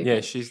Image Movement.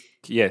 Yeah, she's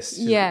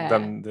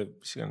done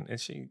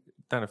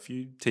a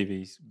few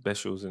TV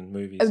specials and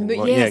movies.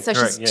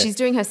 She's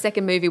doing her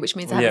second movie, which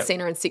means I haven't seen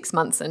her in 6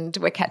 months, and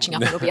we're catching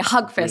up. It'll be a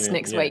hug fest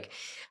next week.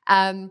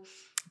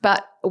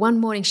 But one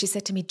morning she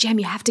said to me, "Gem,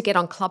 you have to get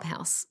on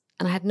Clubhouse."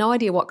 And I had no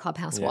idea what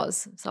Clubhouse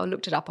was. So I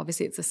looked it up.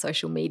 Obviously, it's a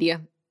social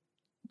media,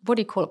 what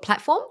do you call it,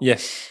 platform?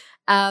 Yes.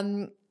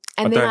 I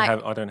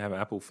don't have an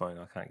Apple phone.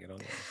 I can't get on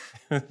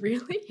there.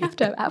 Really? You have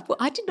to have Apple?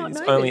 I did not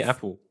know It's only this.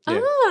 Apple.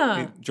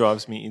 Yeah. It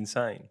drives me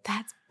insane.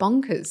 That's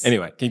bonkers.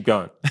 Anyway, keep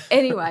going.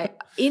 Anyway,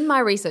 in my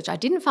research, I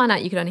didn't find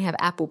out you could only have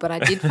Apple, but I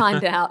did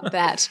find out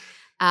that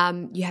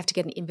you have to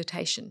get an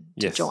invitation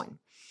to join.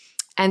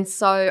 And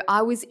so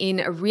I was in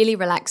a really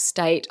relaxed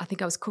state. I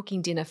think I was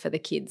cooking dinner for the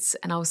kids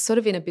and I was sort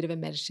of in a bit of a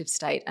meditative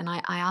state. And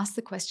I asked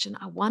the question,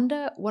 I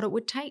wonder what it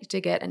would take to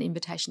get an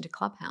invitation to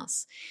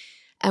Clubhouse.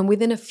 And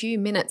within a few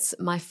minutes,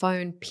 my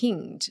phone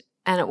pinged,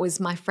 and it was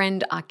my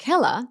friend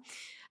Arkella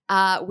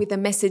with a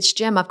message,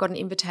 Gemma, I've got an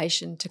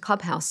invitation to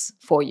Clubhouse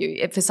for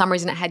you. For some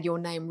reason, it had your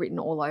name written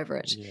all over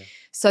it. Yeah.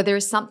 So there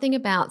is something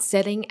about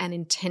setting an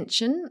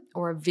intention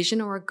or a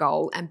vision or a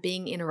goal and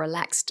being in a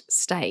relaxed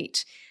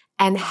state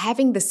and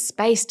having the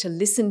space to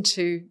listen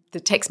to the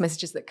text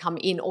messages that come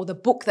in or the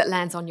book that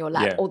lands on your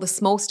lap or the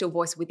small, still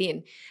voice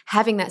within,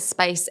 having that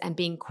space and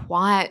being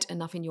quiet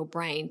enough in your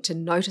brain to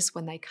notice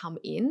when they come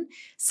in.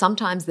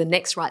 Sometimes the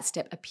next right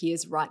step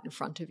appears right in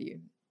front of you.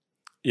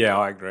 Yeah,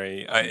 I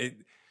agree.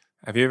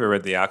 Have you ever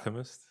read The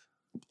Alchemist?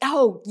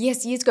 Oh,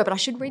 yes, years ago, but I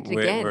should read it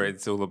again. Where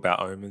it's all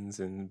about omens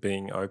and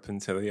being open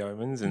to the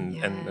omens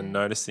and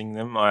noticing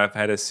them. I've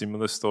had a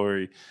similar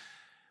story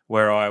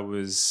where I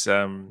was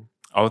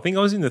I think I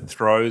was in the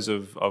throes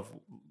of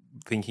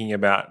thinking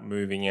about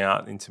moving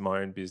out into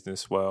my own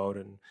business world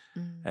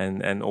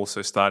and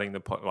also starting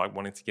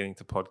wanting to get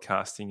into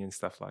podcasting and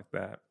stuff like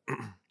that.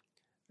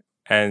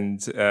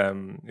 And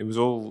it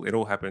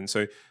all happened.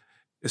 So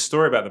the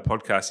story about the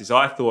podcast is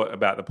I thought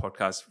about the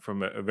podcast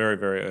from a very,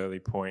 very early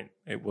point.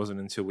 It wasn't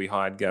until we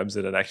hired Gabs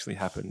that it actually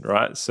happened,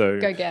 right? So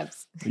go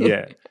Gabs.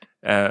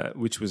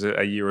 Which was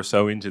a year or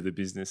so into the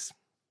business.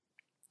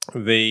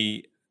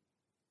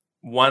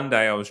 One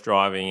day I was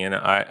driving and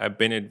I'd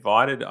been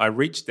invited. I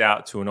reached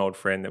out to an old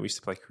friend that we used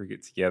to play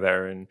cricket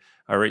together, and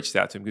I reached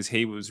out to him because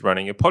he was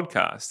running a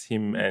podcast.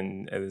 Him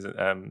and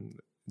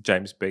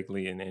James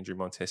Begley and Andrew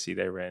Montesi,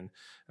 they ran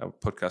a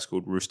podcast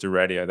called Rooster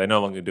Radio. They no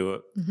longer do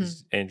it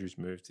because Andrew's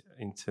moved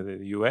into the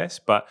US,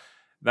 but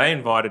they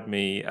invited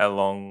me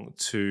along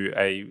to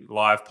a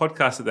live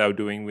podcast that they were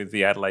doing with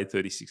the Adelaide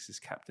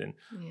 36ers captain.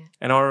 Yeah.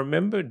 And I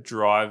remember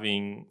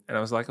driving and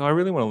I was like, I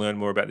really want to learn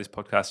more about this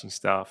podcasting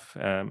stuff.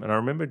 And I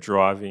remember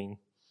driving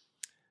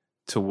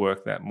to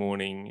work that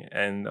morning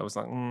and I was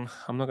like, I'm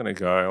not going to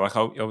go. Like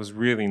I was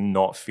really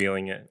not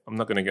feeling it. I'm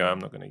not going to go.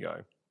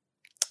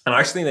 And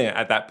actually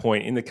at that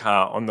point in the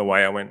car on the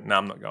way, I went, no,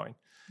 I'm not going.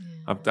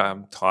 Yeah.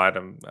 I'm tired.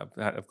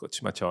 I've got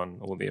too much on,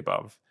 all the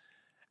above.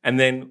 And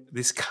then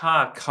this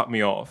car cut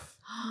me off,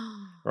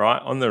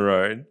 right, on the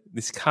road.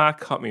 This car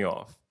cut me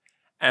off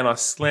and I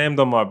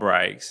slammed on my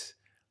brakes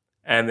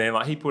and then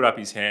he put up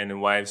his hand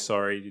and waved,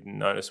 sorry, didn't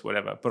notice,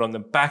 whatever. But on the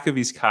back of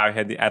his car, he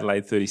had the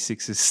Adelaide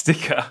 36ers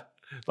sticker,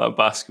 like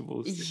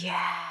basketball sticker.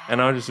 Yeah.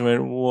 And I just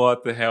went,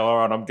 what the hell? All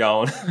right, I'm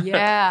going.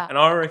 Yeah. And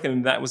I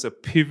reckon that was a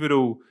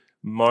pivotal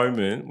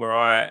moment where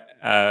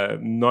I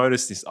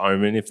noticed this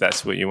omen, if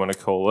that's what you want to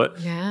call it.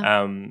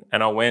 Yeah. And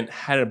I went,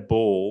 had a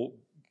ball,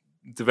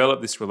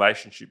 developed this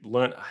relationship,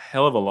 learned a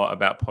hell of a lot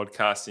about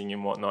podcasting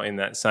and whatnot in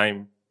that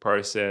same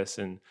process,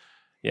 and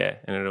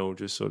it all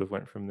just sort of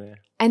went from there.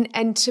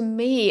 And to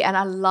me, and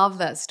I love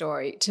that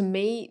story, to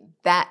me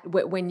that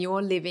when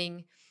you're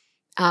living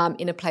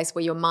in a place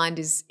where your mind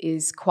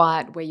is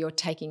quiet, where you're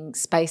taking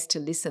space to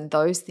listen,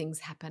 those things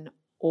happen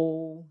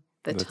all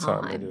the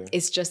time.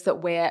 It's just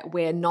that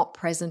we're not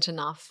present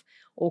enough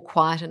or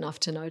quiet enough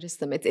to notice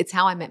them. It's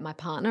how I met my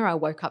partner. I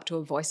woke up to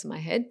a voice in my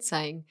head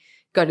saying,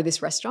 go to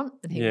this restaurant,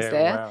 and he was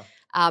there.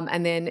 Wow.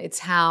 And then it's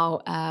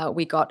how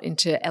we got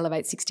into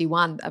Elevate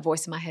 61. A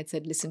voice in my head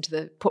said, listen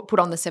to put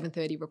on the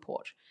 7:30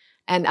 report.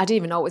 And I didn't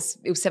even know it was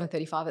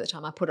 7:35 at the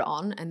time. I put it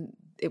on and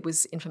it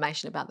was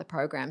information about the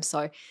program.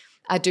 So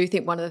I do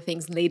think one of the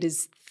things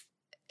leaders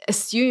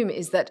assume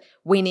is that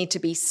we need to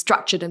be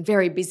structured and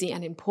very busy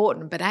and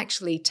important, but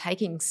actually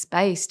taking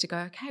space to go,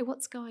 okay,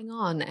 what's going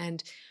on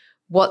and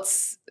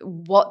what's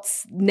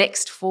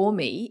next for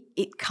me,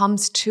 it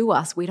comes to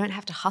us. We don't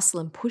have to hustle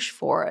and push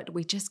for it.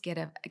 We just get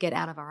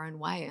out of our own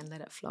way and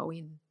let it flow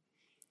in.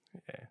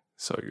 Yeah,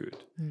 so good.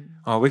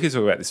 Oh, we could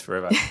talk about this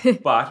forever,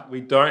 but we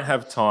don't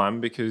have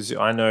time because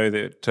I know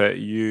that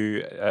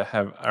you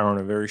are on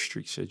a very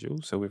strict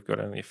schedule, so we've got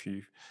only a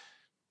few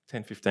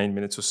 10, 15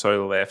 minutes or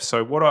so left.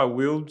 So what I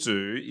will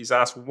do is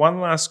ask one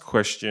last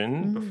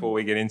question before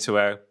we get into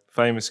our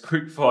famous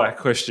quick-fire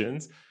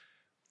questions.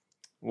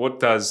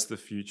 What does the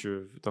future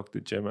of Dr.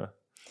 Gemma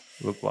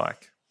look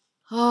like?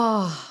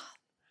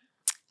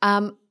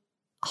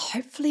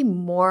 Hopefully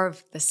more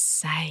of the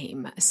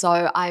same.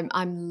 So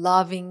I'm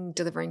loving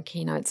delivering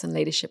keynotes and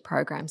leadership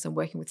programs and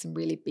working with some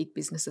really big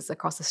businesses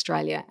across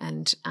Australia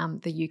and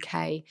the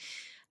UK.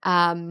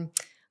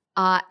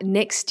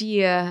 Next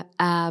year,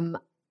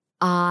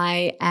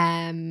 I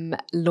am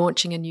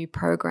launching a new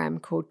program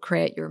called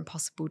Create Your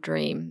Impossible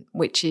Dream,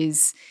 which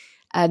is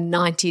a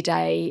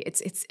 90-day,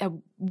 it's a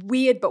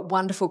weird but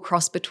wonderful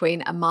cross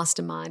between a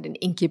mastermind, an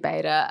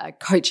incubator, a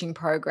coaching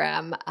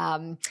program,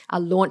 a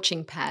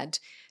launching pad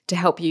to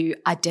help you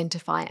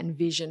identify and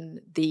vision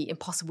the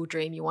impossible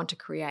dream you want to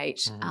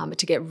create,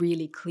 to get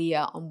really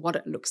clear on what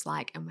it looks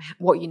like and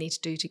what you need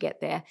to do to get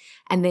there,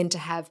 and then to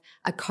have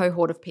a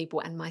cohort of people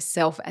and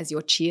myself as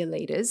your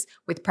cheerleaders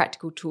with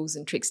practical tools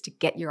and tricks to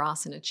get your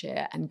ass in a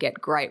chair and get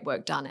great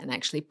work done and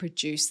actually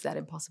produce that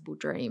impossible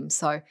dream.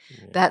 So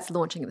that's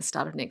launching at the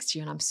start of next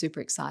year, and I'm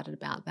super excited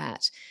about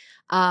that.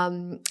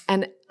 And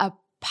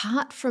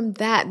apart from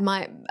that,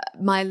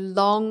 my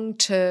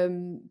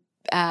long-term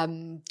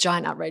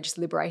giant, outrageous,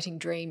 liberating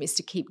dream is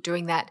to keep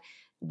doing that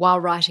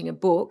while writing a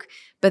book.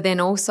 But then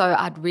also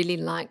I'd really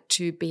like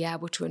to be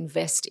able to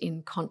invest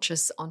in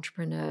conscious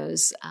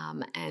entrepreneurs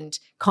and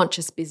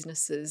conscious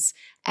businesses,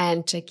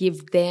 and to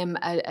give them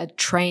a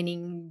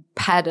training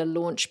pad, a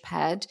launch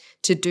pad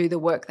to do the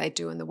work they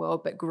do in the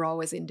world, but grow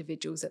as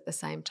individuals at the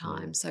same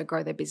time. So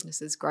grow their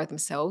businesses, grow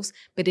themselves,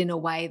 but in a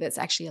way that's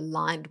actually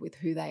aligned with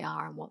who they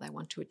are and what they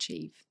want to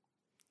achieve.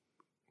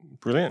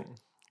 Brilliant.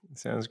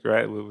 Sounds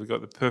great. Well, we've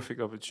got the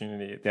perfect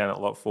opportunity down at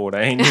Lot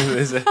 14.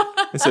 There's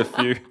a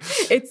few.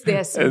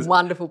 There's some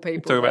wonderful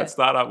people. Talk about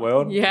Startup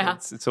World. Yeah.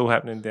 It's all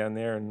happening down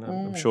there, and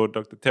I'm sure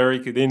Dr. Terry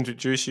could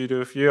introduce you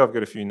to a few. I've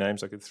got a few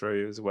names I could throw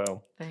you as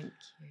well. Thank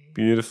you.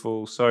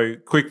 Beautiful. So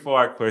quick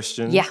fire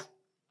questions. Yeah.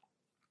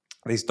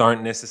 These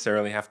don't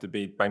necessarily have to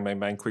be bang, bang,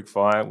 bang, quick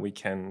fire. We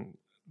can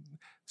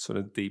sort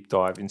of deep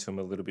dive into them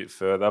a little bit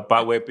further.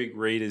 But we're big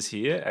readers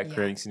here at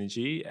Creating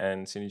Synergy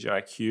and Synergy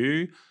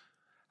IQ.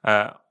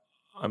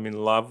 I'm in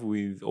love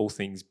with all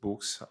things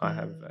books. I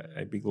have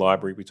a big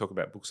library. We talk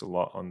about books a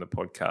lot on the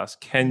podcast.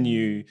 Can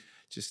you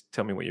just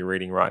tell me what you're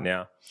reading right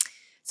now?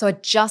 So I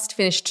just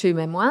finished 2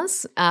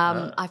 memoirs.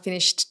 I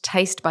finished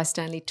Taste by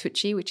Stanley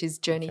Tucci, which is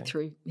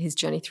his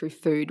journey through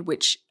food,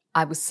 which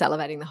I was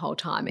salivating the whole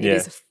time. It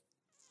is a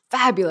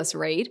fabulous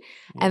read.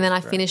 And then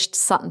I finished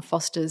Sutton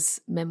Foster's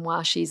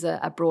memoir. She's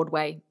a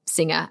Broadway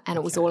singer, and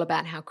it was all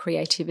about how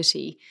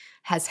creativity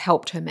has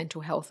helped her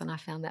mental health, and I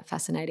found that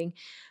fascinating.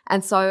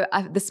 And so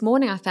this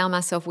morning I found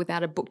myself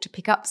without a book to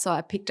pick up, so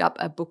I picked up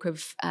a book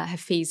of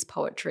Hafiz's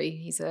poetry.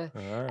 He's a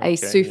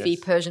Sufi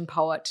Persian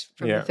poet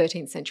from the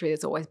 13th century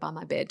that's always by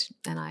my bed,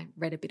 and I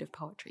read a bit of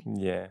poetry.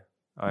 Yeah,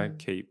 I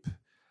keep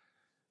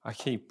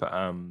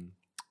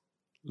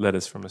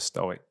Letters from a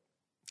Stoic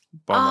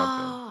by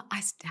my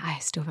bed. I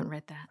still haven't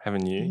read that.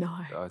 Haven't you? No.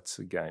 Oh, it's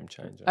a game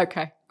changer.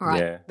 Okay, all right.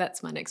 Yeah.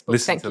 That's my next book.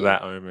 Listen Thank to you.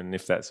 that, Omen,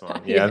 if that's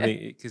one. Yeah, I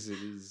think because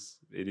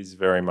it is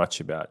very much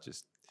about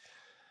just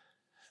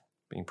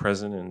being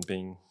present and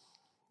being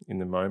in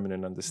the moment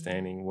and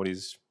understanding what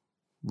is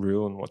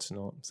real and what's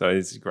not. So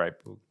it's a great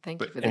book.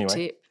 Thank you for the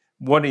tip.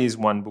 What is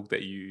one book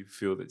that you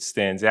feel that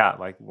stands out,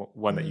 like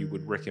one that you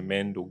would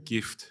recommend or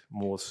gift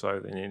more so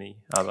than any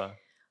other?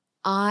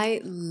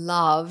 I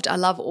love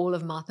all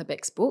of Martha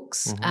Beck's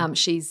books.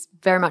 She's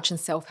very much in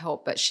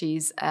self-help, but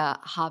she's a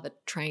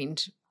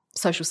Harvard-trained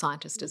social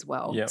scientist as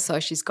well. Yep. So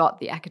she's got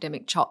the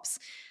academic chops.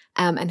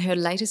 And her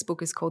latest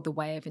book is called The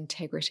Way of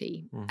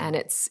Integrity. And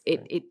it's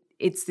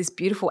this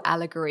beautiful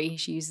allegory.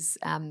 She uses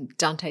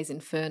Dante's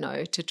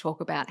Inferno to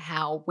talk about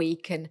how we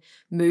can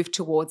move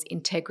towards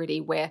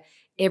integrity, where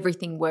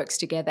everything works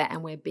together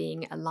and we're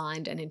being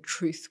aligned and in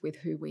truth with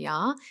who we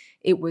are.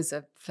 It was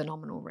a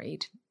phenomenal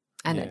read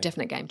and a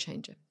definite game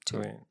changer too.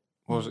 Brilliant.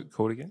 What was it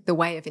called again? The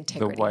Way of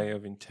Integrity. The Way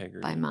of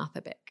Integrity. By Martha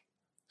Beck.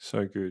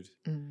 So good.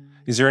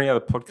 Is there any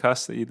other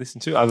podcasts that you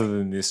listen to other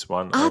than this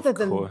one? Other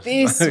than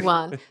this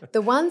one.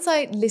 The ones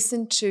I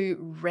listen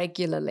to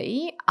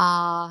regularly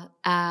are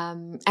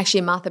actually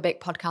a Martha Beck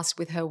podcast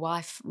with her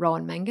wife,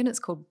 Rowan Mangan. It's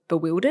called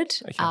Bewildered.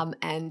 Okay.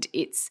 And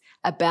it's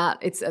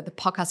the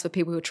podcast for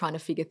people who are trying to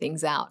figure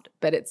things out,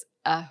 but it's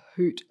a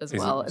hoot as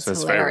well. It's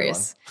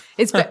hilarious.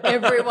 It's for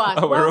everyone.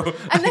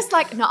 And it's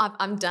like, no,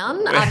 I'm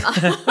done.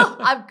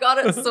 I've got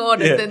it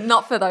sorted. They're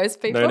not for those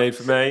people. No need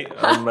for me.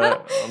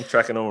 I'm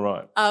tracking all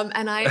right.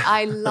 And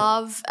I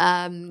love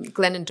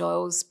Glennon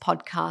Doyle's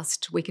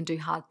podcast, We Can Do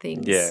Hard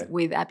Things,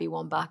 with Abby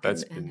Wambach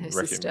and her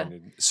sister.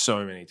 Recommended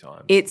so many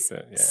times. It's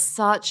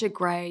such a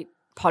great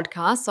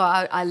podcast. So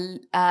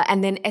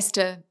and then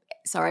Esther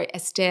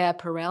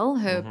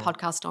Perel, her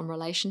podcast on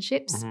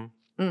relationships.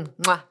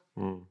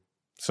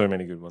 So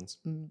many good ones.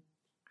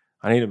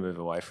 I need to move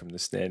away from the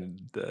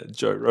standard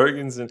Joe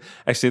Rogans. And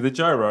actually the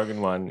Joe Rogan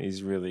one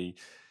is really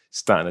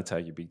starting to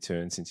take a big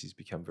turn since he's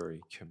become very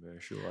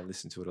commercial. I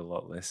listen to it a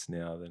lot less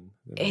now than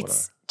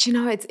it's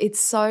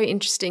so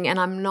interesting, and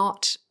I'm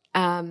not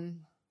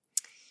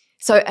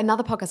so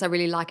another podcast I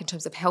really like in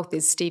terms of health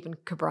is Stephen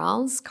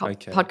Cabral's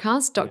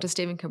podcast, Dr.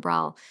 Stephen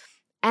Cabral.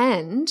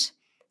 And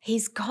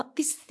he's got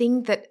this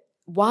thing that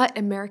white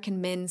American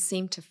men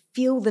seem to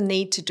feel the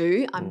need to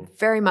do. I'm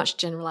very much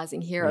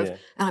generalizing here and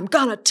I'm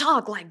going to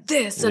talk like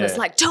this and it's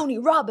like Tony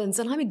Robbins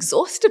and I'm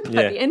exhausted by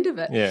the end of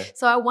it. Yeah.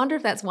 So I wonder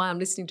if that's why I'm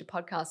listening to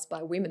podcasts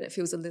by women. It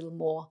feels a little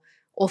more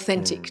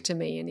authentic to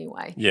me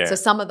anyway. Yeah. So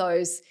some of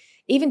those,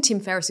 even Tim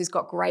Ferriss, who's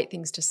got great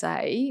things to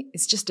say,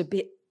 it's a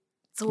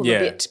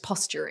bit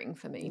posturing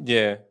for me.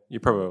 Yeah, you're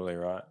probably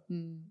right.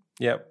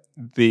 Yep.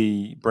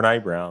 The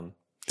Brene Brown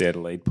Dare to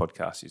Lead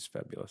podcast is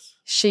fabulous.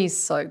 She's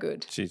so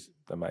good. She's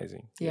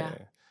amazing. Yeah.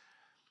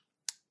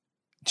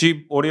 Do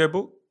you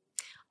audiobook?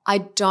 I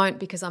don't,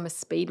 because I'm a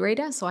speed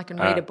reader, so I can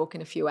read a book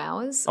in a few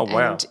hours. Oh,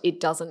 wow. And it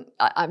doesn't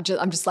I'm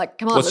just like,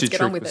 come on, let's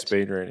get on with it. What's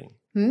your trick for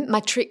speed reading? My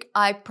trick,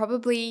 I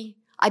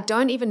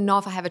don't even know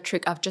if I have a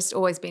trick. I've just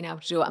always been able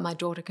to do it, and my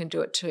daughter can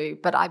do it too.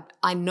 But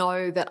I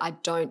know that I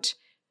don't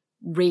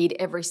read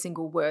every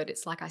single word.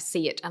 It's like I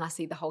see it and I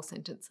see the whole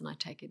sentence and I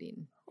take it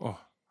in. Oh,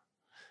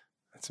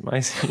 that's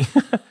amazing.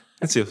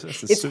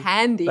 It's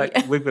handy.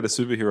 We've got a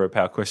superhero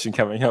power question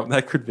coming up.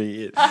 That could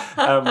be it.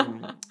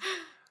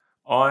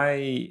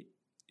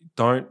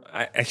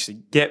 Actually,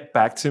 get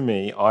back to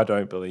me. I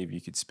don't believe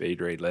you could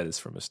speed read letters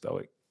from a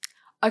Stoic.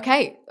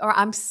 Okay. All right.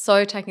 I'm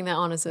so taking that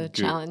on as a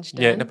challenge,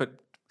 Dan. Yeah, no, but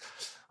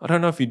I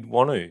don't know if you'd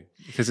want to,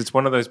 because it's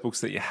one of those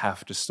books that you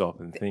have to stop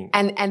and think.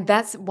 And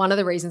that's one of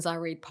the reasons I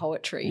read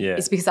poetry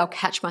is because I'll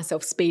catch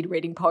myself speed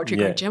reading poetry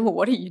going, Gemma,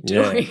 what are you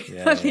doing?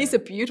 These are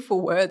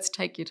beautiful words.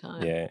 Take your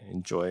time. Yeah,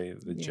 enjoy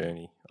the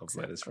journey of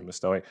letters from a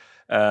Stoic.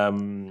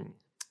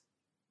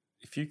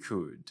 If you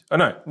could,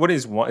 what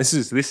is one? This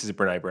is a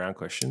Brene Brown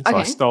question, so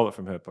I stole it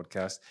from her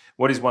podcast.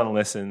 What is one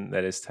lesson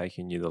that has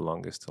taken you the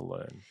longest to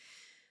learn?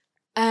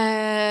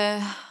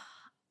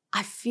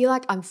 I feel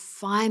like I'm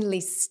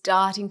finally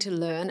starting to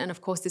learn, and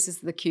of course this is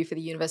the cue for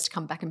the universe to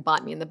come back and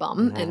bite me in the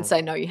bum and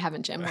say, no, you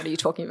haven't, Gem, what are you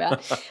talking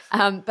about?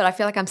 But I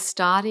feel like I'm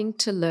starting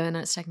to learn, and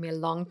it's taken me a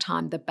long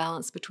time, the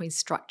balance between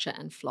structure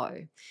and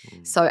flow.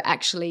 So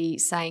actually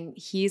saying,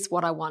 here's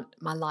what I want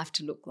my life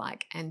to look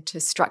like, and to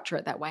structure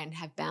it that way and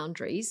have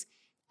boundaries,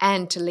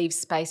 and to leave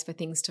space for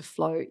things to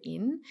flow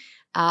in.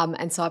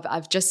 And so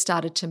I've just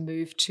started to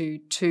move to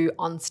 2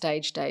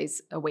 on-stage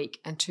days a week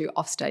and 2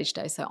 off-stage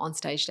days. So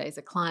on-stage days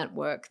are client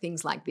work,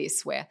 things like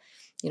this, where,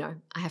 I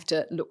have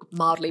to look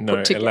mildly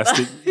put together.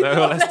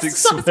 No elastic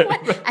sweat.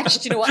 Actually,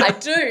 do you know what I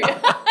do?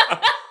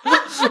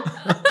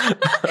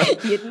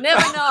 You'd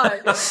never know.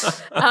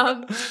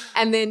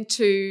 And then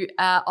 2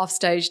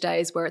 off-stage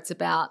days where it's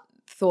about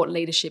thought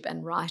leadership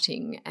and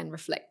writing and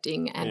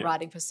reflecting and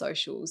writing for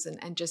socials and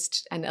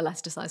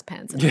elasticized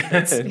pants.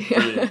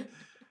 And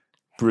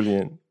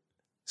Brilliant.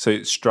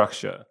 So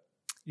structure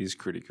is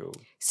critical.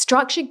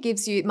 Structure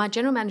gives you, my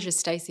general manager,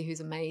 Stacey, who's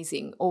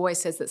amazing, always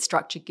says that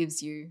structure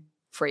gives you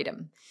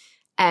freedom.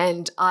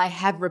 And I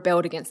have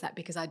rebelled against that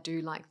because I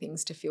do like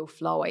things to feel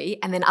flowy.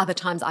 And then other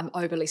times I'm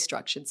overly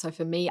structured. So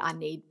for me, I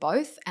need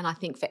both. And I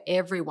think for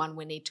everyone,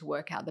 we need to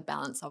work out the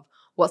balance of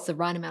what's the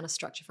right amount of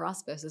structure for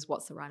us versus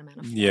what's the right amount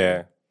of flow.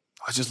 Yeah.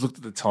 I just looked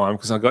at the time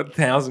because I got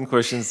 1,000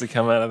 questions to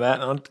come out of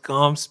that. And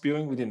I'm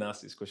spewing. We didn't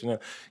ask this question. No.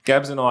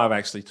 Gabs and I have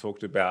actually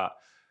talked about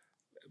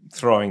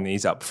throwing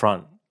these up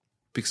front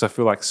because I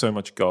feel like so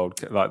much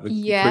gold, like the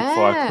quick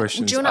fire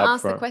questions. Do you want to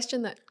ask the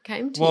question that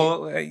came to you?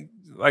 Well,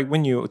 like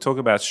when you talk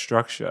about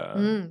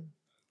structure,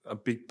 a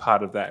big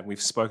part of that, and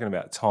we've spoken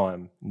about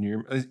time,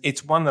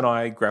 it's one that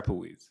I grapple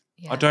with.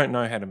 Yeah. I don't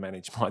know how to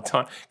manage my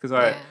time because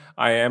I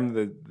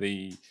am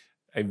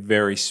a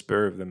very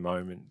spur of the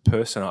moment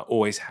person. I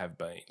always have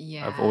been.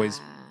 Yeah. I've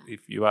always,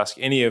 if you ask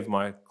any of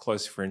my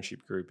close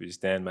friendship group, is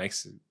Dan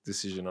makes a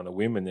decision on a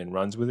whim and then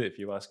runs with it. If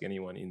you ask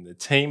anyone in the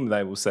team,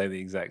 they will say the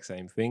exact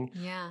same thing.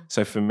 Yeah.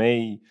 So for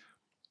me,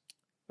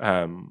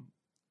 how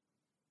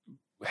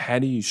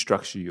do you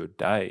structure your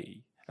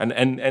day? And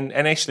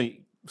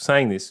actually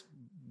saying this,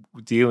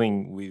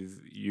 dealing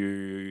with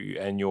you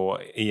and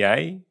your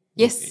EA.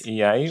 Yes,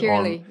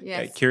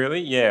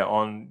 Kirili,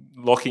 on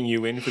locking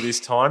you in for this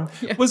time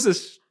was a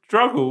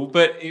struggle,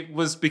 but it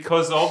was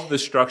because of the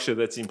structure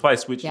that's in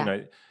place, which,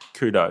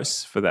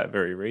 kudos for that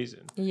very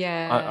reason.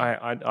 Yeah.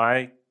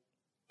 I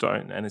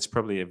don't, and it's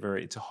probably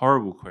it's a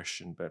horrible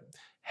question, but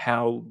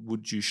how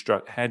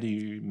do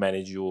you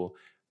manage your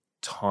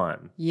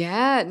time?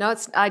 Yeah, no,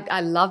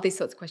 I love these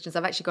sorts of questions.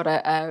 I've actually got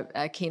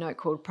a keynote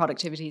called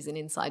Productivity is an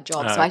Inside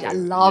Job, so I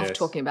love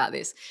talking about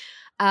this.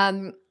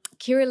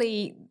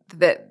 Kirili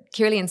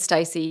and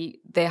Stacey,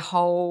 they're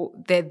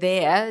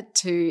there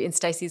to, in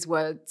Stacey's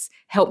words,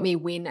 help me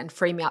win and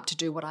free me up to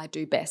do what I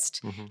do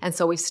best. Mm-hmm. And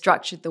so we've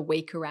structured the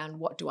week around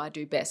what do I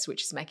do best,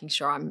 which is making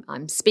sure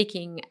I'm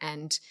speaking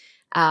and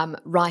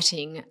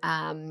writing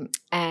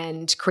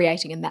and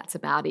creating, and that's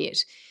about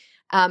it.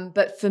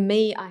 But for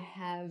me,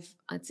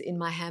 it's in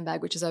my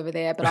handbag, which is over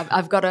there, but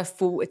I've got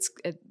it's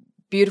a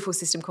beautiful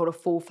system called a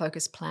full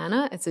focus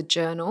planner. It's a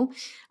journal.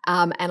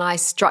 And I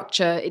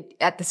structure it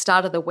at the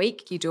start of the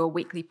week. You do a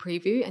weekly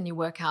preview and you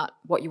work out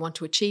what you want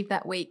to achieve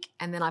that week.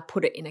 And then I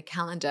put it in a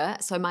calendar.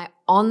 So my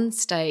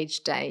on-stage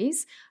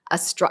days are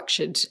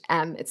structured.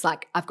 It's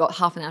like I've got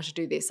half an hour to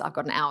do this. I've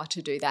got an hour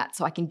to do that.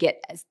 So I can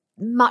get as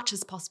much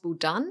as possible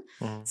done.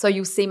 So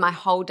you'll see my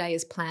whole day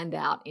is planned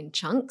out in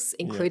chunks,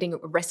 including a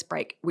rest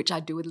break, which I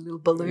do with a little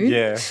balloon.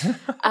 Yeah.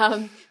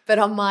 But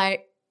on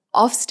my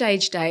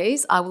off-stage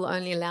days, I will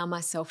only allow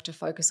myself to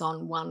focus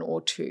on 1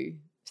 or 2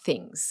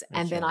 things,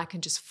 and then I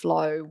can just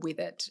flow with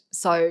it.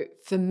 So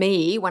for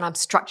me, when I'm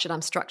structured,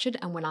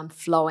 and when I'm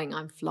flowing,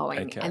 I'm flowing.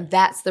 Okay. And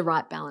that's the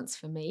right balance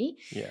for me.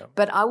 Yeah.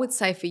 But I would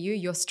say for you,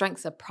 your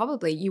strengths are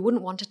probably, you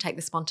wouldn't want to take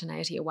the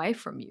spontaneity away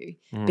from you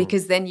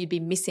because then you'd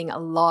be missing a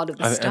lot of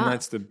the stuff. And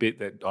that's the bit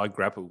that I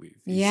grapple with.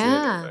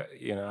 Yeah.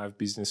 I have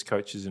business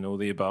coaches and all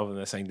the above, and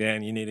they're saying,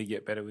 Dan, you need to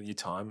get better with your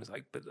time. It's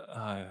like, but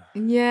I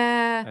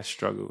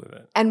struggle with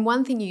it. And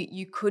one thing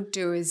you could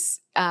do is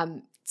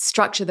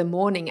structure the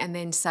morning and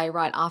then say,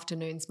 right,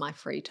 afternoon's my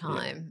free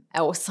time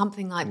or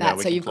something like that.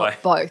 So you've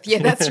got both.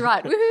 Yeah, that's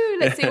right.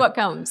 Woohoo, let's see what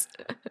comes.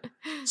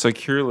 So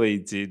Curly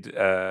did,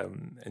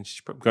 and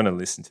she's going to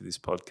listen to this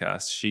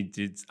podcast, she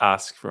did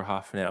ask for a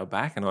half an hour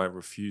back and I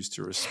refused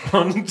to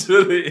respond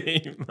to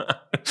the email.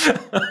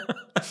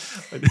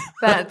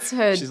 That's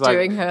her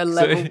doing her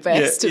level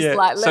best. It's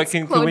like, let's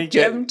call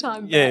Gem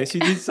time back. Yeah, she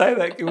did say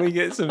that. Can we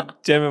get some,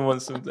 Gemma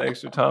wants some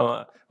extra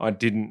time. I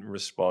didn't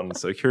respond.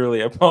 So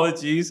Curly,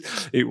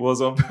 apologies. It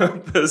was on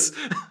purpose.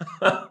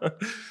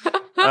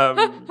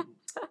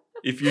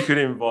 If you could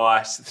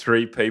invite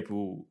 3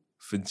 people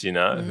for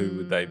dinner, who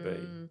would they be?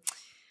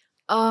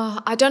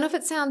 I don't know if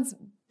it sounds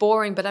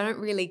boring, but I don't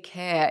really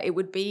care. It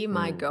would be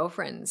my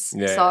girlfriends.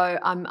 Yeah. So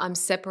I'm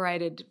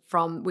separated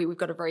from, we've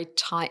got a very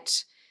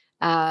tight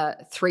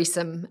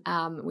threesome.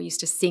 We used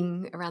to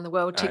sing around the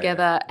world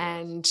together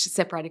and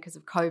separated because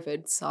of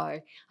COVID. So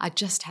I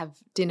just have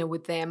dinner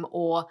with them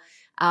or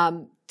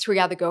 3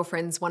 other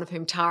girlfriends, one of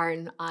whom,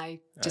 Taran, I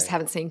just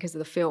haven't seen because of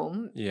the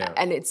film. Yeah.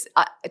 And it's,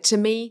 to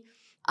me,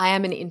 I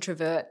am an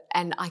introvert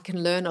and I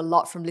can learn a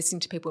lot from listening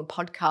to people in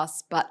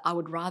podcasts, but I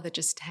would rather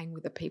just hang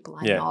with the people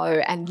I know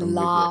and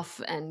laugh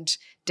and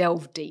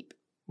delve deep.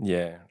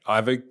 Yeah. I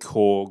have a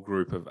core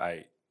group of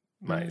 8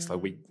 mates.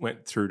 Like we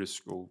went through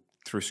school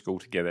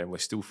together and we're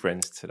still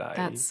friends today.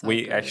 That's so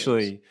we good.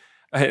 Actually,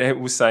 I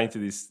was saying to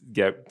this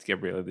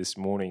Gabriella this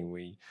morning,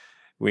 we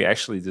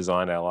actually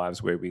designed our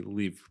lives where we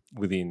live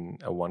within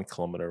a 1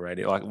 kilometre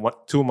radius.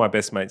 Like 2 of my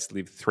best mates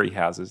live 3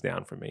 houses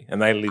down from me, and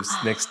they live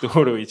next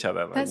door to each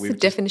other. Like that's the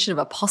definition of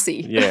a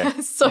posse. Yeah,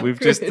 so we've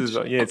good.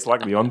 it's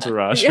like the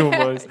entourage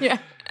almost. Yeah.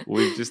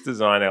 We've just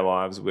designed our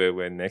lives where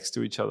we're next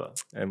to each other,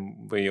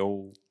 and we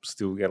all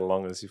still get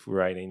along as if we're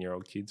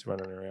 18-year-old kids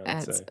running around.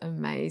 That's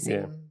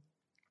amazing.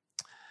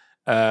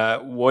 Yeah.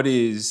 What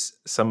is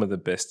some of the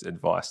best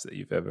advice that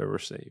you've ever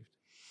received?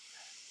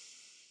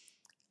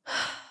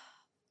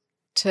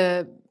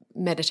 To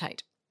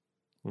meditate,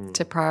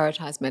 to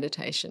prioritize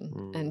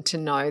meditation and to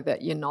know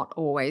that you're not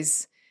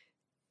always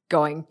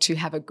going to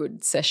have a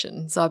good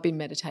session. So I've been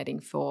meditating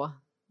for,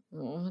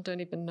 I don't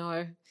even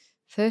know,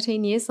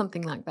 13 years,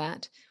 something like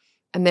that.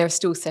 And there are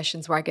still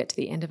sessions where I get to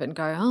the end of it and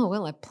go, oh,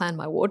 well, I planned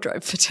my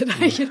wardrobe for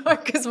today,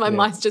 because my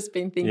mind's just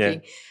been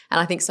thinking. Yeah.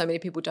 And I think so many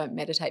people don't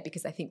meditate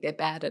because they think they're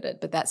bad at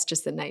it, but that's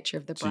just the nature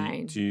of the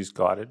brain. Do you use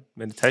guided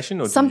meditation?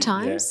 Or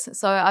sometimes.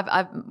 So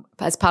I've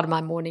as part of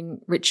my morning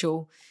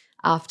ritual,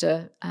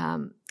 after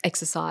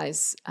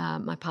exercise,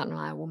 my partner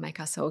and I will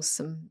make ourselves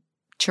some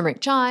turmeric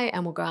chai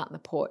and we'll go out on the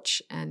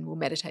porch and we'll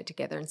meditate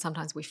together. And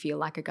sometimes we feel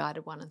like a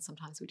guided one and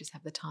sometimes we just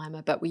have the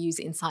timer. But we use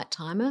Insight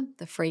Timer,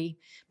 the free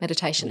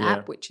meditation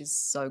app, which is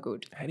so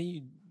good. How do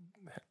you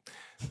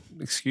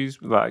excuse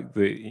like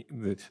the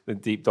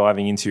deep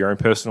diving into your own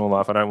personal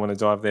life? I don't want to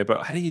dive there,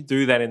 but how do you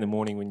do that in the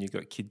morning when you've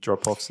got kid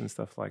drop-offs and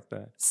stuff like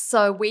that?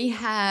 So we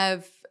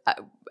have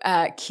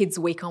kids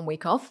week on,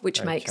 week off,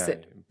 which makes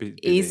it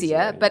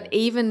easier. But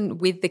even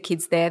with the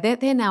kids there,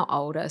 they're now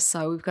older.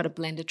 So we've got a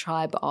blended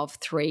tribe of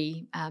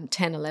 3,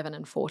 10, 11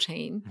 and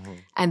 14.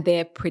 And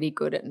they're pretty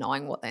good at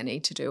knowing what they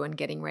need to do and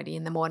getting ready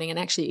in the morning. And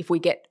actually, if we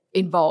get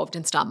involved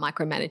and start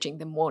micromanaging,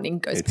 the morning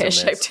goes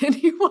pear-shaped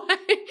anyway.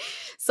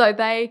 So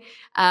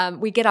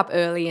we get up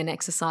early and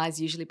exercise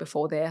usually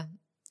before they're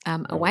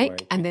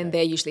awake, and then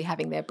they're usually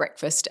having their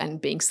breakfast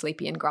and being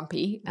sleepy and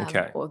grumpy,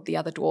 or the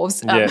other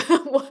dwarves,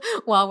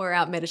 while we're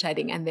out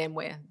meditating, and then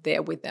we're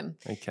there with them.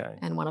 Okay.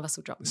 And one of us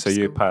will drop them to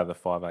you're school. part of the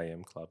 5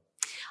 a.m. club?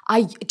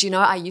 I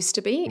used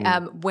to be.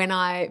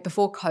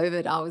 Before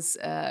COVID, I was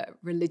a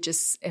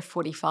religious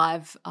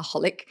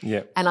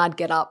F45-aholic, and I'd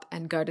get up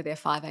and go to their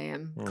 5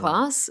 a.m.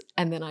 class,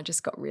 and then I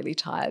just got really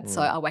tired,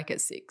 so I wake at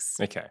 6.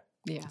 Okay.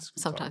 Yeah,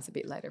 sometimes a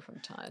bit later if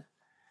I'm tired.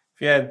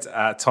 If you had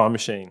a time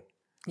machine,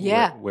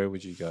 where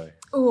would you go?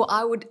 Oh,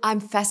 I'm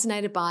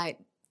fascinated by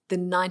the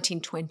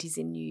 1920s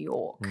in New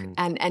York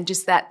and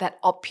just that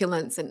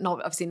opulence, and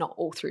obviously not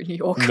all through New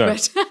York,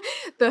 but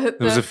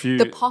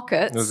the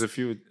pockets. There was a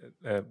few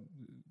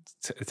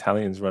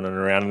Italians running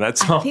around in that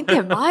time. I think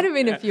there might have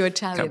been a few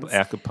Italians.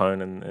 Al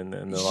Capone and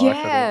the like.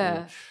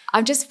 Yeah.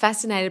 I'm just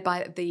fascinated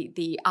by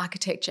the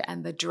architecture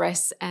and the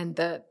dress and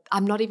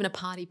I'm not even a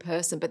party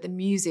person, but the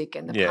music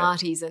and the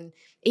parties and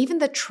even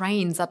the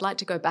trains. I'd like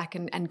to go back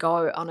and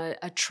go on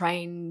a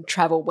train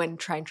travel when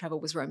train travel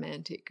was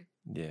romantic.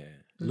 Yeah.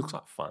 It looks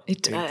like fun.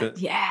 It does.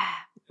 Yeah.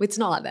 It's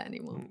not like that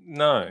anymore.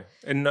 No.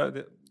 And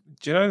do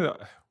you know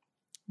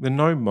the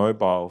no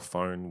mobile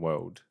phone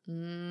world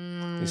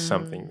is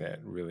something that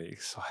really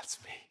excites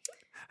me.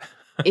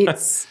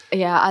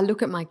 I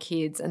look at my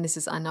kids, and this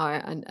is, I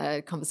know,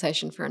 a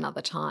conversation for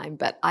another time,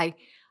 but I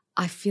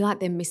feel like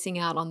they're missing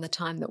out on the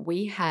time that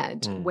we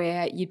had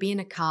where you'd be in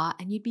a car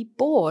and you'd be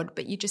bored,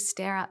 but you just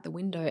stare out the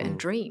window and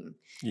dream.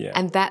 Yeah.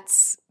 And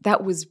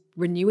that was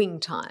renewing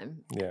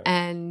time. Yeah.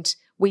 And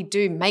we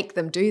do make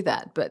them do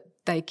that, but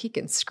they kick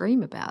and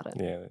scream about it.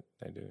 Yeah,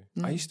 they do.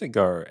 I used to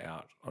go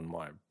out on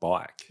my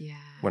bike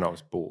when I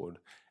was bored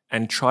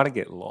and try to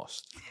get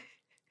lost.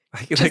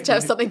 Just to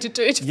have something to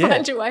do to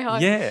find your way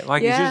home. Yeah,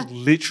 you just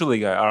literally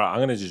go, all right, I'm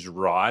going to just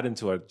ride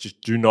until I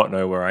just do not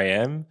know where I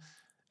am,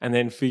 and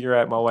then figure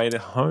out my way to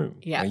home.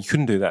 Yeah. You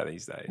couldn't do that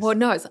these days. Well,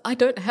 no, I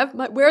don't have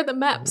where are the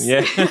maps?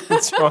 Yeah,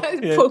 that's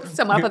right. Yeah. Pull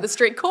someone up on the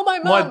street, call my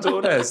mum. My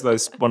daughter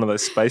has one of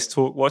those Space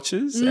Talk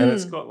watches, and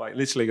it's got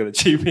literally got a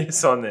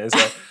GPS on there.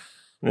 So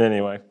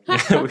anyway,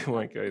 we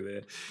won't go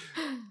there.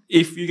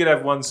 If you could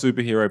have one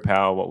superhero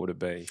power, what would it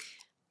be?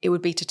 It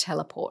would be to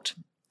teleport.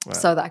 Wow.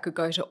 So that I could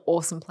go to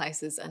awesome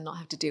places and not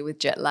have to deal with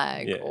jet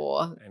lag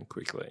and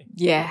quickly.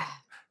 Yeah.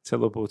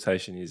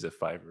 Teleportation is a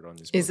favourite on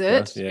this podcast. Is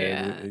it?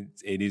 Yeah.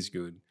 It is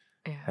good.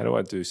 Yeah. How do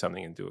I do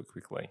something and do it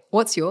quickly?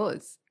 What's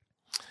yours?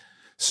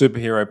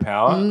 Superhero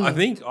power. I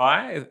think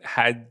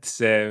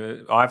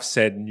I've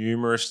said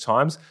numerous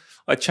times,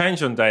 I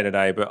change on day to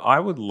day, but I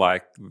would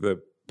like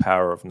the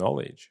power of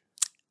knowledge.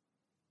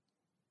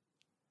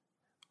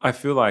 I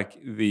feel like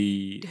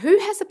who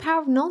has the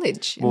power of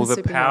knowledge? Well,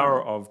 the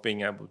power of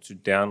being able to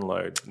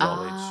download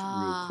knowledge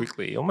real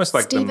quickly, almost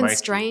like Stephen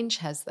Strange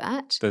has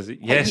that. Does it?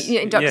 Yes,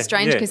 Doctor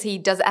Strange, because he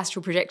does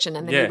astral projection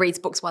and then he reads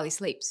books while he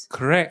sleeps.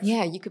 Correct.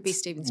 Yeah, you could be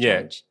Stephen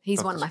Strange. He's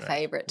Doctor one of my Strange.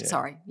 favourites.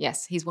 Sorry,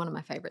 yes, he's one of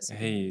my favourites.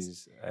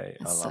 He's I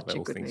love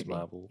all things movie.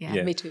 Marvel.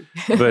 Yeah, me too.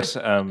 But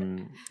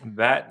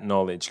that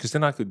knowledge, because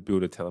then I could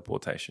build a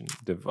teleportation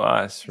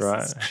device, right?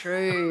 This is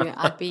true.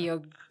 I'd be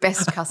your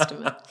best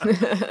customer.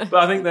 But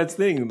I think that's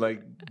the thing.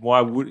 Like,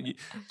 why would you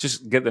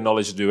just get the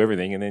knowledge to do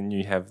everything and then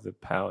you have the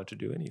power to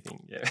do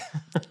anything? Yeah.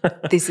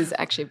 This is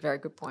actually a very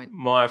good point.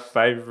 My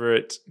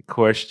favourite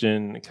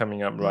question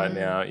coming up right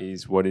now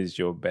is, what is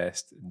your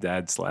best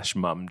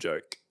dad/mum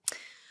joke?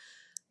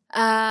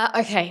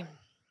 Okay.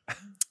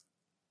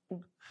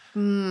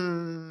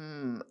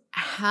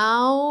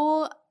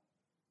 How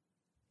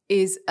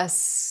is a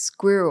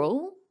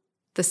squirrel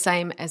the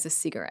same as a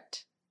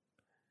cigarette?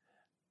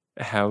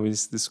 How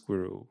is a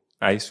squirrel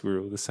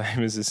the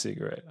same as a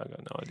cigarette? I got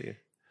no idea.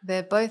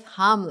 They're both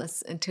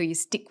harmless until you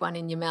stick one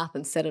in your mouth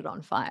and set it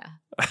on fire.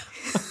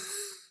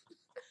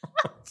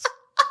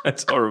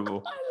 That's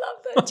horrible. I love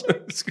that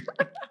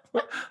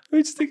joke.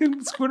 Who'd stick a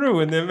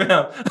squirrel in their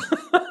mouth?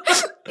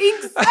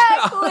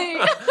 Exactly.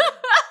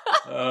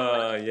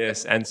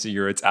 Yes, and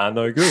cigarettes are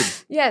no good.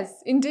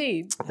 Yes,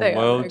 indeed.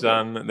 Well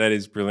done. Good. That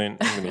is brilliant.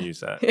 I'm going to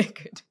use that.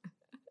 Good.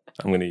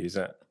 I'm going to use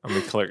that. I'm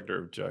a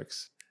collector of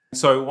jokes.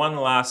 So one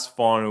last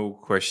final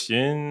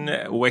question.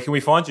 Where can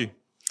we find you?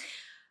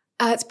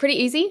 It's pretty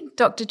easy,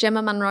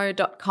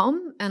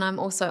 drgemmamunro.com, and I'm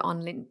also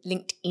on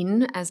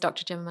LinkedIn as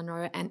Dr. Gemma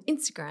Munro and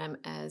Instagram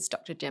as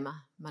Dr.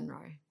 Gemma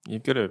Munro.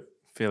 You've got a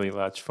fairly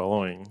large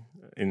following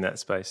in that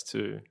space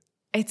too.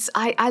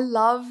 I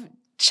love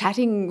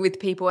chatting with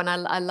people, and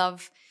I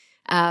love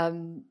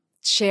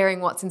sharing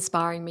what's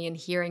inspiring me and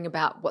hearing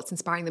about what's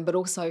inspiring them, but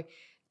also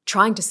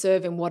trying to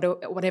serve in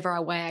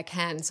whatever way I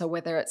can. So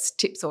whether it's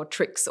tips or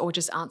tricks or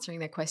just answering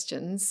their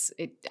questions,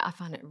 I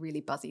find it a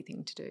really buzzy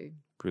thing to do.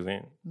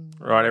 Brilliant.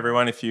 Right,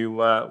 everyone, if you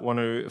want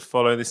to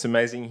follow this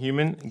amazing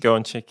human, go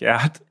and check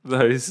out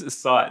those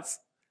sites.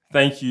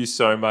 Thank you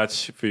so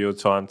much for your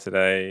time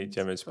today,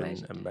 Gemma. It's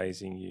been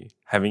amazing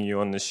having you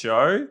on the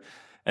show.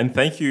 And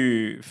thank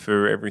you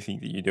for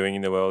everything that you're doing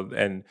in the world.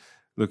 And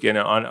look,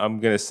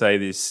 I'm going to say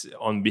this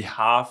on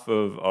behalf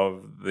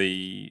of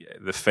the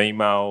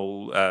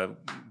female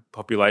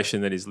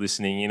population that is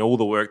listening, in all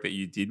the work that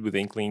you did with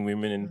Inkling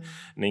Women and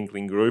an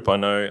Inkling Group. I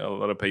know a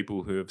lot of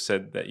people who have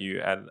said that you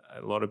add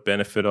a lot of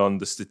benefit on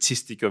the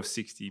statistic of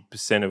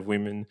 60% of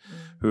women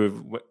who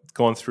have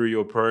gone through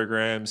your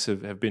programs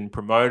have been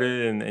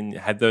promoted and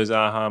had those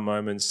aha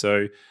moments.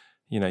 So,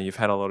 you've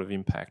had a lot of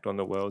impact on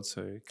the world.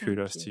 So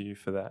kudos to you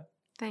for that.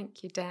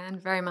 Thank you,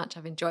 Dan, very much.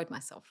 I've enjoyed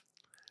myself.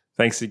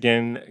 Thanks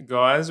again,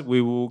 guys.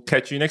 We will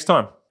catch you next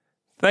time.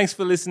 Thanks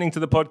for listening to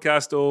the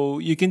podcast all.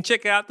 You can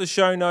check out the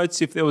show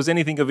notes if there was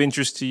anything of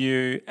interest to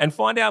you and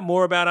find out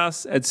more about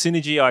us at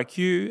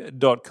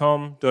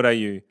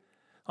synergyiq.com.au.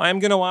 I am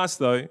going to ask,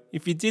 though,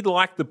 if you did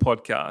like the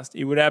podcast,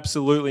 it would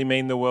absolutely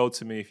mean the world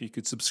to me if you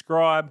could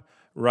subscribe,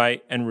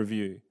 rate and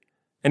review.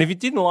 And if you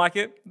didn't like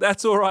it,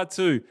 that's all right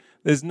too.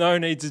 There's no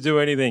need to do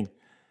anything.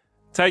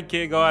 Take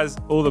care, guys.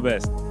 All the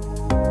best.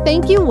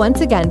 Thank you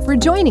once again for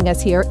joining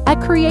us here at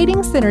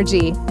Creating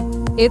Synergy.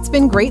 It's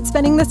been great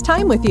spending this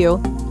time with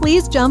you.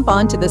 Please jump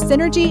onto the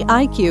Synergy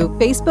IQ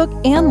Facebook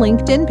and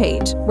LinkedIn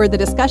page, where the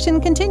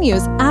discussion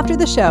continues after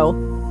the show.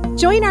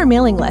 Join our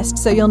mailing list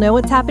so you'll know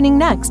what's happening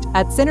next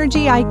at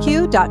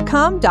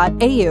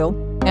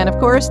synergyiq.com.au. And of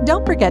course,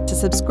 don't forget to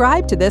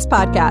subscribe to this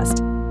podcast.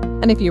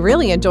 And if you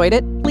really enjoyed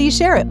it, please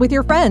share it with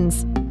your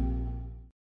friends.